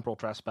 no Temporal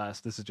Trespass.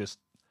 This is just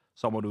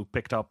someone who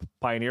picked up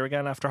Pioneer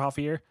again after half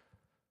a year.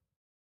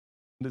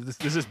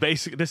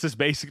 This is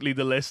basically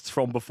the lists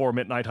from before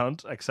Midnight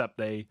Hunt, except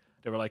they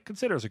were like,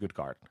 consider as a good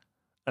card.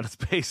 And it's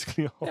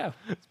basically all,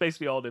 it's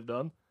basically all they've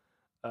done.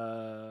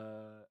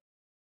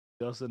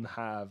 Doesn't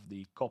have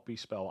the copy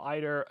spell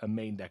either. A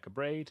main deck of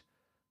Braid.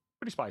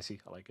 Pretty spicy.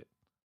 I like it.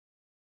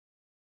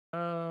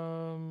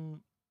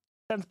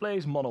 10th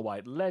place, Mono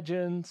White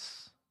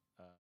Legends.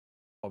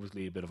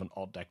 Obviously a bit of an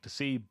odd deck to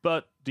see,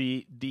 but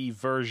the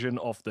version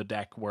of the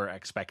deck we're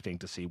expecting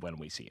to see when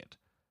we see it.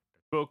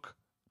 Book.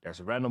 There's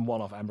a random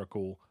one of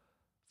Emrakul,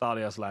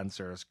 Thalia's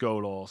Lancers,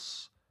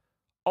 Golos,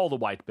 all the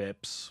white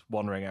pips,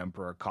 Wandering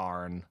Emperor,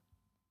 Karn.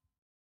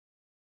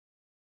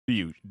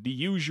 The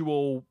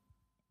usual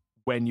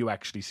when you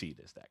actually see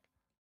this deck.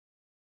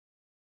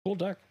 Cool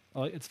deck.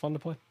 It's fun to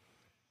play.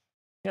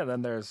 Yeah,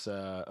 then there's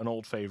an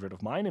old favorite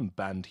of mine in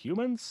Banned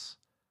Humans,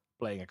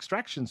 playing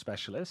Extraction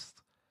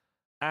Specialist,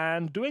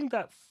 and doing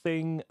that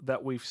thing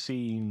that we've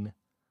seen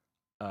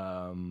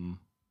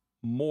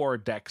more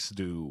decks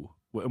do,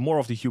 more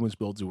of the humans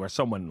builds do, where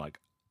someone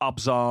like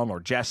Abzan or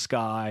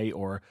Jeskai,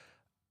 or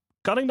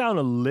cutting down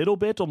a little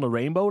bit on the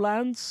rainbow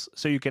lands,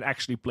 so you can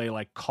actually play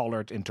like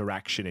colored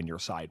interaction in your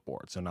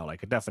sideboard. So now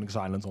like a Deafening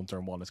Silence on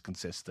turn 1 is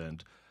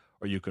consistent,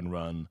 or you can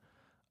run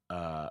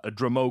a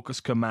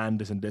Dramokus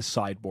Command is in this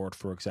sideboard,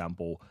 for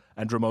example,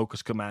 and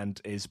Dramokus Command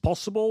is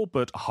possible,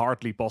 but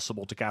hardly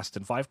possible to cast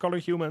in 5-color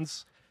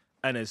humans,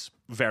 and is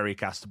very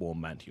castable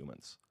in Banned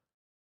Humans.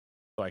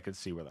 So I can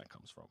see where that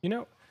comes from. You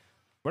know,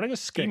 running a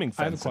Scheming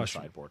I have a Fence in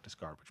question. sideboard this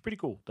card, which is pretty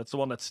cool. That's the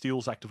one that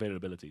steals activated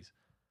abilities.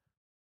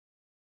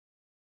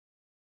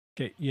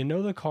 Okay, you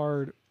know the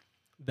card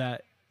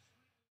that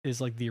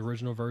is like the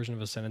original version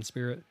of Ascendant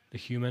Spirit, the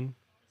human?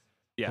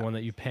 Yeah. The one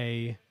that you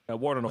pay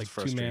Warden of like the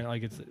First 2 Tree. mana,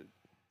 like it's...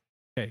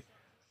 Okay.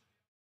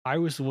 I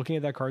was looking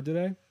at that card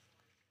today, and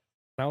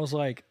I was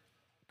like,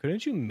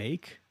 couldn't you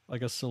make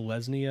like a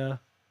Selesnya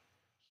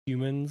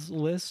humans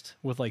list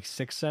with like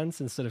 6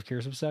 cents instead of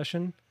Curious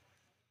Obsession?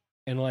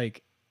 And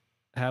like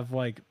have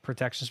like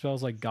protection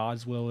spells like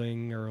God's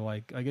Willing, or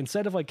like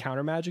instead of like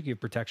counter magic, you have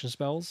protection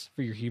spells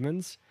for your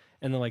humans,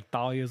 and then like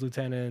Thalia's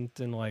Lieutenant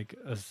and like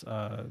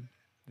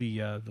the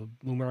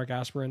Luminarch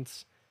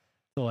Aspirants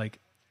to like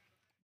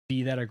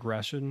be that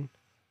aggression,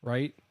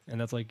 right? And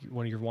that's like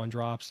one of your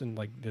 1-drops, and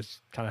like this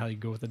kind of how you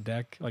go with the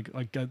deck, like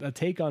a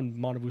take on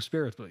Monavu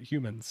Spirits, but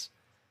humans.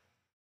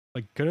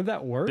 Like, couldn't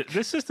that work?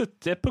 This is the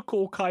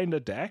typical kind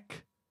of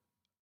deck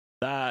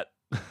that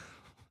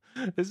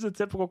this is a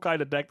typical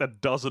kind of deck that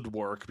doesn't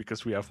work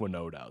because we have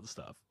Winota and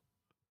stuff.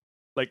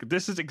 Like,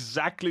 this is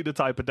exactly the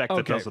type of deck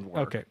that doesn't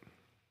work. Okay.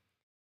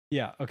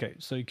 Yeah, okay.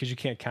 So, because you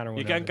can't counter Winota.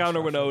 You can't counter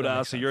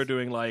Winota, so you're sense.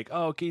 doing like,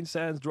 oh, Keen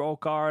Sense, draw a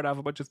card, I have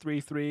a bunch of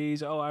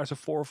 3/3s. Oh, there's a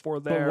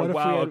 4/4 there. But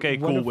Wow, okay,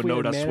 cool.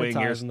 Winota swing.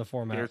 Here's in the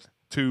format. Here's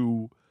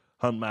 2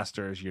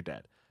 Huntmasters, you're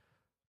dead.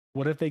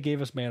 What if they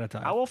gave us Mana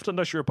Tithe? How often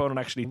does your opponent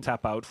actually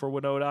tap out for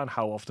Winota, and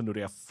how often do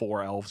they have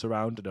 4 elves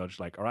around? And they're just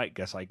like, all right,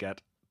 guess I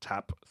get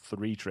tap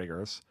 3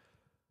 triggers.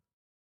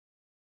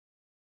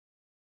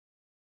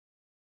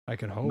 I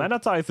can hope. Mana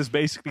Tithe is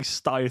basically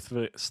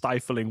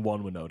stifling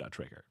 1 Winota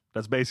trigger.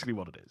 That's basically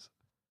what it is.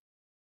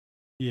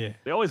 Yeah.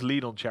 They always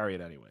lead on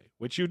Chariot anyway,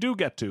 which you do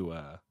get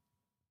to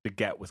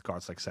get with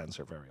cards like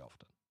Censor very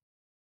often.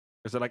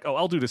 Because they're like, oh,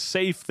 I'll do the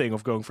safe thing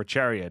of going for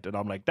Chariot, and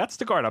I'm like, that's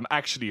the card I'm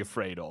actually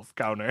afraid of.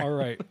 Counter.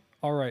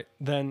 All right.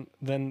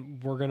 Then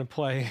we're gonna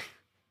play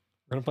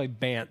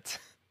Bant.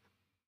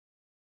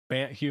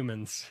 Bant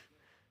humans.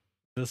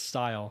 This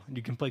style.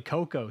 You can play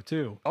Coco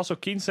too. Also,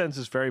 Keen Sense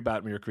is very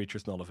bad when your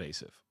creature's not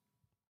evasive.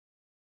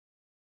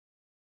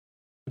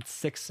 It's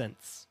 6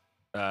 cents.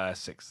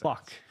 6.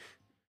 Fuck.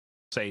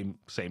 Same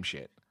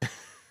shit.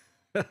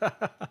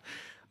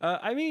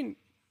 I mean,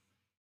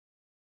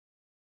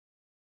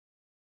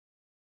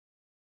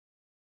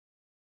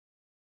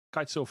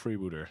 Kitesail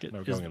Freebooter.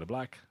 Now going into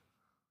black.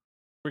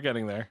 We're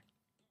getting there.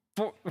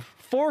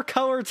 Four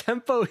color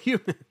tempo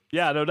human.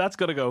 Yeah, no, that's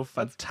gonna go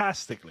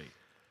fantastically.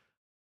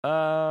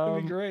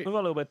 That'd be great. Move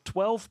on a little bit.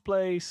 12th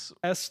place.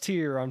 S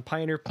tier on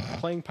Pioneer,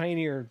 playing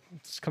Pioneer.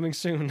 It's coming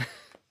soon.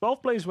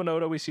 12th place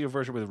Winota. We see a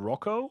version with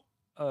Rocco,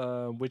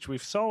 which we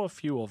saw a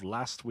few of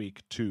last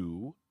week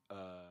too.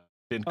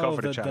 Didn't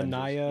cover the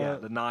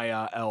challenges. The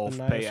Naya Elf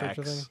Pay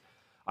X.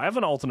 I have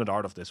an alternate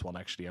art of this one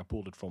actually. I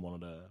pulled it from one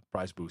of the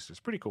prize boosters.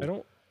 Pretty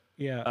cool.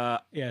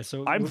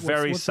 So I'm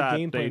very sad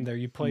the they there?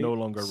 You play no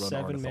longer run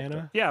 7 Ornithopter.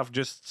 mana. Yeah,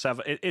 just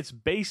 7. It's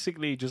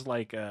basically just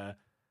like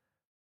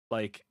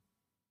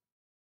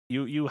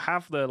you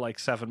have the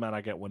 7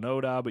 mana get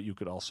Winota, but you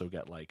could also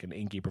get like an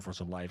Innkeeper for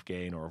some life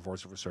gain, or a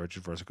Voice of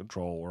Resurgence for some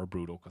control, or a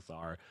Brutal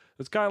Cathar.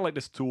 It's kind of like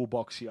this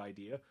toolboxy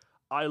idea.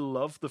 I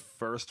love the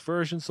first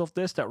versions of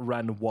this that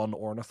ran one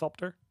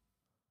Ornithopter.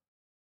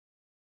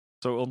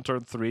 So on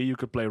turn 3, you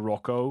could play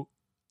Rocco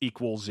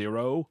equals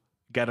 0,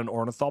 get an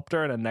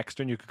Ornithopter, and then next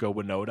turn you could go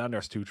Winota, and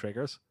there's 2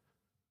 triggers.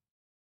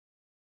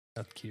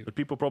 That's cute. But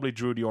people probably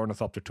drew the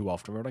Ornithopter too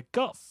often. We're like,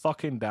 God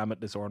fucking damn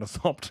it, this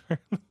Ornithopter.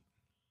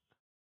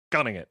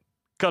 Cutting it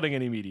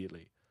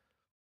immediately.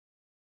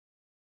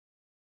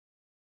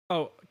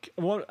 Oh,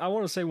 I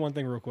want to say one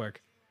thing real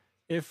quick.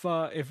 If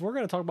we're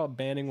gonna talk about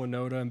banning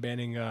Winota and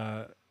banning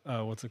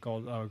what's it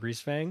called,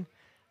 Greasefang,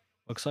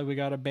 looks like we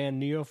got to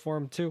ban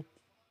Neoform too.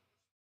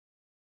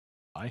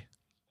 Why?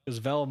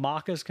 Because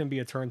Velomachus can be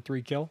a turn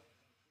 3 kill.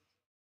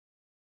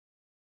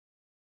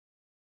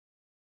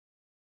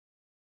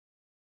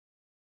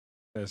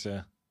 Yes,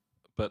 yeah.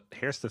 But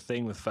here's the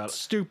thing with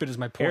Stupid is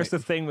my point. Here's the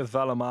thing with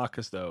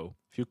Velomachus, though.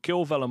 If you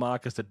kill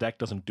Velomachus, the deck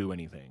doesn't do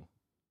anything.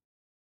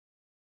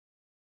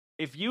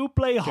 If you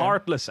play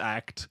Heartless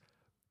Act,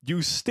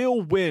 you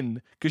still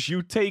win because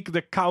you take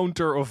the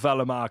counter of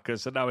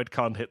Velomachus, and now it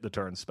can't hit the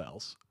turn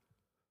spells.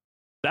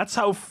 That's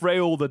how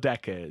frail the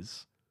deck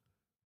is.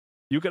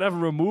 You can have a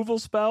removal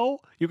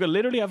spell. You can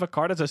literally have a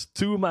card that says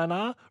 2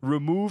 mana,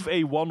 remove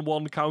a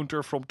 1/1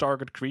 counter from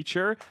target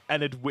creature,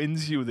 and it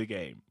wins you the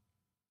game.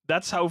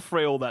 That's how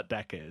frail that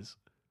deck is.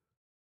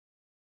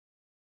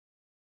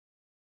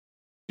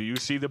 Do you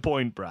see the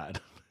point, Brad?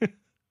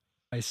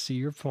 I see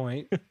your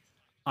point.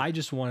 I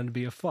just wanted to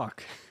be a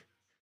fuck.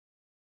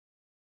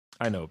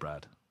 I know,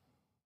 Brad.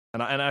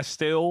 And I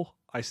still.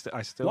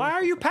 Why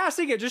are you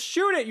passing it? Just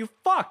shoot it, you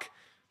fuck.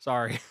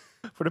 Sorry.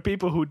 For the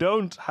people who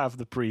don't have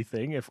the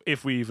pre-thing,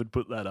 if we even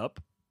put that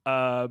up,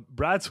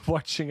 Brad's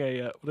watching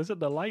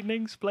the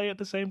Lightnings play at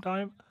the same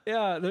time?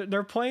 Yeah,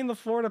 they're playing the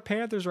Florida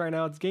Panthers right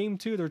now. It's game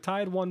 2. They're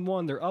tied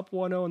 1-1. They're up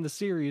 1-0 in the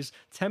series.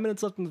 10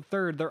 minutes left in the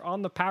third. They're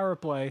on the power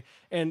play.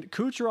 And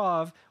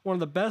Kucherov, one of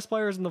the best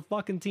players in the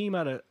fucking team,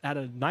 had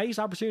a nice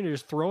opportunity to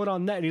just throw it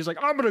on net. And he's like,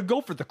 I'm going to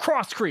go for the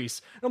cross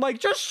crease. And I'm like,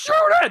 just shoot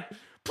it!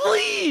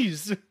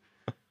 Please!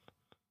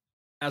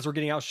 As we're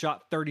getting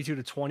outshot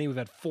 32-20, we've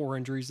had 4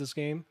 injuries this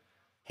game.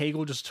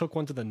 Hagel just took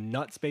one to the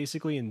nuts,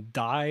 basically, and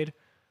died.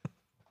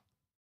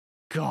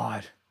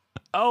 God.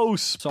 Oh,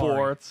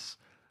 sports.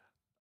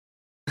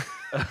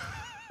 I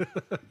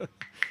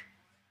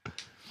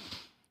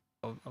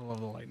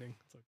love the Lightning.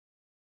 A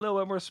little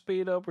bit more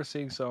speed up. We're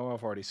seeing some.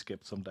 I've already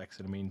skipped some decks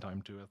in the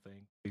meantime, too, I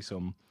think. See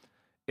some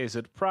Is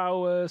It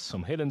Prowess,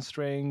 some Hidden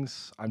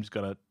Strings. I'm just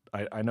going to...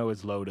 I know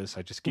it's Lotus.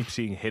 I just keep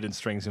seeing Hidden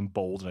Strings in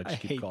bold, and I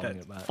just keep calling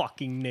it that.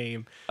 Fucking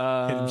name.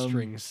 Hidden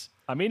Strings.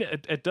 I mean,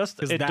 it does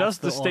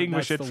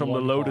distinguish it from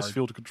the Lotus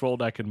Field Control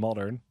deck in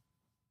Modern.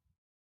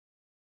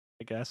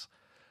 I guess.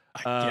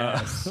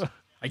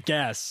 I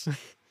guess.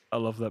 I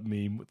love that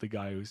meme with the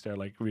guy who's there,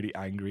 like, really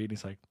angry, and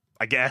he's like,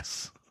 I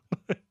guess.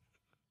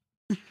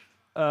 These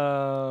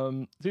are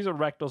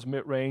Rakdos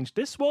mid-range.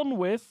 This one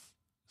with,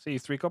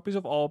 3 copies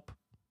of Alp.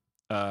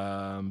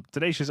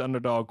 Tenacious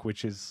Underdog,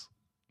 which is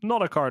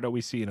not a card that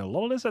we see in a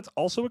lot of this. That's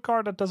also a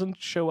card that doesn't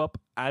show up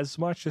as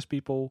much as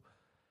people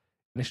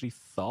initially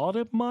thought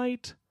it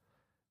might.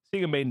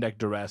 Seeing a main deck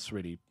Duress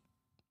really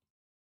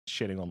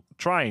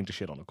trying to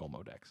shit on the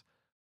combo decks.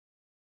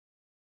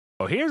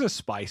 Oh, here's a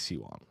spicy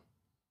one.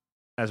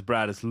 As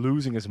Brad is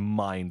losing his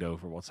mind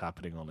over what's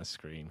happening on his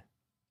screen.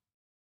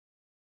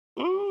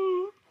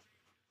 I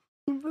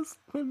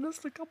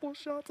missed a couple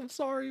shots. I'm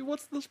sorry.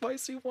 What's the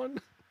spicy one?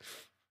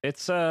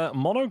 It's a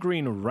mono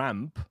green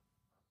ramp,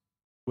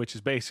 which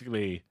is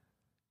basically,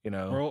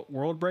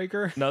 World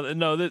Breaker.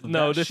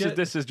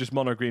 This is just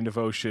mono green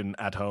devotion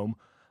at home.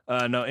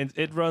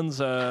 It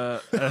runs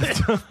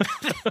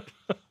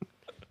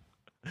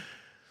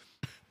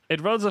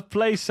it runs a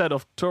playset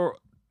of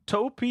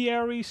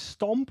Topiary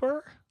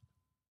Stomper.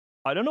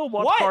 I don't know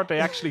what card they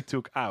actually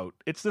took out.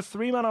 It's the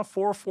 3 mana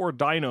 4/4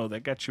 Dino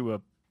that gets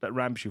you that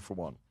ramps you for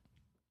 1.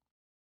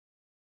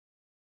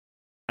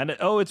 And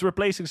it's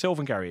replacing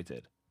Sylvan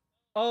Caryatid.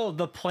 Oh,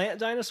 the plant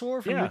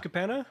dinosaur from New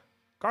Capenna?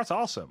 Card's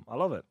awesome. I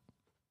love it.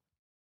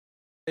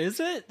 Is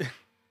it?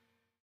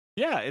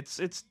 Yeah, it's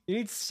you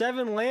need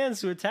 7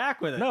 lands to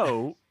attack with it.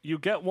 No, you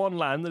get 1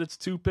 land and it's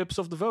 2 pips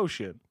of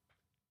devotion.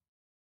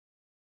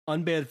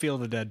 Unbanned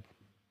Field of the Dead.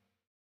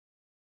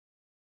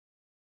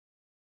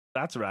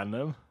 That's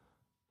random.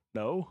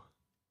 No.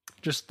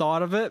 Just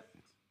thought of it.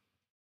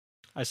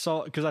 I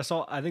think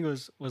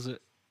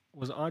it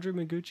was Andre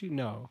Mengucci?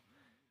 No.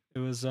 It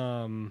was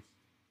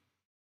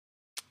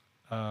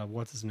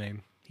what's his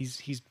name?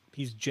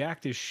 He's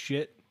jacked as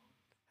shit.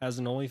 Has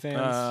an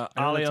OnlyFans.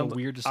 Ali a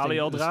weird Ali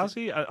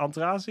distinction.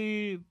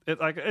 Eldrazi.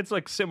 It's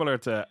like similar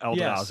to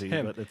Eldrazi,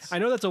 him. but it's. I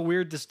know that's a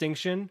weird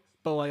distinction,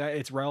 but like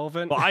it's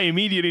relevant. Well, I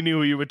immediately knew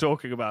who you were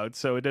talking about,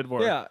 so it did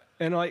work. Yeah,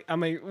 and like I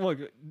mean, look,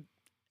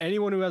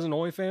 anyone who has an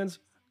OnlyFans,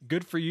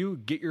 good for you.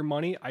 Get your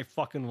money. I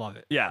fucking love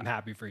it. Yeah. I'm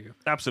happy for you.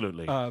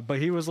 Absolutely. But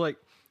he was like,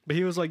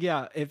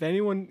 yeah, if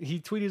anyone, he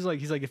tweeted,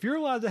 he's like, if you're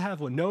allowed to have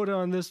Winota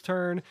on this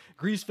turn,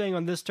 Greasefang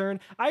on this turn,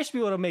 I should be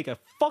able to make a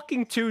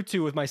fucking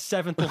 2/2 with my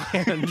 7th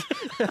land.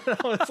 And I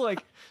was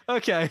like,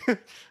 okay,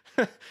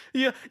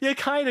 you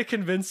kind of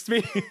convinced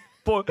me.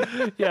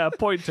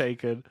 Point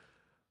taken.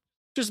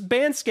 Just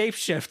ban Scape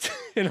Shift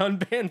and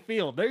unban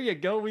Field. There you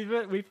go.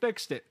 We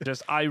fixed it.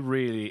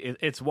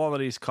 It's one of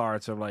these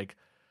cards. I'm like,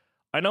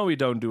 I know we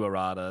don't do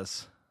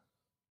erratas.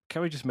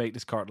 Can we just make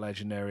this card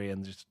legendary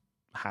and just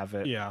have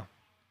it? Yeah.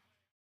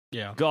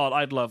 Yeah. God,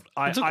 I'd love.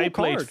 I played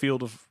card.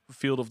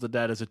 Field of the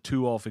Dead as a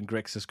 2-off in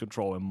Grixis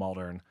control in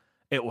Modern.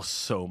 It was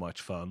so much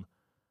fun.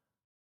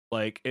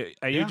 Like,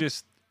 you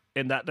just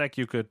in that deck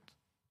you could.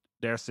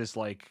 There's this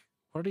like,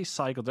 what are these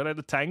cycles? They're like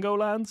the Tango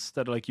lands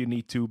that like you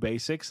need 2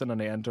 basics and then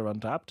they enter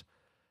untapped.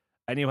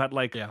 And you had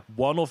like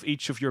one of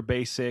each of your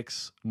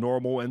basics,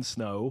 normal and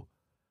snow.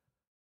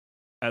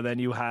 And then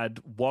you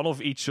had one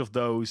of each of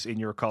those in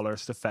your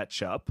colors to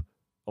fetch up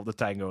of the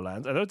Tango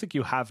lands. I don't think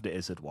you have the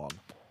Izzet one.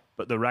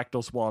 But the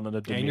Rakdos one and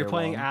the Dimir and you're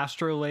playing one.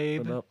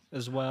 Astrolabe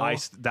as well.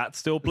 That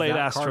still played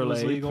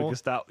Astrolabe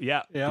because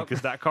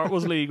because that card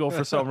was legal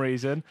for some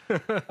reason.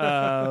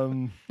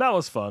 That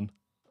was fun.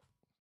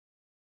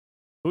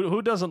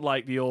 Who doesn't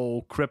like the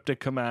old cryptic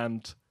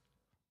command?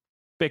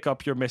 Pick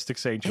up your Mystic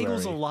Sanctuary.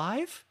 Hagel's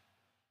alive.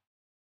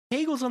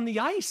 Hagel's on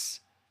the ice.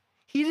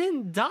 He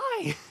didn't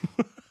die.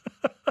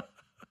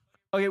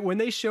 Okay, when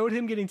they showed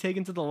him getting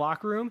taken to the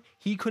locker room,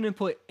 he couldn't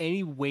put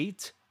any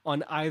weight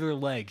on either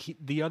leg.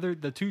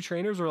 The 2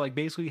 trainers were like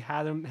basically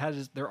had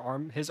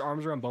his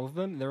arms around both of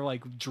them. And they're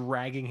like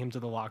dragging him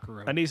to the locker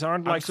room. And these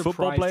aren't like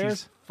football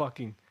players.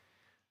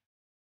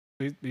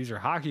 These are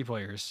hockey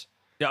players.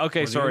 Yeah.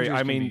 Okay. Sorry.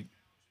 I mean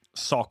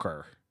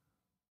soccer.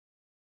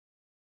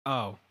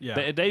 Oh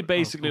yeah. They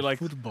basically like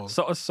football.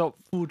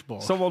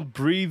 Football. Someone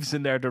breathes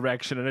in their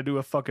direction and they do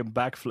a fucking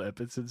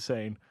backflip. It's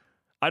insane.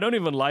 I don't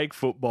even like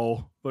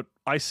football, but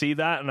I see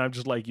that and I'm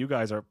just like, you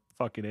guys are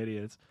fucking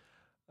idiots.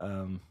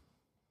 But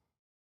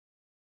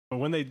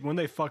when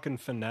they fucking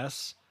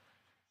finesse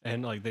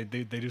and like they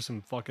do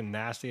some fucking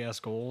nasty ass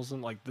goals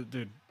and like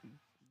dude,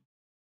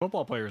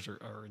 football players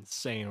are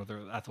insane with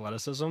their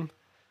athleticism.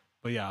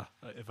 But yeah,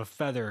 if a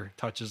feather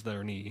touches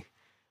their knee,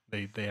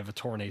 they have a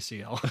torn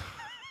ACL.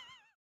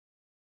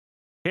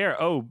 Here,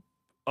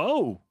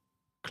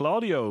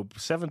 Claudio,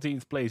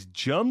 17th place,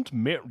 jumped.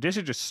 This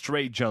is just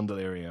straight Jund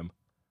Delirium.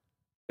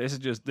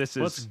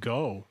 Let's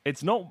go.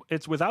 It's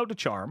without the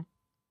charm.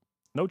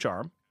 No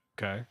charm.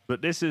 Okay.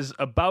 But this is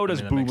about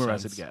as boomer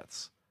as it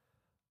gets.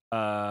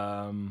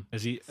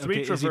 Is he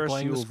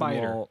playing the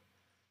spider?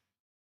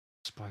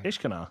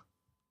 Ishkana.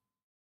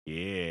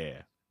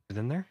 Yeah. Is it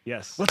in there?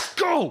 Yes. Let's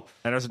go!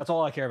 And that's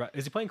all I care about.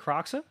 Is he playing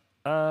Croxa?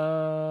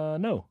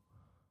 No.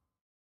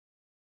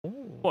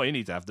 Oh. Well, you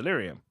need to have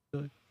Delirium.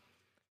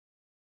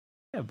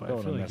 Yeah, but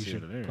I feel like you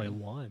should play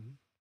one.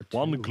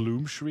 One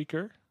Gloom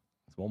Shrieker.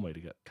 That's one way to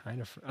get. Kind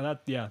of.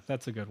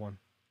 That's a good one.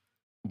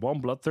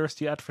 One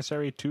Bloodthirsty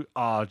Adversary, 2.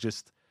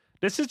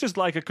 This is just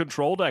like a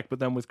control deck, but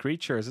then with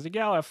creatures. It's like,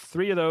 I'll have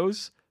 3 of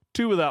those,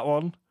 2 of that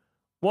one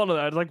of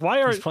that. Like,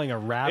 why are he's playing a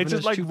Ravenous?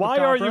 It's just like, why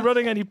aren't you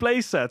running any play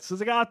sets? It's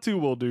like, 2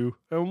 will do,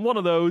 and one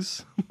of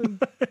those.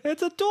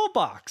 It's a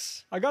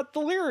toolbox. I got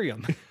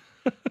Delirium.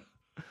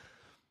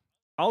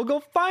 I'll go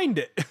find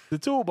it. The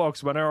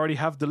toolbox when I already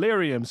have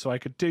Delirium, so I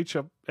could tutor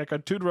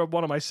up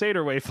one of my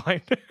Satyr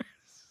Wayfinders.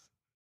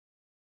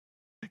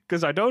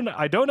 Because I don't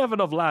have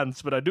enough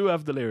lands, but I do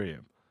have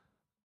Delirium.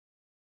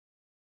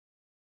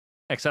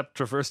 Except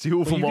Traverse the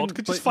Ulfamod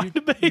could just find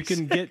a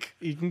basic.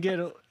 You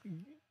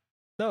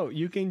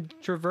can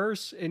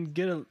traverse and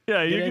get a.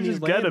 Yeah, you can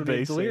just get a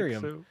basic.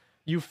 Delirium. So.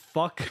 You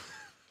fuck.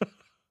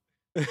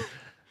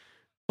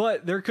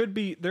 But there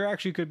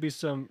actually could be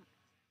some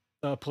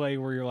play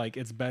where you're like,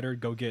 it's better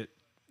go get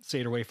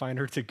Satyr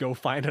Wayfinder to go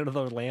find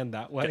another land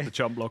that way. Get the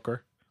chump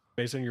blocker.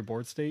 Based on your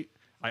board state,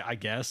 I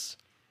guess.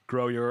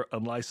 Grow your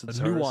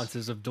unlicensed the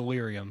nuances of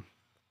Delirium.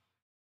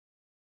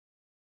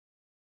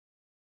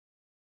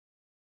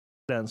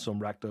 Then some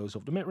Rakdos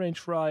of the mid-range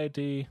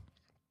variety.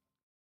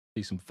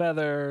 See some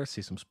Feather,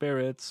 see some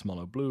Spirits,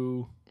 Mono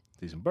Blue,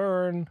 see some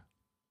Burn,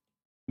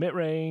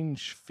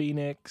 mid-range,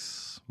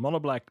 Phoenix, Mono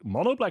Black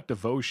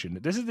Devotion.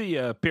 This is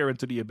the Peer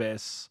into the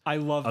Abyss. I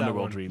love that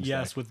one. Dreams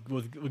yes, deck.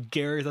 with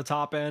Gary at the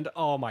top end.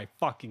 Oh my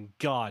fucking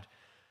god!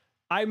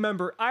 I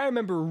remember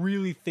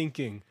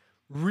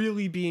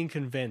really being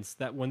convinced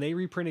that when they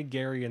reprinted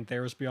Gary and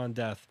Theros Beyond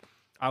Death,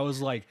 I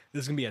was like,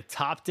 this is gonna be a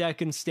top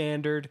deck in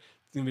Standard.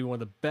 gonna be one of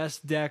the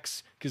best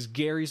decks because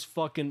Gary's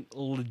fucking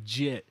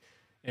legit,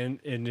 and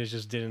it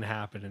just didn't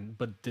happen.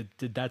 But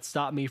did that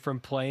stop me from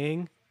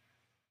playing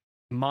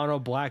mono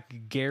black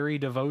Gary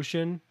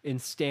Devotion in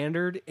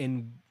standard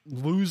and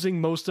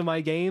losing most of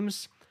my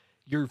games?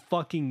 You're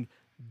fucking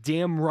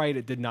damn right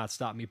it did not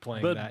stop me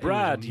playing that. But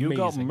Brad, you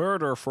got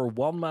murder for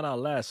 1 mana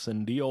less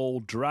in the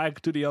old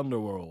drag to the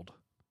underworld.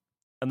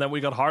 And then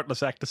we got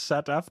Heartless Act to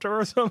set after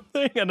or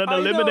something, and then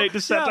eliminate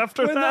the set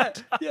after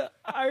that.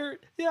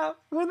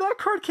 When that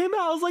card came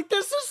out, I was like,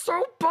 this is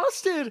so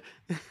busted.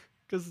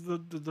 Because the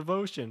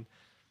devotion.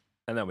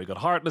 And then we got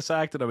Heartless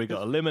Act, and then we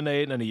got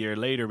Eliminate, and then a year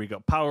later we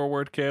got Power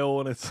Word Kill,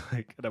 and it's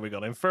like, and then we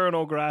got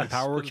Infernal Grasp. And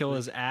Power Word Kill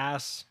is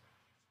ass.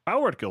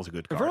 Power Word Kill's a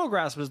good card. Infernal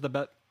Grasp is the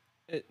best.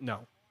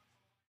 No.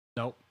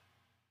 Nope.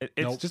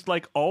 It's just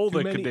like all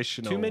the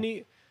conditional. Too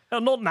many. No,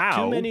 not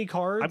now. Too many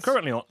cards. I'm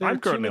currently on.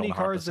 Too many on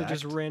cards that Act.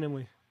 just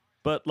randomly.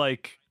 But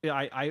like, yeah,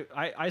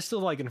 I still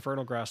like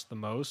Infernal Grasp the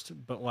most.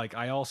 But like,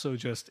 I also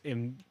just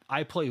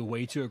I play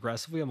way too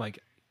aggressively. I'm like,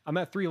 I'm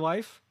at 3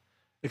 life.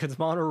 If it's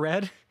mono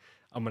red,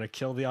 I'm gonna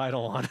kill the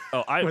Eidolon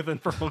with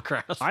Infernal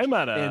Grasp. I'm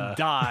at and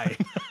die.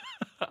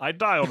 I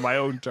die on my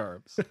own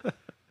terms.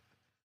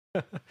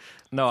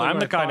 No, I'm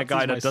the kind of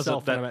guy that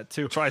doesn't that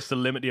tries to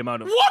limit the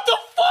amount of. What the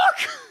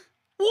fuck?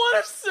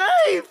 What a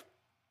save!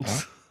 I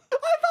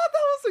thought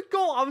that was a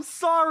goal. I'm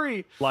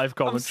sorry. Live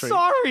commentary.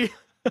 I'm sorry.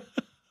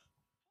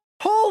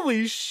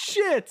 Holy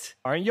shit!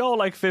 Aren't y'all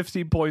like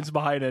 15 points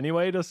behind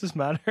anyway? Does this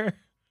matter?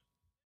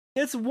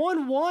 It's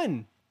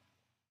 1-1.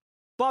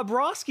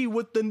 Bobrovsky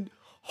with the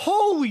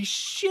holy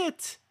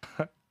shit.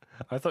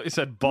 I thought you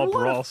said Bob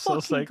Ross. I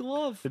was like,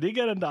 glove. Did he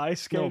get into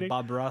ice skating?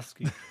 No,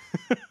 Bobrovsky.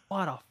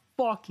 What a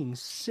fucking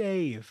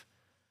save.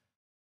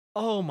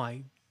 Oh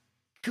my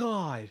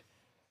god.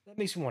 That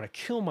makes me want to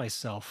kill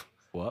myself.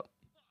 What?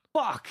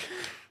 Fuck.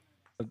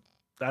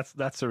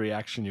 That's a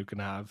reaction you can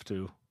have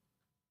to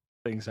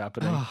things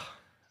happening.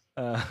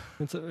 I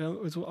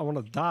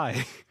want to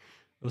die.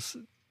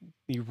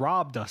 He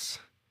robbed us.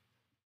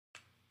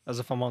 As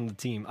if I'm on the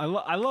team.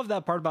 I love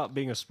that part about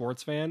being a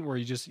sports fan where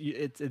it's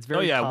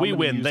very common we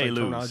win, to use, they like, lose.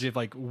 terminology of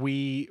like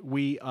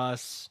we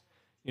us,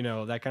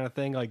 that kind of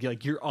thing.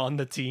 Like you're on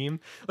the team.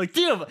 Like,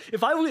 damn,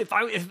 if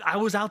I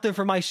was out there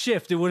for my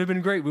shift, it would have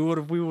been great. We would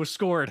have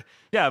scored.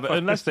 Yeah, but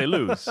unless they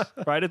lose,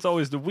 right? It's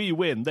always the we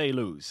win, they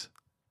lose.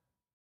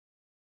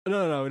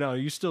 No.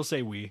 You still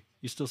say we.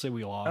 You still say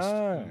we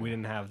lost. We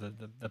didn't have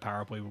the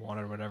power play we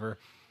wanted or whatever.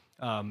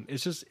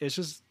 It's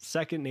just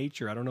second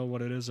nature. I don't know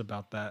what it is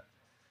about that.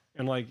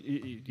 And like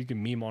you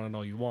can meme on it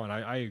all you want.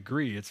 I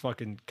agree. It's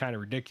fucking kind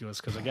of ridiculous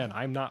because again,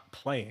 I'm not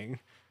playing.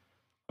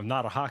 I'm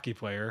not a hockey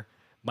player.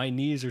 My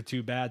knees are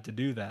too bad to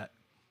do that.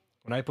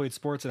 When I played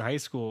sports in high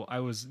school, I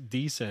was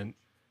decent,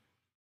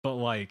 but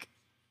like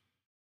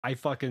I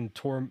fucking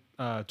tore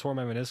my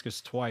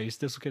meniscus twice,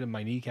 dislocated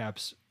my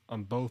kneecaps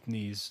on both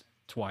knees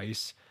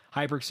twice,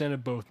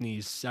 hyperextended both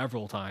knees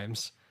several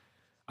times.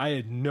 I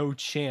had no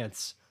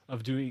chance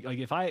of doing like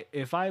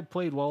if I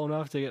played well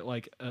enough to get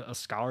like a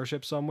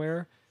scholarship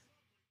somewhere.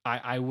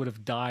 I would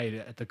have died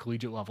at the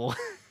collegiate level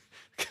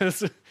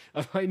because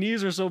my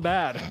knees are so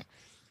bad.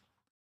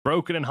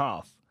 Broken in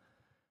half.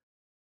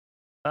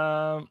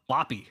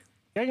 Floppy.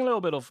 Getting a little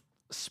bit of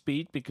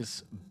speed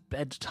because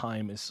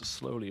bedtime is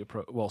slowly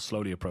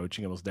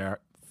approaching. It was there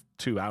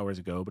 2 hours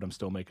ago, but I'm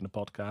still making a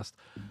podcast.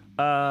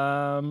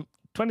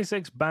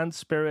 26 band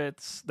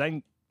spirits.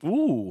 Then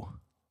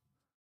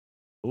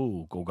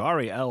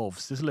Golgari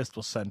elves. This list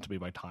was sent to me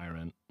by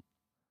Tyrant.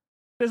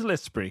 This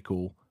list's pretty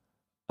cool.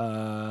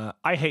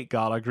 I hate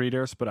Gala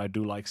Greeters, but I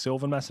do like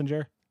Sylvan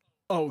Messenger.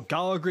 Oh,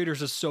 Gala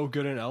Greeters is so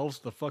good in elves.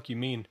 The fuck you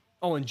mean?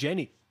 Oh, and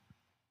Jenny.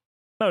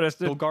 No, there's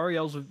Golgari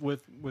elves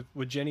with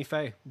Jenny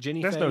Faye.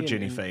 There's no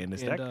Jenny Faye in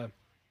this deck.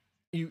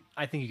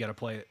 I think you gotta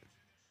play it.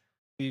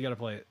 You gotta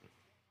play it.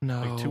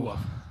 No, like 2 of.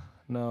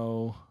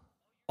 No.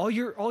 All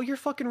your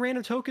fucking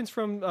random tokens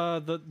from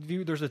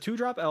there's a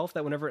 2-drop elf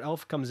that whenever an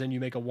elf comes in,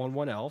 you make a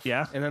 1/1 elf.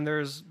 Yeah. And then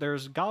there's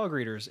Gala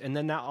Greeters, and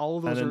then now all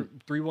of those are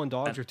 3/1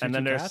 dogs or 2/2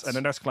 cats. And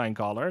then there's Clan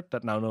Caller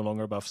that now no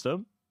longer buffs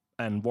them,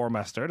 and War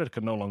Master that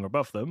can no longer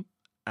buff them,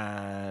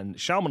 and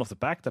Shaman of the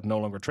Pack that no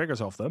longer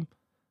triggers off them.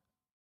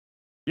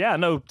 Yeah,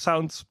 no,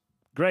 sounds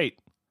great.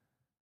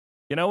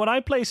 When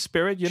I play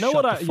Spirit,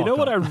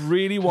 what I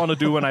really want to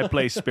do when I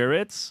play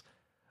Spirits?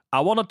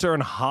 I want to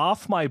turn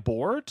half my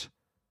board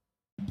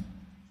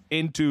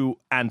into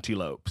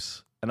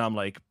antelopes. And I'm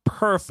like,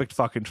 perfect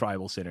fucking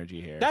tribal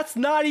synergy here. That's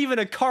not even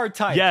a card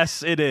type.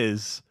 Yes, it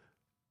is.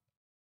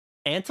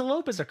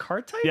 Antelope is a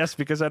card type? Yes,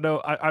 because I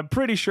know, I'm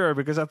pretty sure,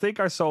 because I think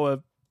I saw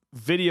a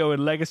video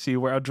in Legacy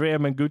where Andrea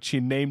Mangucci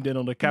named it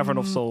on the Cavern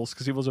of Souls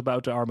because he was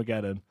about to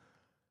Armageddon.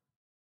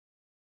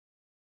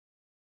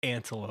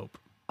 Antelope.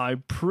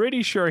 I'm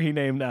pretty sure he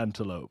named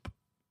Antelope.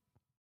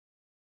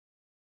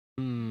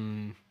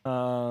 No,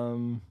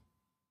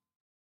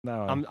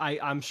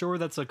 I'm sure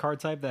that's a card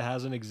type that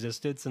hasn't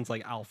existed since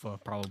like Alpha,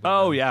 probably.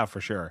 Oh yeah,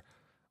 for sure.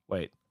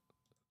 Wait,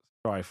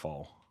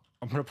 Trifall.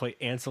 I'm gonna play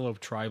Antelope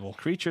Tribal.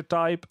 Creature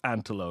type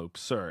Antelope.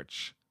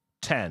 Search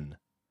 10.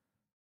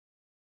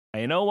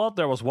 And you know what?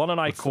 There was one in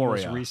What's the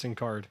most Ikoria. recent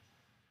card?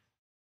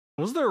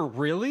 Was there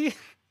really?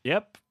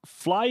 Yep.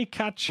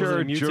 Flycatcher Was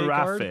it a mutate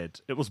card?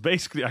 Giraffid. It was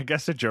basically, I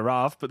guess, a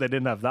giraffe, but they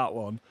didn't have that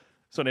one.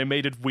 So they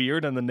made it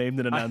weird and then named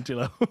it an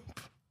antelope.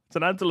 It's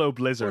an antelope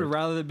lizard.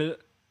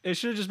 It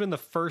should have just been the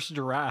first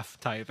giraffe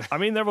type. I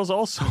mean, there was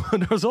also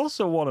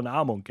one in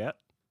Amonkhet.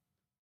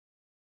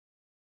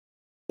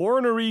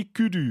 Ornery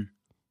Kudu.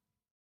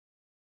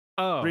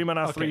 Oh, 3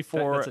 mana, okay.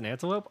 3/4. That's an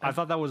antelope? I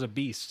thought that was a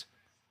beast.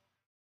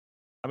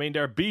 I mean,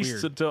 they're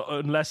beasts Weird.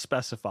 unless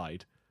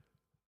specified.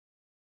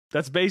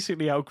 That's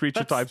basically how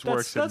creature types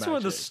works in That's Magic. one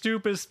of the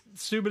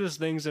stupidest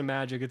things in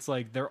Magic. It's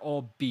like they're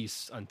all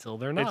beasts until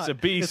they're not. It's a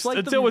beast it's like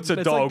until it's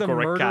a dog or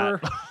murderer. a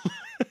cat.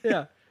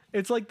 Yeah.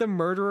 It's like the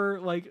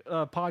murderer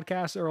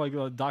podcast or like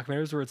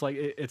documentaries where it's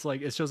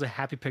like it shows a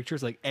happy picture.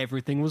 It's like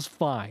everything was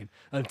fine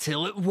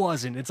until it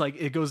wasn't. It's like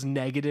it goes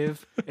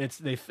negative.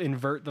 They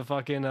invert the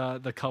fucking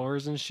the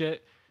colors and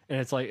shit, and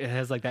it's like it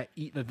has like that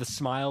the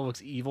smile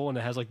looks evil, and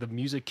it has like the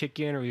music kick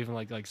in or even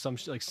like some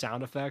like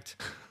sound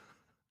effect,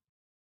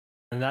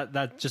 and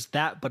that just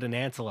that, but an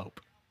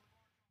antelope.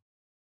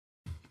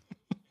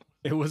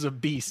 It was a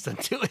beast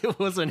until it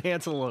was an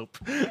antelope.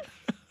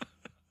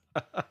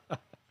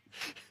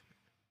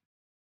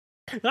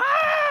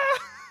 Ah!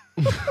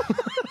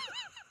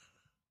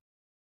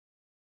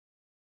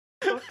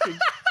 Fucking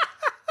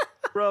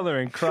brother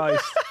in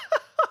Christ.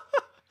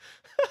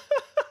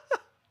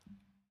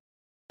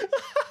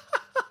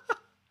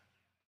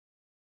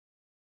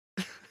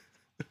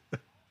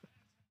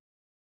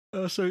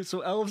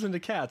 So elves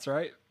into cats,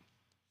 right?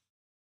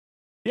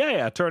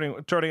 Yeah,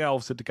 turning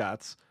elves into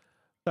cats.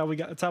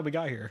 That's how we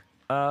got here.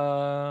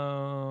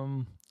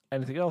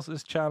 Anything else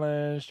is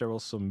challenged? There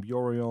was some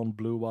Yorion,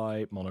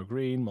 blue-white,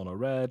 mono-green,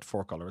 mono-red,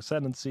 4-color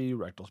Ascendancy,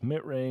 Rectal's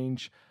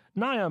mid-range,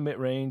 Naya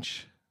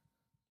mid-range.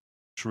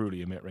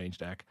 Truly a mid-range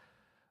deck.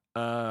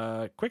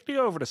 Quickly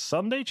over to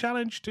Sunday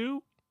challenge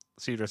too.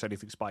 See if there's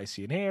anything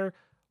spicy in here.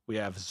 We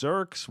have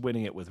Zerx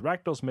winning it with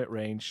Rectal's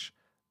mid-range.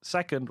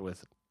 Second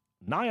with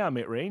Naya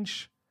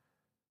mid-range.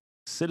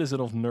 Citizen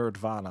of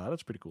Nerdvana.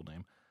 That's a pretty cool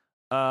name.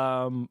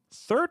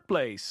 Third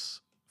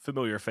place,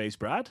 familiar face,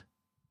 Brad.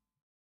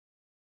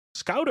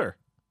 Scouter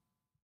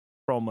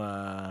from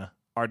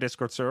our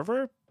Discord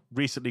server,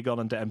 recently gone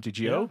into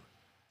MTGO.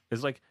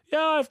 Is like,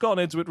 yeah, I've gone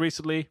into it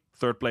recently.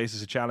 Third place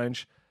is a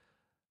challenge.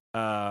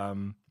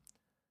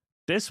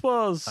 This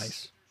was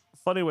Nice.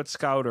 Funny with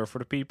Scouter for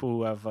the people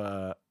who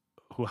have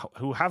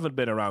who haven't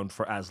been around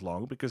for as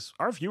long, because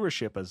our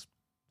viewership has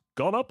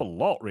gone up a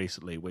lot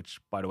recently.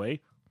 Which, by the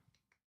way,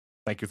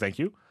 thank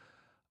you.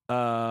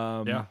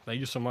 Yeah,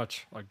 thank you so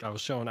much. Like I was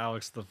showing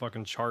Alex the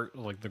fucking chart,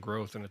 like the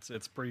growth, and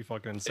it's pretty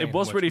fucking insane. It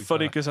was how much really we've,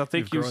 funny because I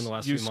think you grown the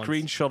last few months.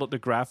 screenshotted the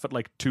graph at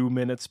like 2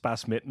 minutes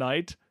past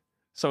midnight.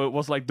 So it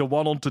was like the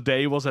one on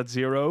today was at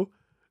 0.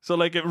 So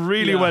like it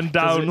really went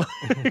down.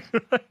 Right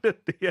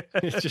at the end.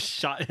 It's just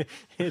shot.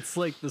 It's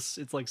like this.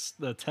 It's like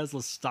the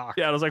Tesla stock.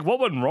 Yeah, I was like, what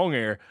went wrong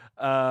here?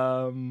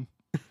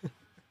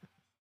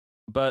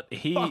 But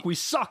Fuck, we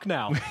suck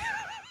now.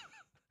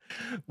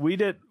 we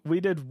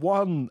did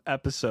one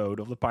episode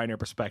of the Pioneer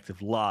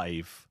Perspective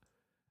live,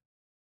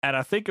 and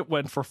I think it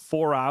went for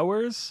 4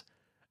 hours.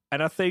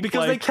 And I think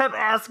because they kept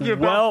asking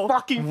well, about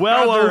fucking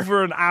well Feather.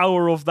 over an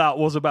hour of that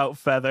was about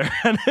Feather,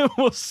 and it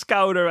was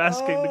Scouter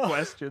asking the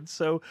questions.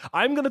 So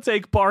I'm gonna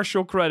take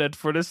partial credit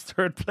for this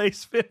third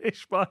place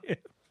finish by him.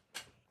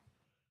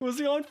 Was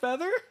he on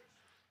Feather?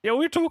 Yeah,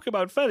 we're talking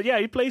about Feather. Yeah,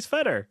 he plays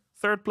Feather.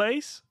 Third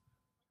place.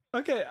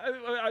 Okay,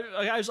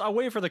 I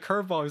waited for the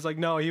curveball. He's like,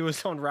 no, he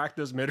was on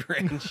Rakdos mid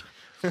range.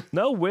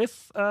 No,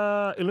 with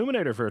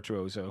Illuminator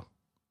Virtuoso.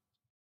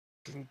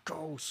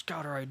 Go,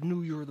 Scouter! I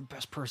knew you were the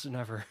best person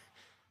ever.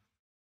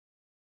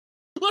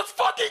 Let's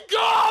fucking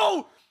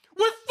go!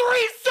 With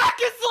 3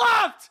 seconds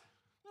left!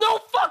 No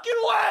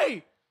fucking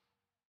way!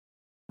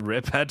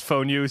 Rip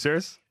headphone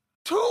users.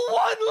 2-1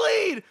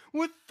 lead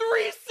with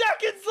 3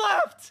 seconds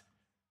left!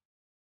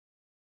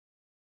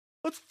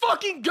 Let's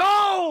fucking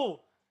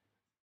go!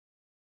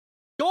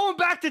 Going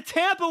back to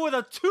Tampa with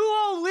a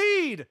 2-0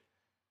 lead!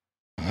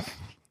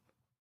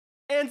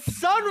 And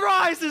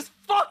Sunrise is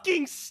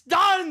fucking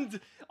stunned!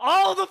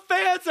 All the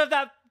fans have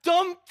that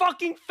dumb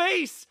fucking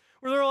face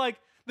where they're like,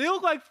 they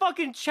look like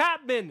fucking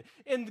Chapman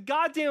in the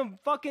goddamn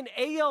fucking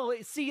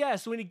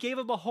ALCS when he gave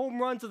up a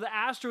home run to the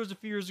Astros a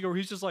few years ago.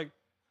 He's just like,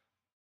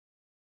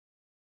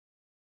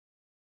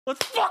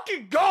 let's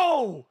fucking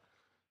go!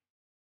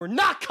 We're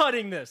not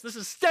cutting this. This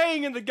is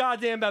staying in the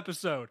goddamn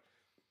episode.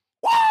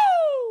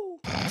 Woo!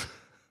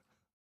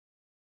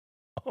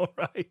 All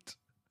right.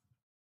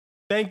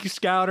 Thank you,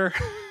 Scouter.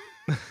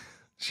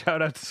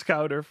 Shout out to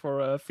Scouter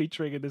for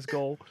featuring in this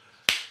goal.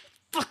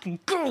 Fucking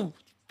go!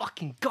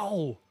 Fucking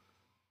go!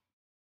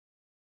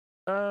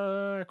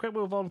 Quick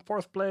move on.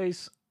 4th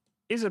place.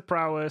 Is it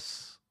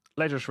Prowess?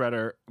 Ledger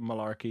Shredder,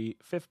 Malarkey.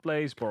 5th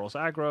place. Boros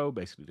Aggro.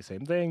 Basically the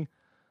same thing.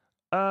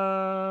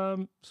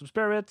 Some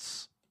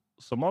Spirits.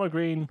 Some Mono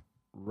Green.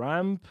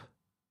 Ramp.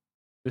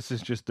 This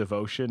is just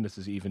Devotion. This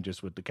is even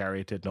just with the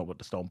Caryatid, not with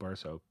the Stomper.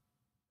 So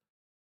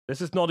This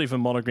is not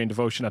even Mono Green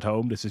Devotion at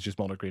home. This is just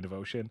Mono Green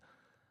Devotion.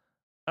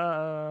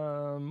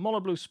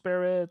 Mono Blue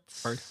Spirits.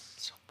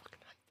 So fucking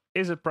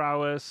Is it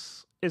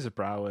prowess? Is it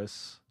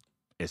prowess?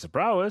 Is it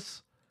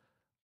prowess?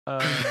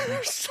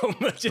 There's so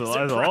much. So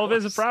there's all of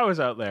Is it prowess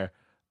out there.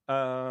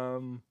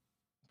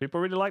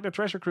 People really like their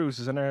treasure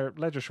cruises and their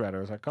ledger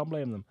shredders. I can't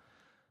blame them.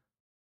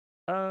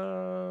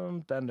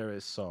 Then there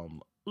is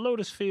some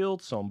Lotus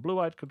Field, some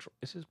Blue-Eyed Control.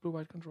 Is this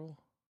Blue-Eyed Control?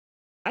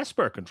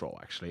 Esper Control,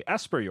 actually.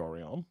 Esper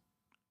Yorion.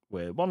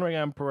 With Wandering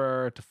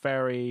Emperor,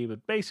 Teferi,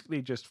 but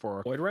basically just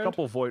for a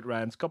couple Void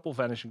Rants, couple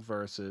Vanishing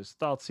Verses,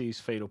 Thoughtseize,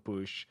 Fatal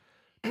Push,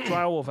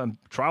 Trial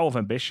of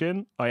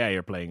Ambition. Oh yeah,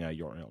 you're playing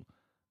Yorion.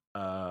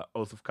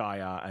 Oath of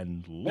Kaya,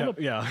 and a lot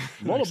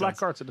of black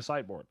cards in the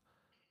sideboard.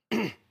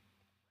 Then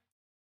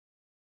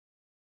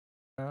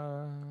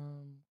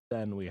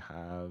we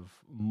have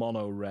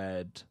mono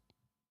red,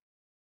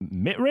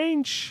 mid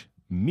range,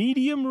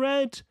 medium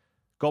red,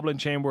 Goblin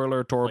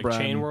Chainwhirler, Torbrand,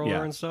 like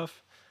Chainwhirler and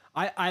stuff.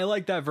 I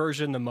like that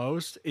version the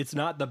most. It's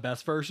not the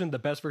best version. The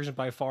best version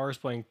by far is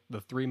playing the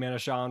 3 mana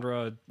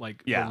Chandra,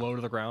 like the low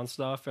to the ground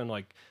stuff, and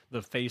like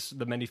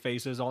the many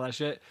faces, all that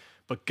shit.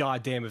 But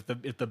goddamn, if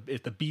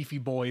the beefy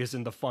boy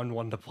isn't the fun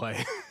one to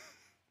play.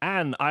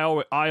 And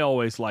I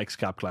always like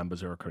Scab Clan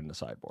Berserker in the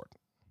sideboard.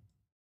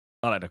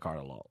 I like the card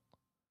a lot.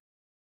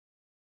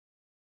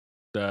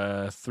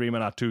 The 3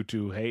 mana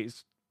 2/2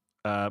 haste,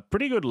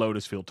 pretty good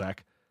Lotus Field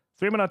tech.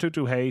 3 mana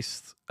 2/2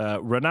 haste,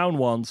 renown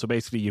 1. So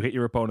basically, you hit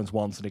your opponents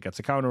once and it gets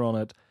a counter on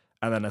it.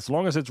 And then as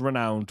long as it's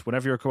renowned,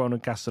 whenever your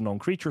opponent casts a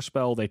non-creature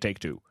spell, they take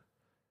 2.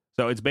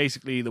 So it's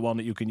basically the one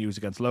that you can use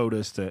against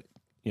Lotus to,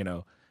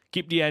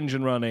 keep the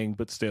engine running,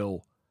 but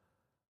still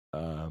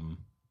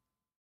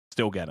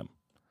get him.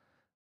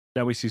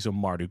 Then we see some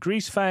Mardu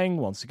Greasefang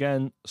once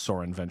again.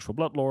 Sorin Vengeful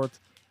Bloodlord.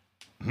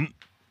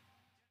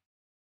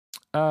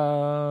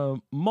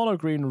 Mono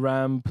Green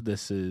Ramp.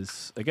 This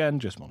is again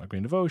just Mono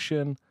Green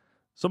Devotion.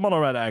 So Mono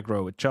Red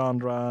Aggro with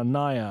Chandra,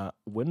 Naya,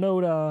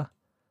 Winota,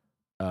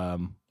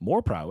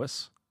 more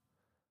prowess.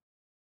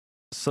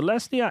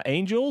 Celestia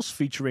Angels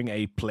featuring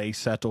a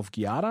playset of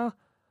Giada.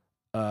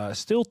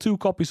 Still 2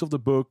 copies of the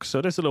book,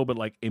 so there's a little bit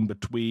like in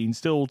between.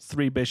 Still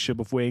 3 Bishop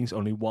of Wings,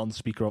 only 1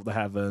 Speaker of the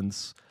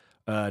Heavens.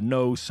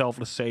 No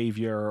Selfless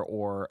Savior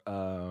or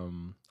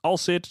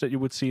Alcid that you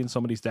would see in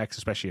some of these decks,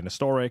 especially in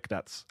Historic.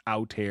 That's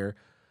out here.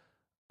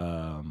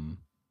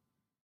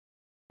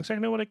 Looks like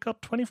no one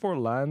got 24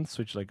 lands,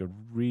 which is like a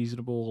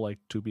reasonable, like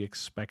to be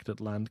expected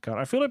land count.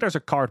 I feel like there's a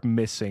card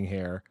missing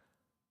here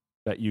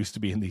that used to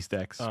be in these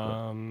decks.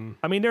 I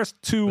mean, there's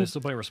 2. There's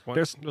still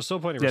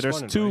plenty of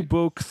there's 2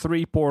 book,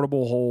 3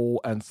 portable hole,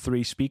 and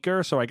 3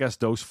 speaker. So I guess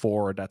those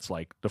 4. That's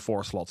like the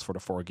 4 slots for the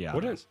 4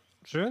 Giadas.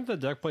 Shouldn't the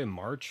deck play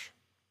March?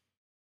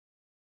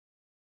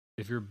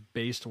 If you're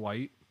based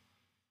white,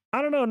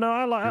 I don't know.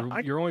 No,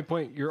 you're only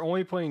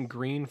playing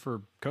green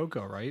for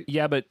Coco, right?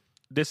 Yeah, but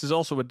this is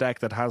also a deck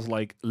that has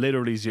like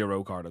literally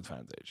 0 card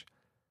advantage.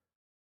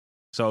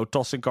 So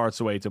tossing cards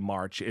away to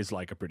March is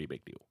like a pretty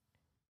big deal,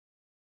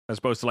 as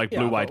opposed to like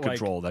blue-white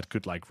control that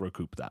could like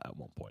recoup that at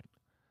one point.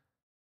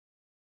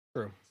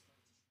 True.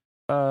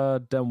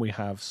 Then we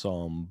have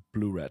some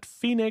blue-red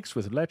Phoenix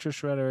with Ledger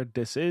Shredder.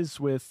 This is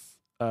with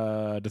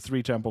the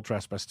 3 Temple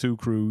Trespass 2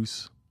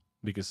 Cruise,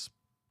 because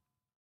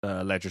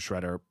Ledger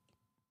Shredder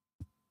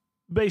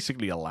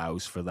basically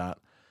allows for that.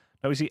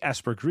 Now we see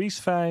Esper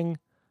Greasefang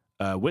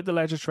with the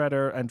Ledger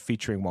Shredder and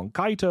featuring 1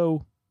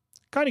 Kaito.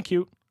 Kind of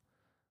cute.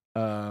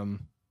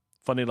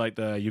 Funny, like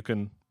you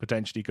can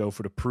potentially go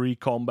for the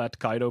pre-combat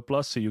Kaito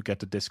plus, so you get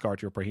to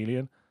discard your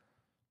Parhelion.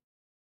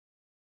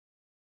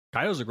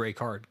 Kaito's a great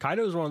card.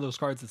 Kaito is one of those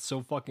cards that's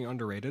so fucking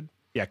underrated.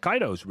 Yeah,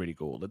 Kaito's really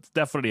cool. It's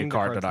definitely a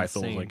card that I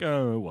thought was like,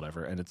 oh,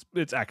 whatever. And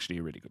it's actually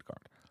a really good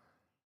card.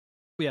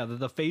 Yeah,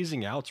 the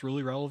phasing out's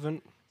really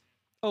relevant.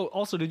 Oh,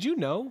 also, did you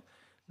know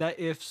that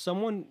if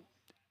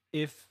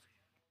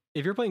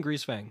you're playing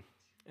Greasefang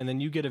and then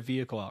you get a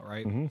vehicle out,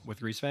 right, with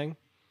Greasefang,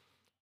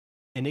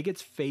 and it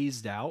gets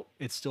phased out,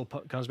 it still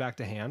comes back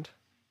to hand?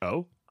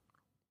 Oh?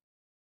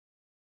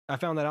 I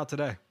found that out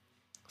today.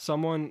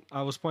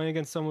 I was playing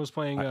against someone who was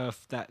playing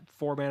that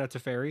 4 mana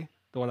Teferi,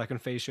 the one that can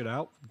phase shit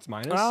out. It's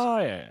minus. Oh,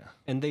 yeah.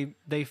 And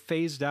they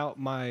phased out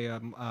my,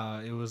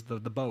 it was the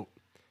boat.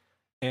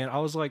 And I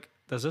was like,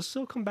 does this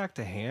still come back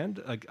to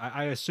hand? Like,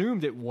 I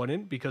assumed it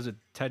wouldn't because it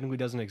technically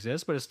doesn't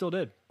exist, but it still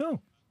did. Oh.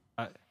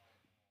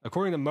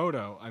 According to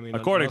Moto, I mean...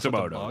 According to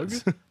Moto.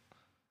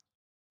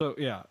 So,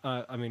 yeah,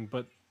 I mean,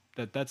 but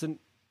if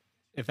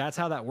that's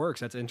how that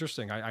works, that's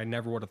interesting. I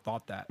never would have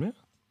thought that. Yeah.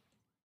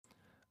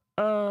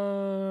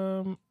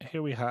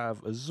 Here we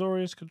have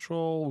Azorius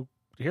Control.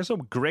 Here's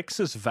some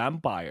Grixis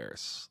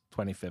Vampires,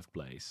 25th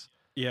place.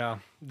 Yeah,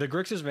 the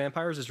Grixis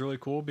Vampires is really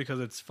cool because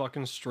it's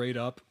fucking straight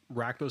up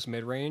Rakdos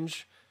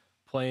mid-range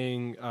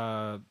playing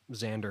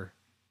Xander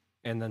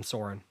and then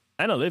Sorin.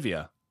 And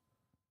Olivia.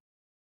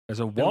 There's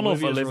a one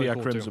of Olivia really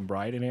cool Crimson too.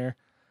 Bride in here.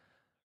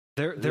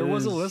 There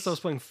was a list. I was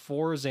playing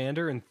 4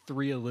 Xander and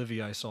 3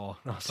 Olivia. I saw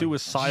 2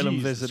 Asylum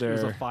Visitor.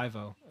 This was a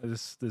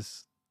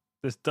 5-0.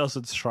 This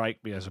doesn't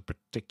strike me as a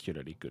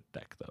particularly good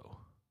deck, though.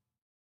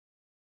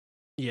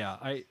 Yeah,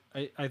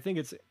 I think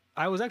it's.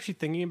 I was actually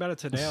thinking about it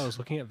today. I was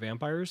looking at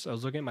vampires. I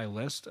was looking at my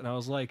list, and I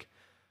was like,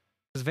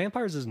 because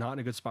vampires is not in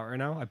a good spot right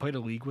now. I played a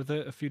league with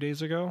it a few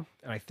days ago,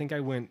 and I think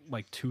I went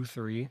like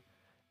 2-3,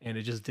 and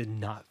it just did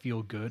not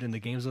feel good. And the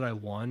games that I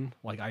won,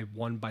 like I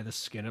won by the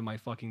skin of my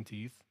fucking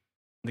teeth.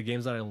 The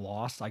games that I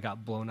lost, I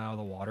got blown out of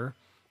the water,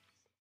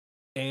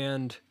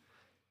 and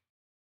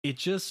it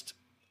just.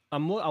 I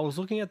was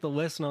looking at the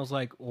list and I was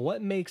like,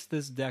 what makes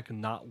this deck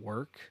not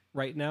work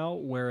right now?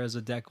 Whereas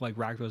a deck like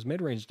Rakdos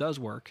midrange does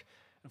work.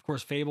 Of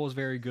course, Fable is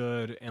very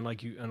good, and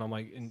I'm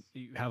like, and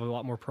you have a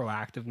lot more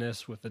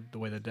proactiveness with the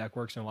way the deck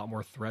works, and a lot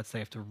more threats they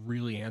have to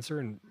really answer.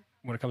 And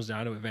when it comes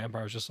down to it,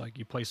 Vampire is just like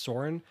you play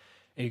Sorin,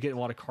 and you get a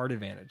lot of card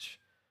advantage,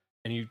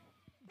 and you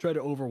try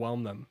to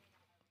overwhelm them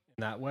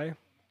in that way.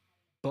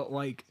 But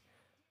like,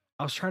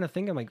 I was trying to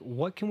think, I'm like,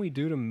 what can we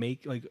do to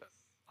make like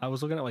I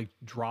was looking at like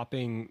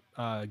dropping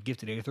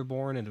Gifted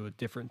Aetherborn into a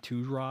different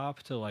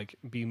 2-drop to like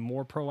be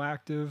more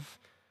proactive.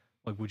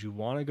 Like, would you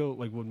want to go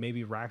like would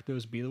maybe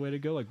Rakdos be the way to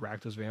go? Like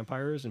Rakdos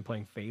Vampires and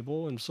playing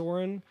Fable and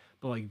Sorin,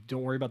 but like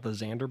don't worry about the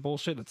Xander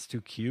bullshit. That's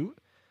too cute.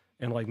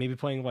 And like maybe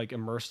playing like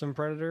Immersed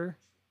Predator,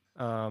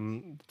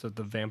 to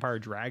the Vampire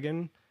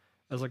Dragon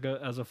as like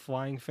a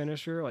flying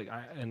finisher. Like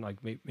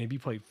maybe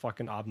play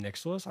fucking Ob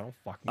Nixilis. I don't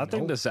fucking know. I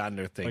think the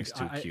Xander thing's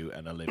too cute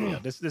and Olivia.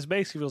 This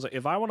basically feels like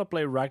if I want to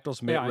play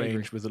Rakdos mid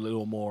range with a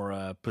little more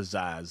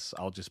pizzazz,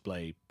 I'll just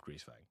play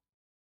Greasefang.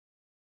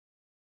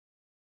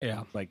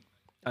 Yeah, like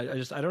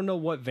I don't know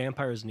what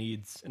Vampires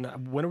needs,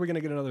 and when are we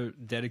gonna get another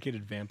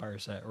dedicated Vampire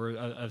set or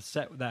a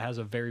set that has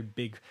a very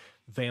big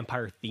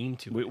vampire theme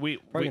to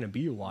it? Probably gonna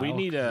be a while. We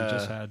need we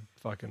just had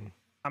fucking.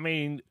 I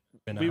mean,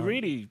 we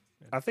really.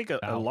 I think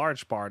a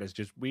large part is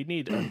just we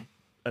need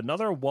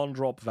another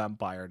 1-drop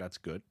vampire that's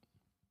good.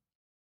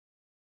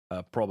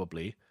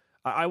 Probably.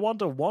 I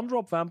want a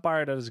 1-drop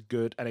vampire that is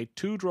good and a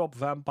 2-drop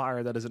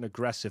vampire that is an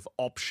aggressive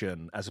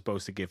option as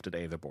opposed to Gifted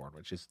Aetherborn,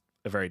 which is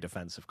a very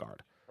defensive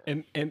card.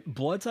 And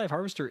Bloodscythe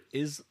Harvester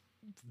is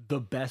the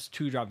best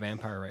 2-drop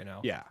vampire right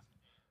now. Yeah.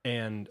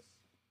 And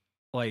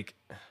like,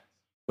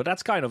 but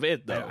that's kind of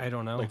it though. I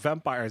don't know. Like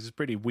Vampires is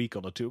pretty weak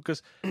on the 2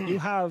 because you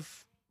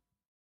have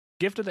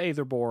Gifted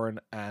Aetherborn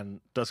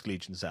and Dusk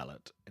Legion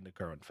Zealot in the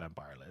current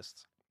vampire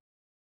list.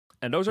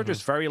 And those are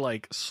just very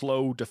like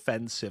slow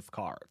defensive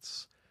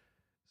cards.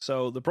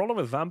 So the problem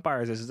with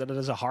vampires is that it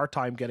has a hard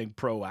time getting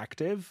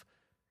proactive.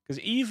 Because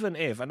even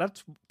if, and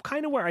that's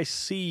kind of where I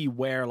see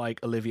where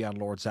like Olivia and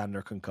Lord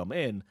Xander can come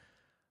in,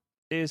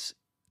 is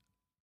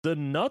the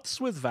nuts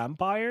with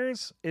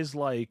vampires is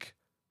like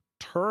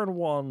turn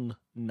 1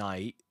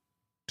 Knight,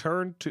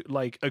 turn 2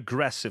 like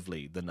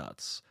aggressively the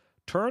nuts.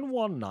 Turn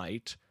 1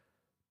 Knight,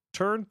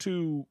 turn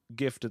 2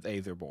 Gifted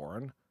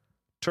Aetherborn,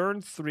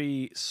 turn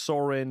 3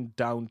 Sorin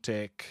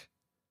Downtick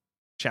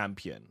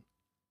Champion.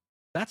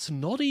 That's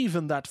not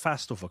even that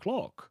fast of a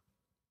clock.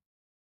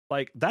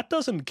 Like, that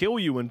doesn't kill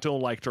you until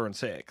like turn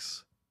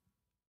 6.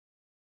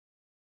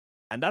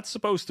 And that's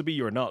supposed to be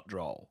your nut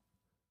draw,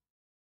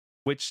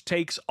 which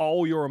takes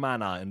all your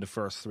mana in the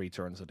first 3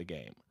 turns of the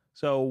game.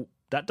 So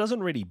that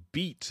doesn't really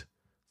beat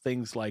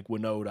things like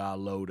Winota,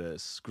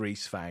 Lotus,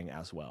 Greasefang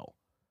as well.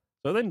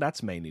 So then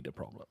that's mainly the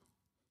problem.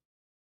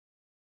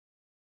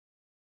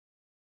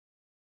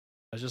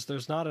 It's just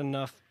there's not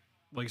enough,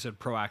 like I said,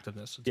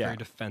 proactiveness. It's very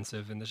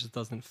defensive, and this just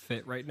doesn't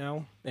fit right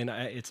now. And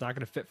it's not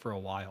going to fit for a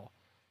while.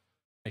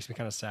 Makes me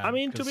kind of sad. I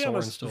mean, to be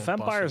honest,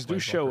 vampires do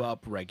show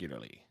up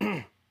regularly.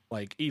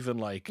 Like, even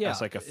like as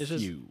like a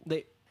few.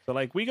 So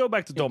like we go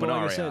back to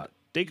Dominaria, like said,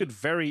 they could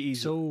very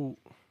easily.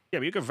 Yeah,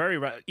 but you could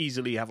very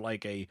easily have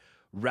like a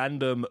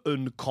random,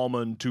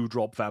 uncommon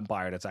 2-drop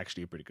vampire that's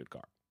actually a pretty good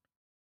card.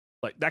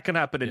 Like that can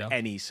happen in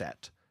any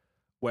set.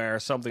 Where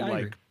something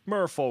like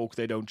Merfolk,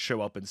 they don't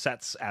show up in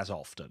sets as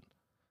often.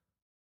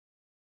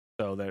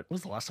 So that. When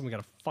was the last time we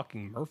got a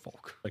fucking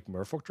Merfolk? Like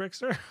Merfolk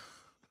Trickster?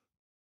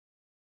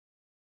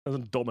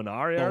 Wasn't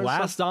Dominaria? The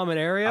last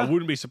Dominaria? I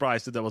wouldn't be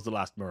surprised if that was the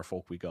last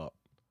Merfolk we got.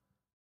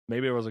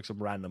 Maybe it was like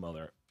some random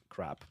other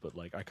crap, but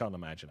like I can't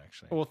imagine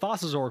actually. Well,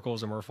 Thassa's Oracle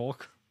is a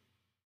Merfolk.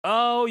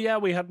 Oh yeah,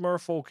 we had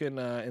Merfolk in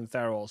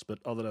Theros, but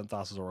other than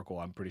Thassa's Oracle,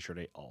 I'm pretty sure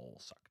they all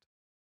sucked.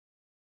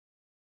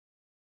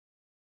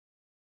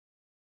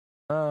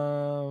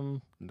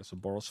 There's some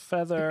Boros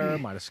Feather,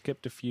 might have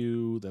skipped a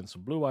few, then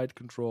some Blue-Eyed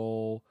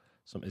Control,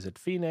 some Is It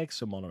Phoenix,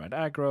 some Mono Red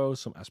Aggro,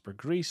 some Esper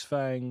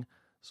Greasefang,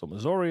 some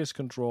Azorius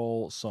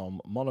Control, some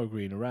Mono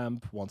Green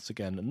Ramp, once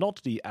again,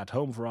 not the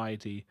at-home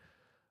variety.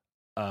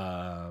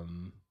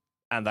 And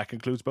that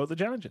concludes both the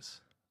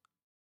challenges.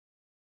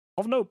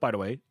 Of note, by the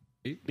way,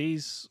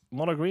 these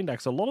Mono Green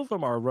decks, a lot of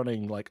them are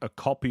running like a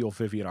copy of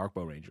Vivian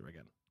Arkbow Ranger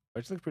again,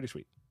 which I think is pretty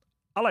sweet.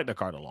 I like that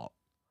card a lot.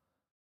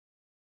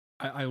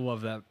 I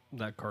love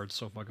that card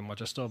so fucking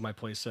much. I still have my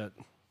playset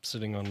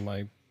sitting on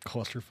my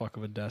clusterfuck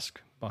of a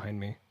desk behind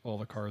me. All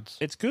the cards.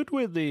 It's good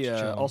with the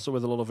also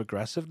with a lot of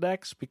aggressive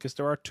decks because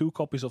there are 2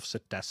 copies of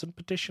Cetescent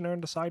Petitioner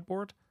in the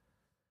sideboard,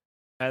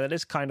 and it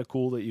is kind of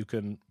cool that you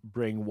can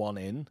bring one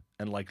in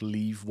and like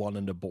leave one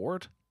in the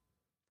board.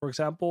 For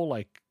example,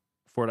 like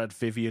for that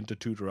Vivian to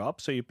tutor up.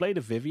 So you play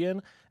the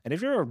Vivian, and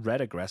if you're a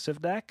red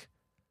aggressive deck,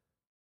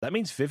 that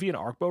means Vivian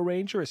Arcbow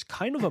Ranger is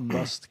kind of a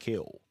must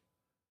kill.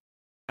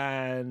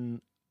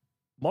 And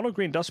mono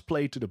green does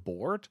play to the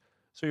board,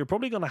 so you're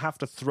probably going to have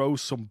to throw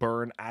some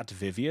burn at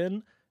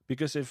Vivian,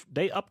 because if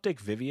they uptick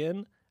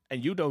Vivian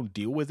and you don't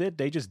deal with it,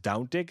 they just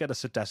downtick at a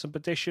Citizen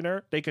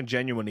Petitioner, they can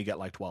genuinely get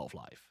like 12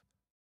 life.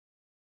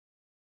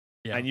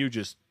 Yeah. And you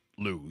just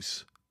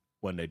lose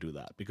when they do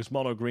that, because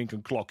mono green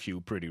can clock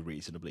you pretty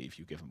reasonably if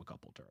you give them a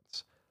couple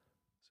turns.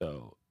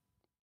 So,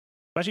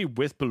 especially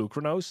with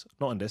Pelucranos,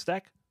 not in this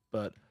deck,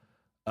 but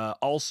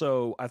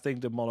also I think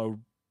the mono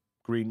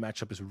green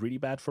matchup is really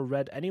bad for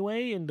red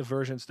anyway in the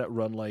versions that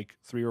run like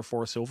 3 or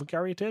 4 Sylvan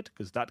Caryatid,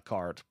 because that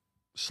card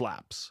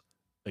slaps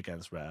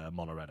against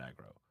mono red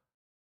aggro.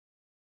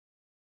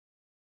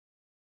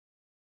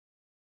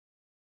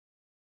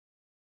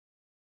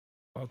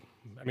 Well,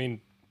 I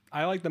mean,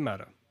 I like the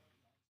meta.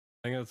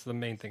 I think that's the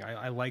main thing.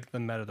 I like the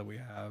meta that we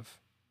have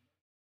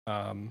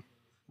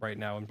right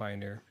now in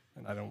Pioneer,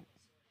 and I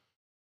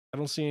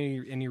don't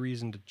see any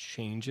reason to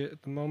change it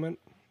at the moment.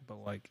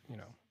 But like, you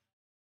know,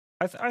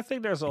 I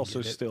think there's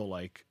also still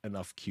like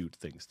enough cute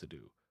things to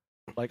do.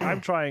 Like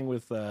I'm trying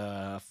with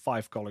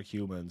 5-color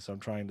humans. I'm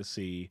trying to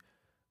see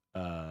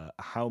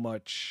how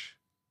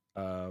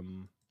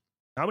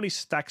many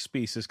stack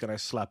pieces can I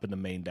slap in the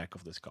main deck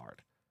of this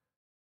card.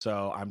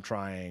 So I'm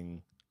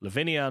trying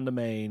Lavinia in the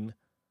main.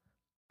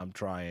 I'm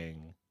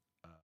trying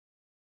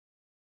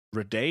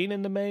Redane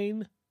in the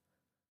main.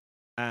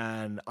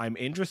 And I'm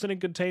interested in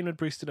Containment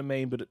Priest in the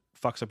main, but it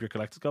fucks up your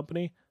collected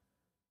company.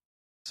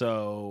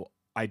 So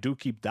I do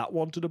keep that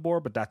one to the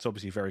board, but that's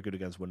obviously very good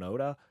against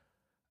Winota.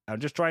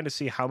 I'm just trying to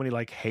see how many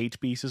like hate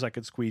pieces I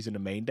can squeeze in the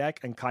main deck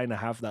and kind of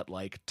have that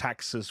like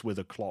taxes with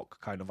a clock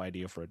kind of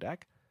idea for a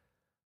deck.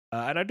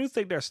 And I do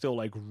think there's still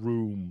like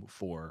room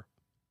for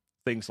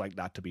things like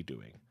that to be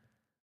doing.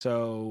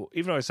 So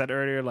even though I said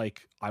earlier,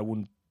 like I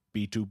wouldn't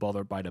be too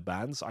bothered by the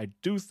bans, I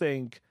do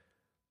think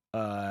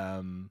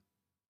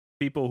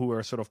people who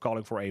are sort of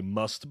calling for a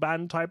must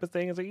ban type of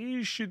thing, is like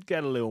you should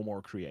get a little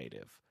more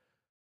creative.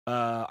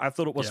 I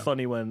thought it was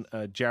funny when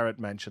Jared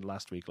mentioned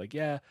last week, like,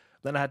 yeah,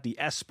 then I had the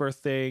Esper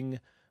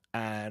thing,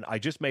 and I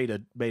just made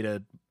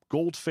a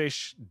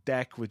Goldfish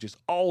deck with just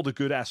all the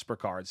good Esper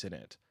cards in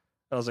it.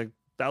 I was like,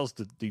 that was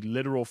the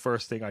literal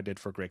first thing I did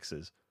for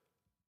Grixis.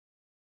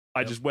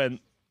 I just went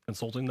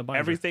consulting the binder.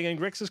 Everything in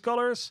Grixis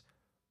colors,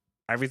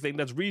 everything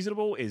that's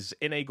reasonable is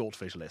in a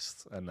Goldfish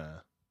list. And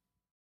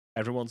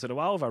every once in a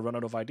while, if I run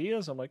out of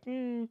ideas, I'm like,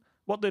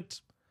 what did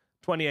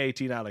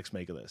 2018 Alex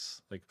make of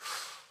this? Like,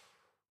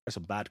 there's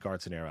some bad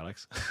cards in here,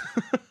 Alex.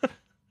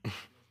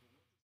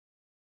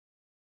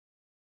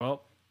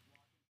 Well,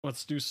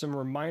 let's do some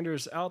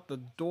reminders out the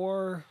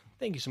door.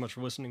 Thank you so much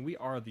for listening. We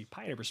are the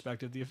Pioneer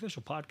Perspective, the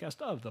official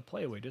podcast of the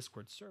Playaway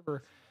Discord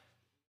server,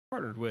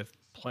 partnered with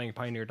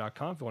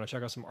playingpioneer.com. If you want to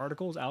check out some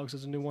articles, Alex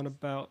has a new one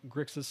about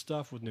Grixis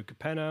stuff with new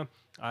Capenna.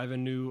 I have a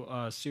new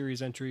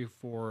series entry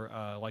for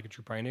Like a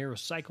True Pioneer,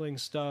 recycling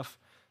stuff.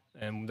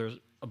 And there's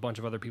a bunch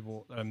of other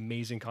people,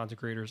 amazing content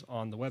creators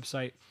on the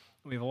website.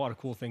 We have a lot of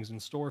cool things in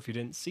store. If you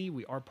didn't see,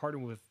 we are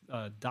partnered with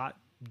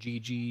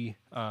 .gg,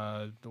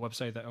 the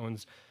website that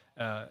owns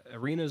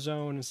Arena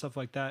Zone and stuff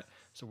like that.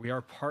 So we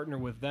are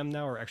partnered with them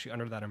now. We're actually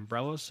under that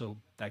umbrella, so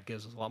that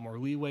gives us a lot more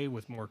leeway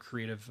with more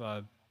creative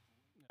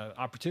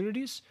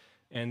opportunities.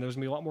 And there's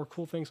going to be a lot more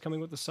cool things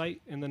coming with the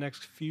site in the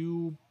next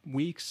few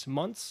weeks,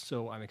 months.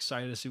 So I'm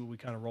excited to see what we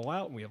kind of roll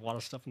out. We have a lot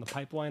of stuff in the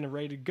pipeline and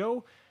ready to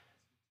go.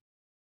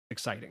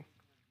 Exciting.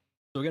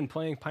 So again,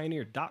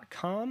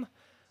 playingpioneer.com.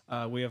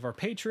 We have our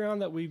Patreon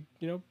that we,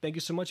 thank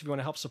you so much. If you want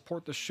to help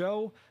support the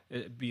show,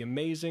 it'd be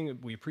amazing.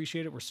 We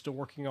appreciate it. We're still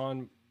working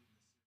on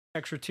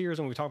extra tiers,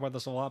 and we talk about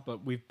this a lot,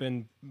 but we've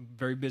been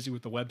very busy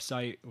with the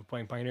website with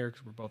Playing Pioneer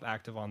because we're both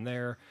active on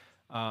there,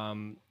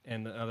 and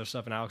other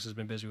stuff. And Alex has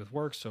been busy with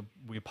work, so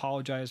we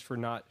apologize for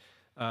not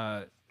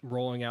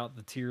rolling out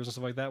the tiers and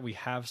stuff like that. We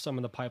have some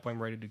in the pipeline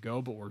ready to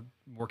go, but we're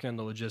working on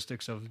the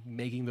logistics of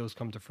making those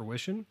come to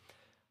fruition.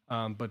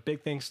 But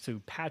big thanks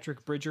to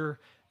Patrick Bridger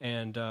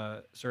and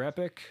Sir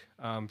Epic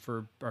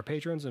for our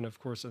patrons. And of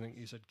course, I think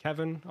you said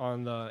Kevin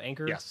on the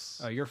Anchor. Yes.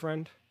 Your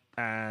friend.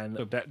 And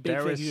so big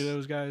thank you to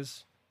those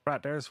guys.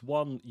 Brad, there's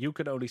one, you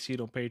can only see it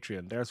on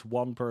Patreon. There's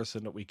one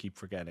person that we keep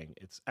forgetting.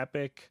 It's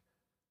Epic.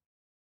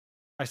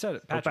 I said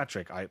it.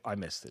 Patrick. Oh, Patrick. I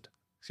missed it.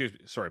 Excuse me.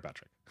 Sorry,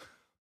 Patrick.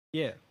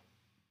 Yeah.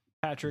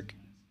 Patrick,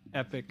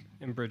 Epic,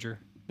 and Bridger.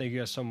 Thank you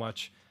guys so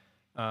much.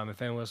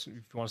 If you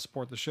want to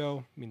support the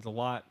show, it means a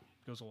lot.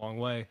 Goes a long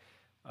way.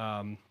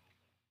 And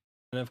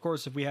of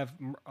course, if we have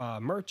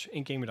merch,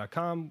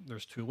 inkgaming.com,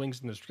 there's 2 links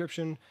in the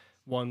description.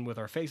 One with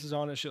our faces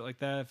on it, shit like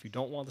that. If you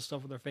don't want the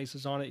stuff with our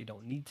faces on it, you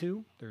don't need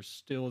to. There's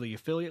still the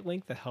affiliate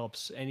link that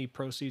helps any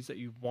proceeds that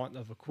you want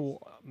of a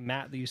cool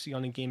mat that you see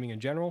on Gaming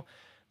in general.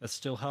 That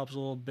still helps a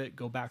little bit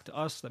go back to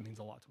us. That means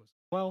a lot to us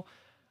as well.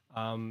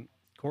 Of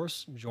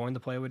course, join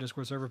the Playaway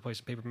Discord server, play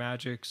some Paper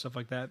Magic, stuff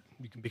like that.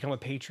 You can become a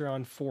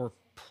Patreon for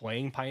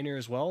Playing Pioneer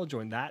as well.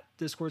 Join that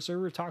Discord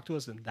server, talk to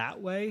us in that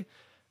way.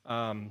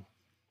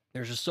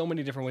 There's just so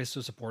many different ways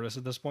to support us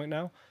at this point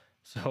now.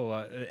 So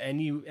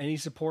any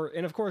support,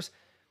 and of course,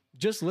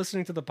 just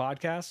listening to the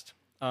podcast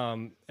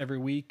every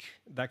week,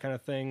 that kind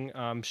of thing.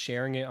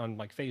 Sharing it on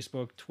like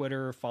Facebook,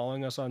 Twitter,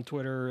 following us on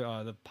Twitter,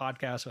 the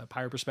podcast at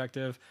Pirate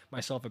Perspective,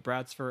 myself at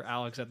Bratsford,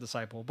 Alex at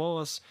Disciple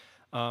Bolus.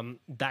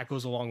 That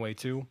goes a long way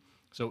too.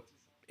 So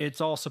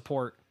it's all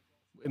support.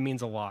 It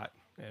means a lot.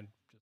 And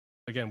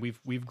again,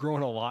 we've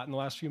grown a lot in the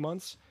last few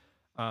months,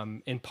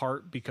 in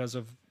part because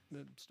of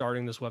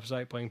starting this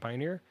website, Playing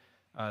Pioneer.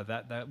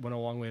 That went a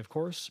long way, of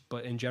course.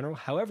 But in general,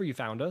 however you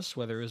found us,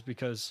 whether it was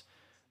because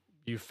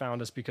you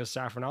found us because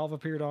Saffron Olive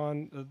appeared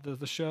on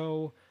the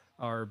show,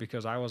 or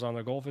because I was on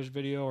the Goldfish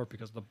video, or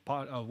because of the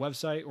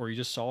website, or you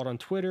just saw it on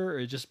Twitter, or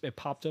it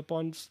popped up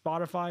on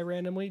Spotify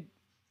randomly,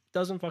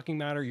 doesn't fucking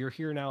matter. You're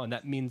here now, and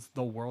that means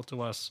the world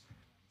to us.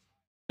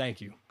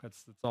 Thank you.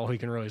 That's all we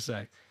can really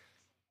say.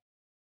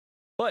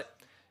 But,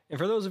 and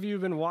for those of you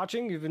who've been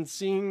watching, you've been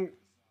seeing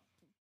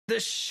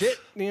this shit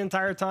the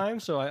entire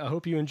time. So I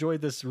hope you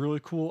enjoyed this really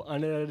cool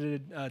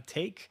unedited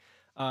take.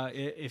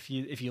 If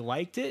you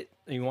liked it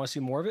and you want to see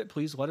more of it,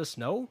 please let us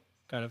know.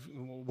 Kind of,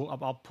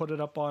 I'll put it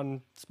up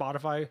on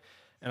Spotify,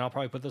 and I'll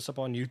probably put this up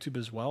on YouTube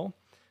as well.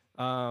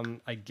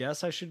 I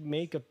guess I should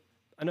make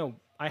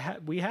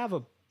we have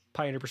a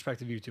Pioneer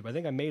Perspective YouTube. I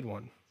think I made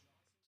one,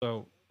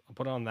 so I'll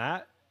put it on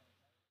that.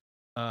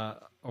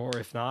 Or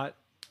if not,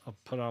 I'll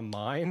put it on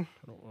mine.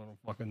 I don't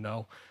fucking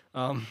know.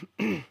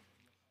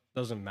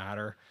 Doesn't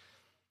matter.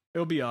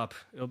 It'll be up.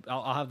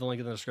 I'll have the link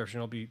in the description.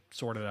 It'll be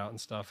sorted out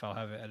and stuff. I'll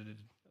have it edited.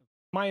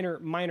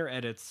 Minor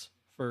edits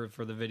for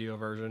the video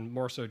version.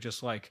 More so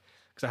just like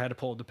because I had to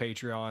pull it to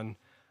Patreon,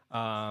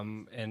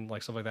 and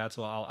like stuff like that.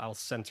 So I'll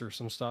censor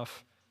some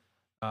stuff.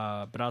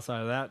 But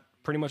outside of that,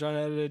 pretty much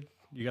unedited.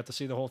 You got to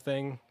see the whole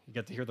thing. You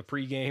get to hear the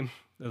pregame,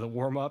 the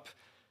warm up.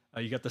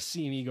 You got to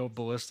see me go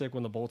ballistic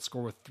when the Bolts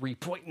score with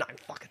 3.9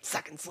 fucking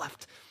seconds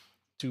left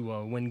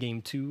to win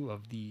Game 2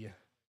 of the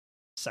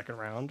second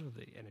round of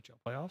the NHL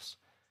playoffs.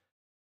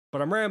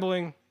 But I'm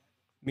rambling.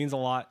 Means a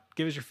lot.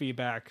 Give us your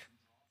feedback.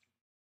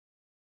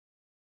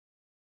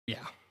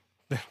 Yeah.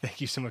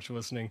 Thank you so much for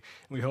listening.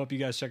 We hope you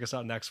guys check us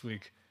out next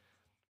week.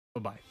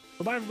 Bye-bye.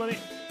 Bye-bye, everybody.